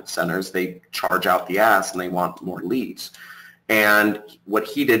rehab centers, they charge out the ass and they want more leads. And what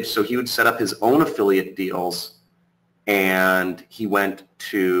he did, so he would set up his own affiliate deals, and he would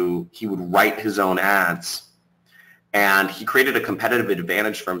write his own ads, and he created a competitive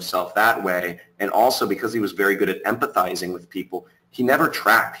advantage for himself that way. And also because he was very good at empathizing with people, he never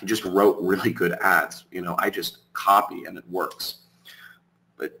tracked. He just wrote really good ads. I just copy and it works.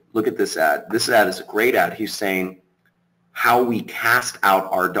 But look at this ad. This ad is a great ad. He's saying how we cast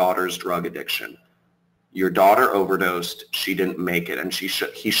out our daughter's drug addiction. Your daughter overdosed. She didn't make it. And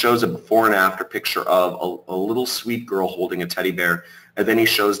he shows a before and after picture of a little sweet girl holding a teddy bear. And then he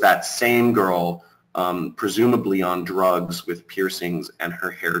shows that same girl presumably on drugs with piercings, and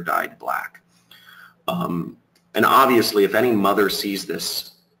her hair dyed black. And obviously, if any mother sees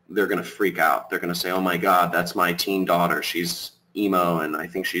this, they're going to freak out. They're going to say, oh my God, that's my teen daughter. She's emo, and I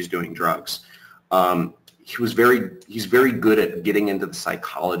think she's doing drugs. He's very good at getting into the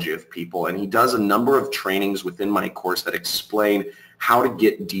psychology of people, and he does a number of trainings within my course that explain how to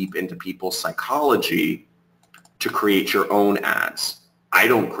get deep into people's psychology to create your own ads. I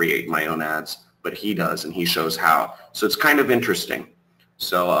don't create my own ads, but he does, and he shows how. So it's kind of interesting.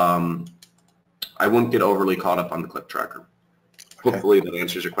 So I wouldn't get overly caught up on the click tracker. Hopefully that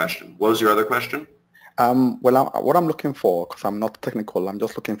answers your question. What was your other question? What I'm looking for, because I'm not technical, I'm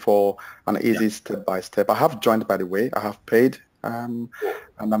just looking for an easy step-by-step. I have joined, by the way. I have paid, and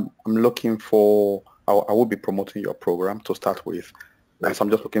I'm looking for, I will be promoting your program to start with. Right. So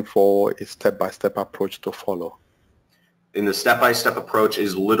I'm just looking for a step-by-step approach to follow. And the step-by-step approach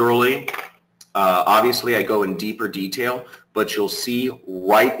is literally, obviously I go in deeper detail, but you'll see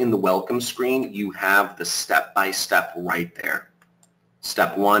right in the welcome screen, you have the step-by-step right there.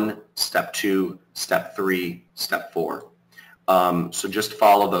 Step 1, step 2, step 3, step 4. So just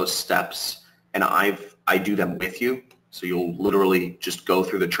follow those steps, and I do them with you. So you'll literally just go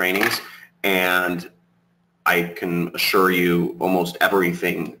through the trainings, and I can assure you almost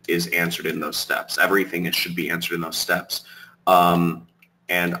everything is answered in those steps. Everything should be answered in those steps.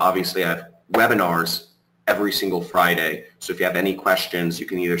 And obviously I have webinars every single Friday. So if you have any questions, you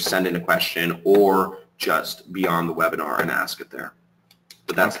can either send in a question or just be on the webinar and ask it there.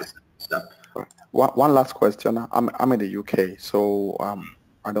 But that's the step. One last question. I'm in the UK, so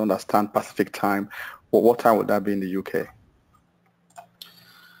I don't understand Pacific time. What time would that be in the UK?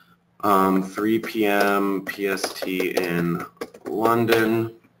 3 p.m. PST in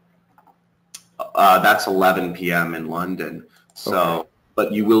London. That's 11 p.m. in London. So, okay.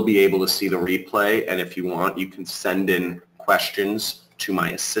 But you will be able to see the replay, and if you want, you can send in questions to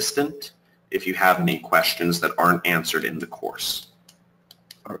my assistant if you have any questions that aren't answered in the course.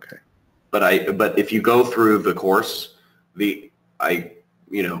 Okay. But if you go through the course, you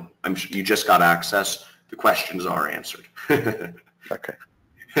just got access. The questions are answered. Okay.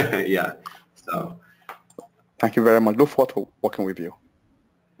 Yeah. So. Thank you very much. Look forward to working with you.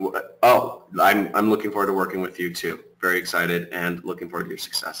 Oh, I'm looking forward to working with you too. Very excited and looking forward to your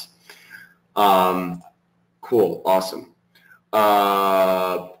success. Cool. Awesome.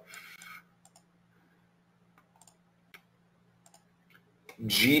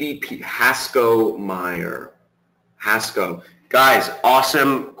 GDP, Hasko Meyer. Hasko. Guys,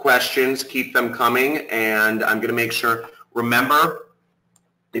 awesome questions. Keep them coming, and I'm going to make sure. Remember,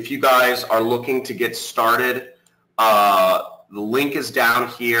 if you guys are looking to get started, the link is down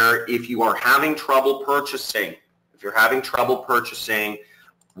here. If you are having trouble purchasing,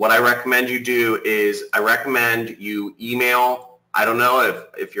 what I recommend you do is I recommend you email, I don't know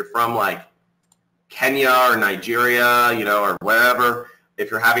if you're from like Kenya or Nigeria, or wherever. If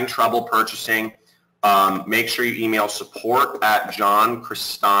you're having trouble purchasing, make sure you email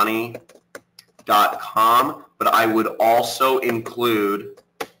support@johncrestani.com, but I would also include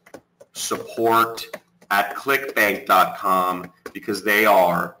support@clickbank.com because they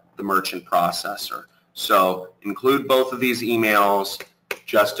are the merchant processor. So include both of these emails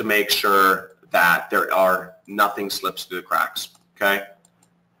just to make sure that nothing slips through the cracks. Okay?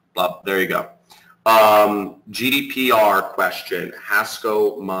 There you go. GDPR question,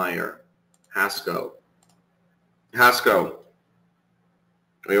 Hasko Meyer. Hasko,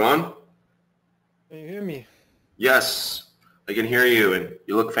 are you on? Can you hear me? Yes, I can hear you, and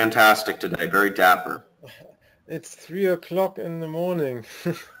you look fantastic today. Very dapper. It's 3 o'clock in the morning.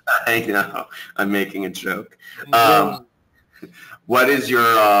 I know. I'm making a joke. Yeah. Where are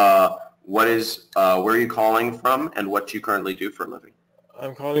you calling from, and what do you currently do for a living?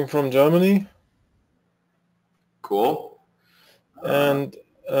 I'm calling from Germany. Cool. And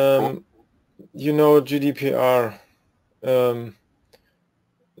GDPR.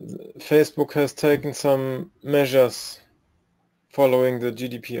 Facebook has taken some measures following the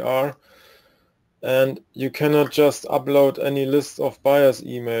GDPR, and you cannot just upload any list of buyers'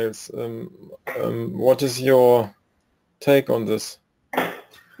 emails. What is your take on this?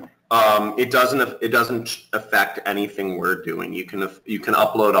 It doesn't affect anything we're doing. You can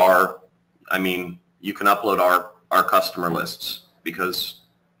upload our customer lists because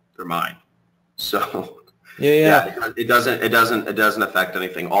they're mine. So yeah, it doesn't affect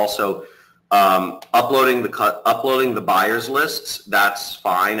anything. Also, uploading the buyers lists, that's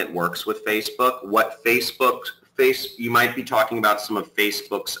fine. It works with Facebook. You might be talking about some of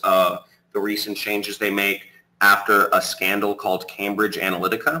Facebook's the recent changes they make after a scandal called Cambridge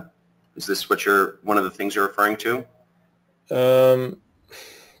Analytica. Is this one of the things you're referring to?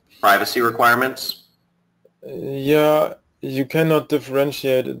 Privacy requirements? Yeah, you cannot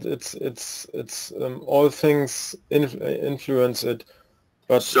differentiate it. It's all things influence it.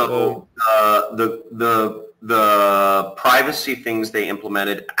 But so the privacy things they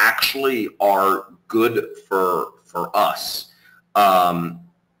implemented actually are good for us,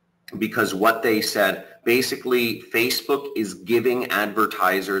 because what they said, basically Facebook is giving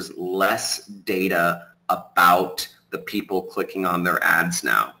advertisers less data about the people clicking on their ads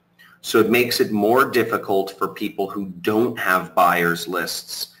now. So it makes it more difficult for people who don't have buyers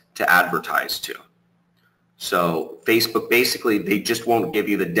lists to advertise to. So Facebook, basically, they just won't give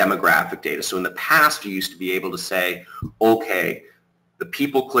you the demographic data. So in the past, you used to be able to say, okay, the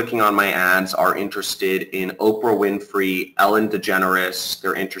people clicking on my ads are interested in Oprah Winfrey, Ellen DeGeneres,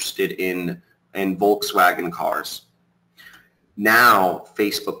 they're interested in Volkswagen cars. Now,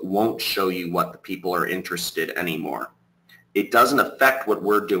 Facebook won't show you what the people are interested anymore. It doesn't affect what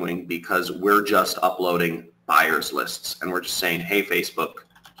we're doing because we're just uploading buyers lists, and we're just saying, hey, Facebook,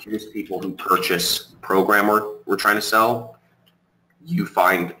 here's people who purchase program we're trying to sell. You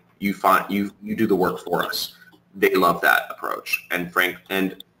do the work for us. They love that approach. And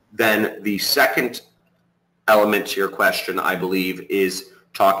then the second element to your question, I believe, is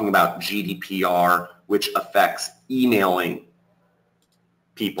talking about GDPR, which affects emailing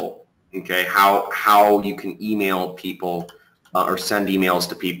people. Okay, how you can email people or send emails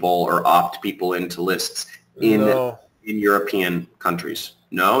to people or opt people into lists in European countries.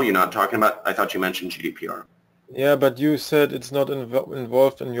 No, you're not talking about. I thought you mentioned GDPR. Yeah, but you said it's not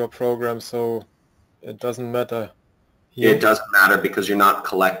involved in your program, so it doesn't matter. Here. It doesn't matter because you're not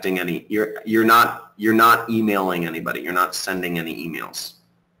collecting any. You're not emailing anybody. You're not sending any emails.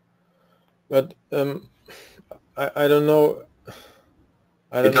 But I don't know.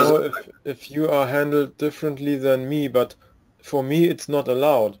 I don't know if you are handled differently than me, but for me it's not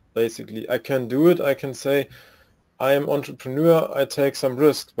allowed. Basically, I can do it. I can say I am entrepreneur. I take some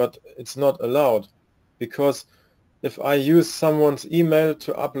risk, but it's not allowed because if I use someone's email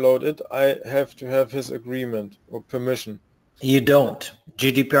to upload it, I have to have his agreement or permission. You don't.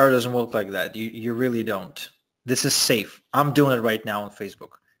 GDPR doesn't work like that. You really don't. This is safe. I'm doing it right now on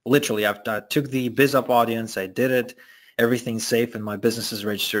Facebook. Literally, I took the BizUp audience. I did it. Everything's safe, and my business is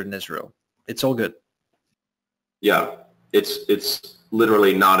registered in Israel. It's all good. Yeah, it's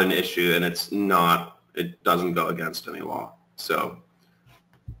literally not an issue, and it's not. It doesn't go against any law. So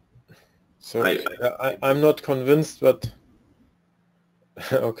I'm not convinced, but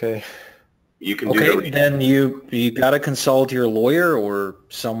okay. You can do the then you gotta consult your lawyer or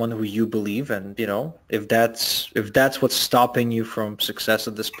someone who you believe, and if that's what's stopping you from success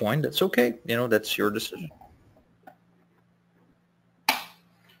at this point, that's okay. That's your decision.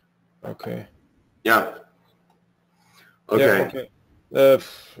 Okay. Yeah. Okay. Yeah,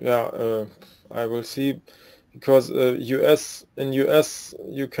 okay. I will see, because in US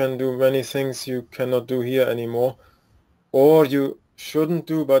you can do many things you cannot do here anymore, or you shouldn't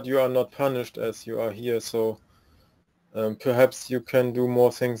do, but you are not punished as you are here. So perhaps you can do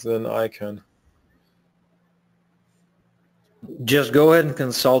more things than I can. Just go ahead and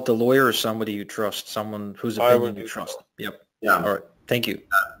consult a lawyer or somebody you trust, someone whose opinion you trust. Yep. Yeah. All right. Thank you.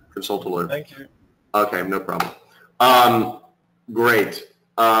 Consult a lawyer. Thank you. Okay, no problem. Great.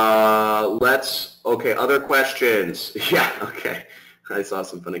 Other questions? Yeah, okay. I saw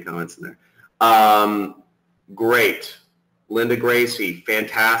some funny comments in there. Great. Linda Gracie,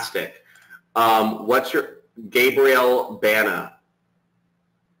 fantastic. What's your, Gabriel Bana?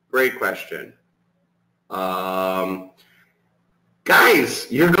 Great question. Guys,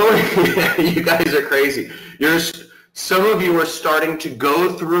 you guys are crazy. Some of you are starting to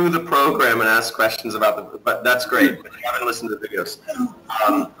go through the program and ask questions about but that's great. But you haven't listened to the videos.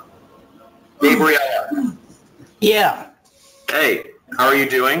 Gabriella. Yeah. Hey, how are you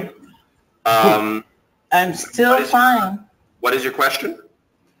doing? I'm still fine. What is your question?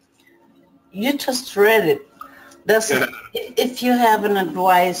 You just read it. If you have an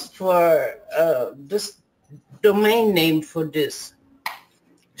advice for this domain name for this,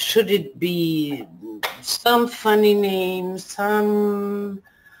 should it be some funny name, some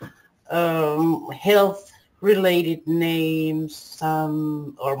health-related names,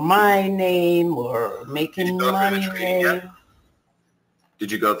 some or my name or making money name?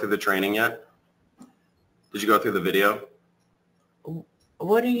 Did you go through the training yet? Did you go through the video?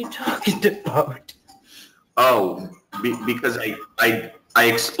 What are you talking about? Oh, because I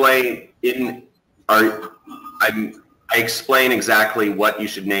explain I explain exactly what you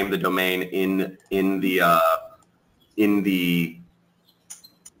should name the domain in the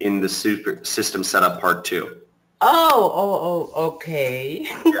super system setup part 2. Oh, okay.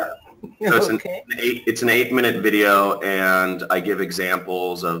 Yeah. So okay. It's an 8-minute video, and I give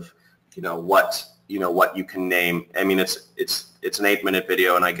examples of what you can name. I mean, it's an 8-minute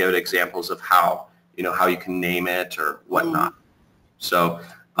video, and I give examples of how you can name it or whatnot. So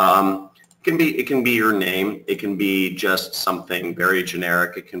it can be your name. It can be just something very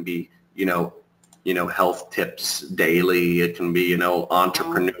generic. It can be health tips daily. It can be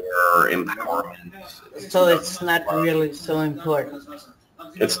entrepreneur empowerment. So it's not really so important.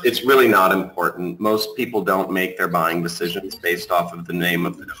 It's really not important. Most people don't make their buying decisions based off of the name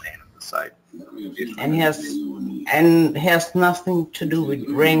of the domain of the site. And has nothing to do with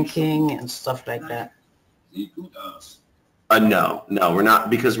ranking and stuff like that. No, we're not,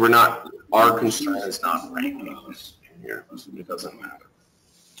 because our constraint is not ranking here. It doesn't matter.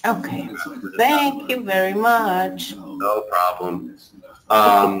 Okay. Thank you very much. No problem.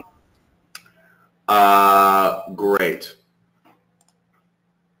 Great.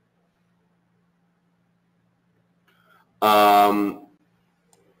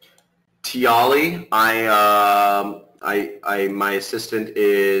 Tiali, my assistant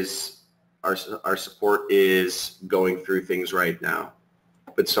is, our support is going through things right now.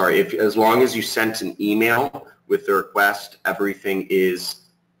 But sorry, as long as you sent an email with the request, everything is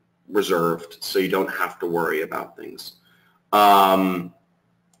reserved, so you don't have to worry about things. Ideal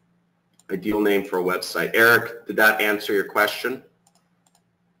name for a website. Eric, did that answer your question?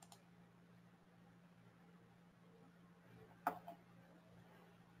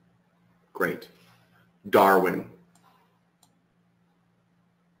 Great. Darwin.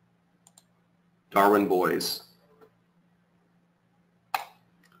 Darwin boys.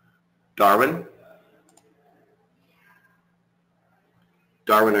 Darwin?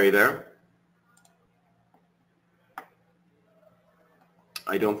 Darwin, are you there?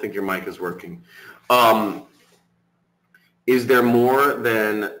 I don't think your mic is working. Is there more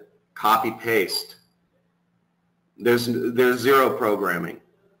than copy paste? There's zero programming.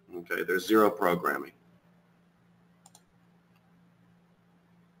 Okay, there's zero programming.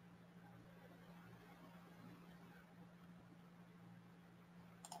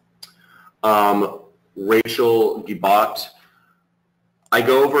 Rachel Gibat, I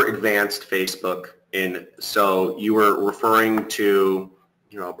go over advanced Facebook, and so you were referring to,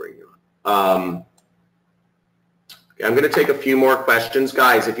 here, I'll bring you on. I'm going to take a few more questions.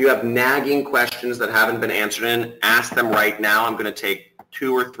 Guys, if you have nagging questions that haven't been answered ask them right now. I'm going to take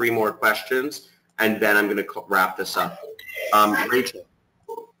 2 or 3 more questions, and then I'm going to wrap this up. Rachel,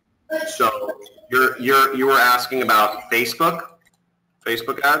 so you were asking about Facebook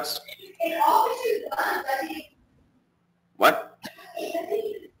ads? What?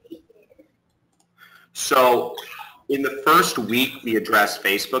 So in the first week, we address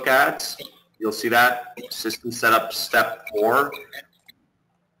Facebook ads. You'll see that system setup step 4.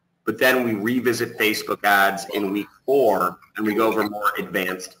 But then we revisit Facebook ads in week 4, and we go over more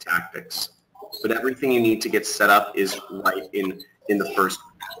advanced tactics. But everything you need to get set up is right in the first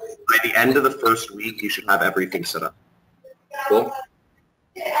week. By the end of the first week, you should have everything set up. Cool?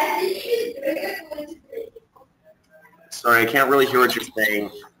 Sorry, I can't really hear what you're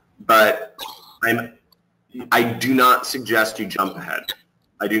saying, but I do not suggest you jump ahead.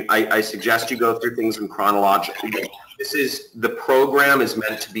 I suggest you go through things in chronological. The program is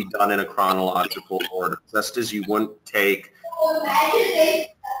meant to be done in a chronological order, just as you wouldn't take.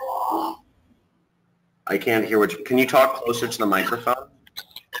 I can't hear what you. Can you talk closer to the microphone?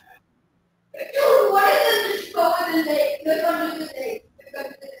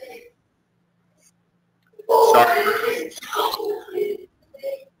 Sorry.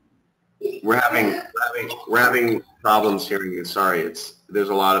 We're having problems hearing you. Sorry, there's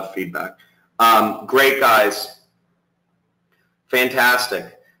a lot of feedback. Great, guys.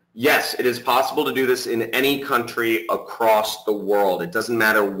 Fantastic. Yes, it is possible to do this in any country across the world. It doesn't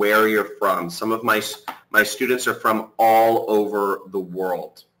matter where you're from. Some of my students are from all over the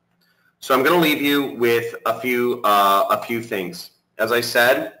world. So I'm going to leave you with a few things. As I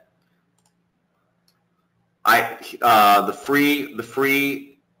said, the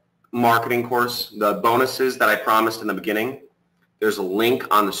free marketing course, the bonuses that I promised in the beginning, there's a link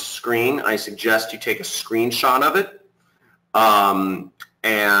on the screen. I suggest you take a screenshot of it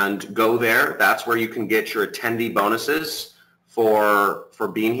and go there. That's where you can get your attendee bonuses for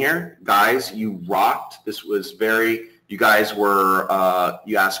being here. Guys, you rocked. This was you guys were,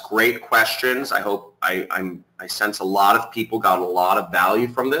 you asked great questions. I hope I sense a lot of people got a lot of value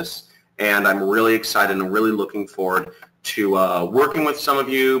from this, and I'm really excited and really looking forward to working with some of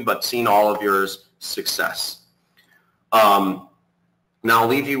you, but seeing all of yours success. Now I'll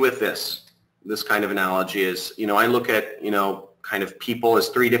leave you with this kind of analogy is, I look at, kind of people as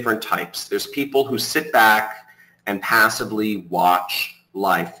 3 different types. There's people who sit back and passively watch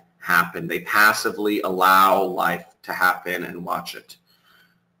life happen. They passively allow life to happen and watch it.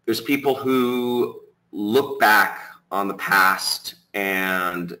 There's people who look back on the past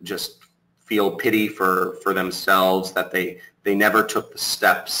and just feel pity for themselves that they never took the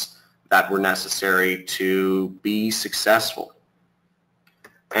steps that were necessary to be successful.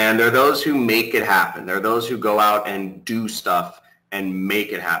 And there are those who make it happen. There are those who go out and do stuff and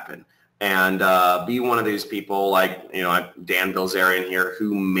make it happen. And be one of these people like, Dan Bilzerian here,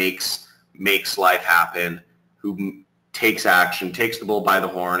 who makes life happen, who takes action, takes the bull by the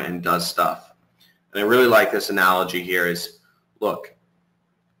horn and does stuff. And I really like this analogy here is, look,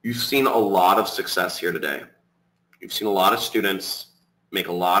 you've seen a lot of success here today. You've seen a lot of students make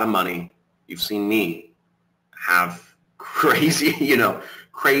a lot of money. You've seen me have crazy,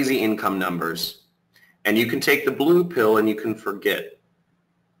 crazy income numbers. And you can take the blue pill and you can forget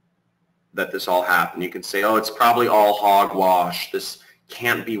that this all happened. You can say, oh, it's probably all hogwash. This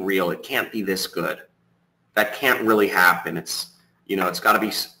can't be real. It can't be this good. That can't really happen. It's, it's got to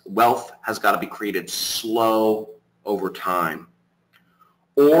be, wealth has got to be created slow over time.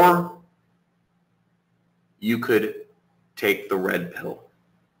 Or you could take the red pill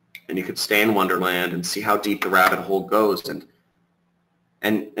and you could stay in Wonderland and see how deep the rabbit hole goes and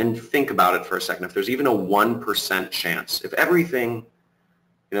think about it for a second. If there's even a 1% chance, if everything,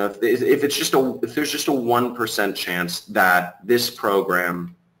 you know, if there's just a 1% chance that this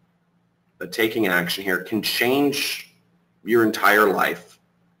program, that taking action here, can change your entire life,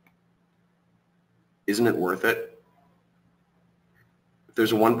 isn't it worth it? If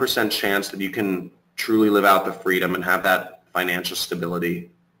there's a 1% chance that you can truly live out the freedom and have that financial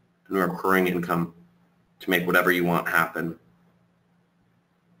stability and recurring income to make whatever you want happen,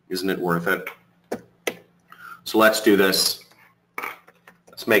 isn't it worth it? So let's do this.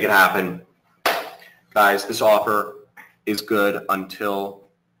 Let's make it happen. Guys, this offer is good until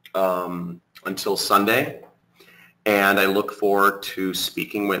Sunday. And I look forward to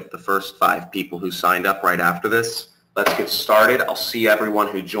speaking with the first 5 people who signed up right after this. Let's get started. I'll see everyone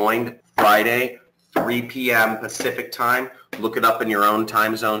who joined Friday, 3 p.m. Pacific time. Look it up in your own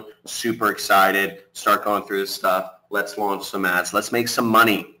time zone. Super excited. Start going through this stuff. Let's launch some ads. Let's make some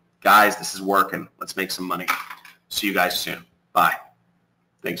money. Guys, this is working. Let's make some money. See you guys soon. Bye.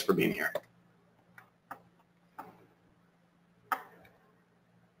 Thanks for being here.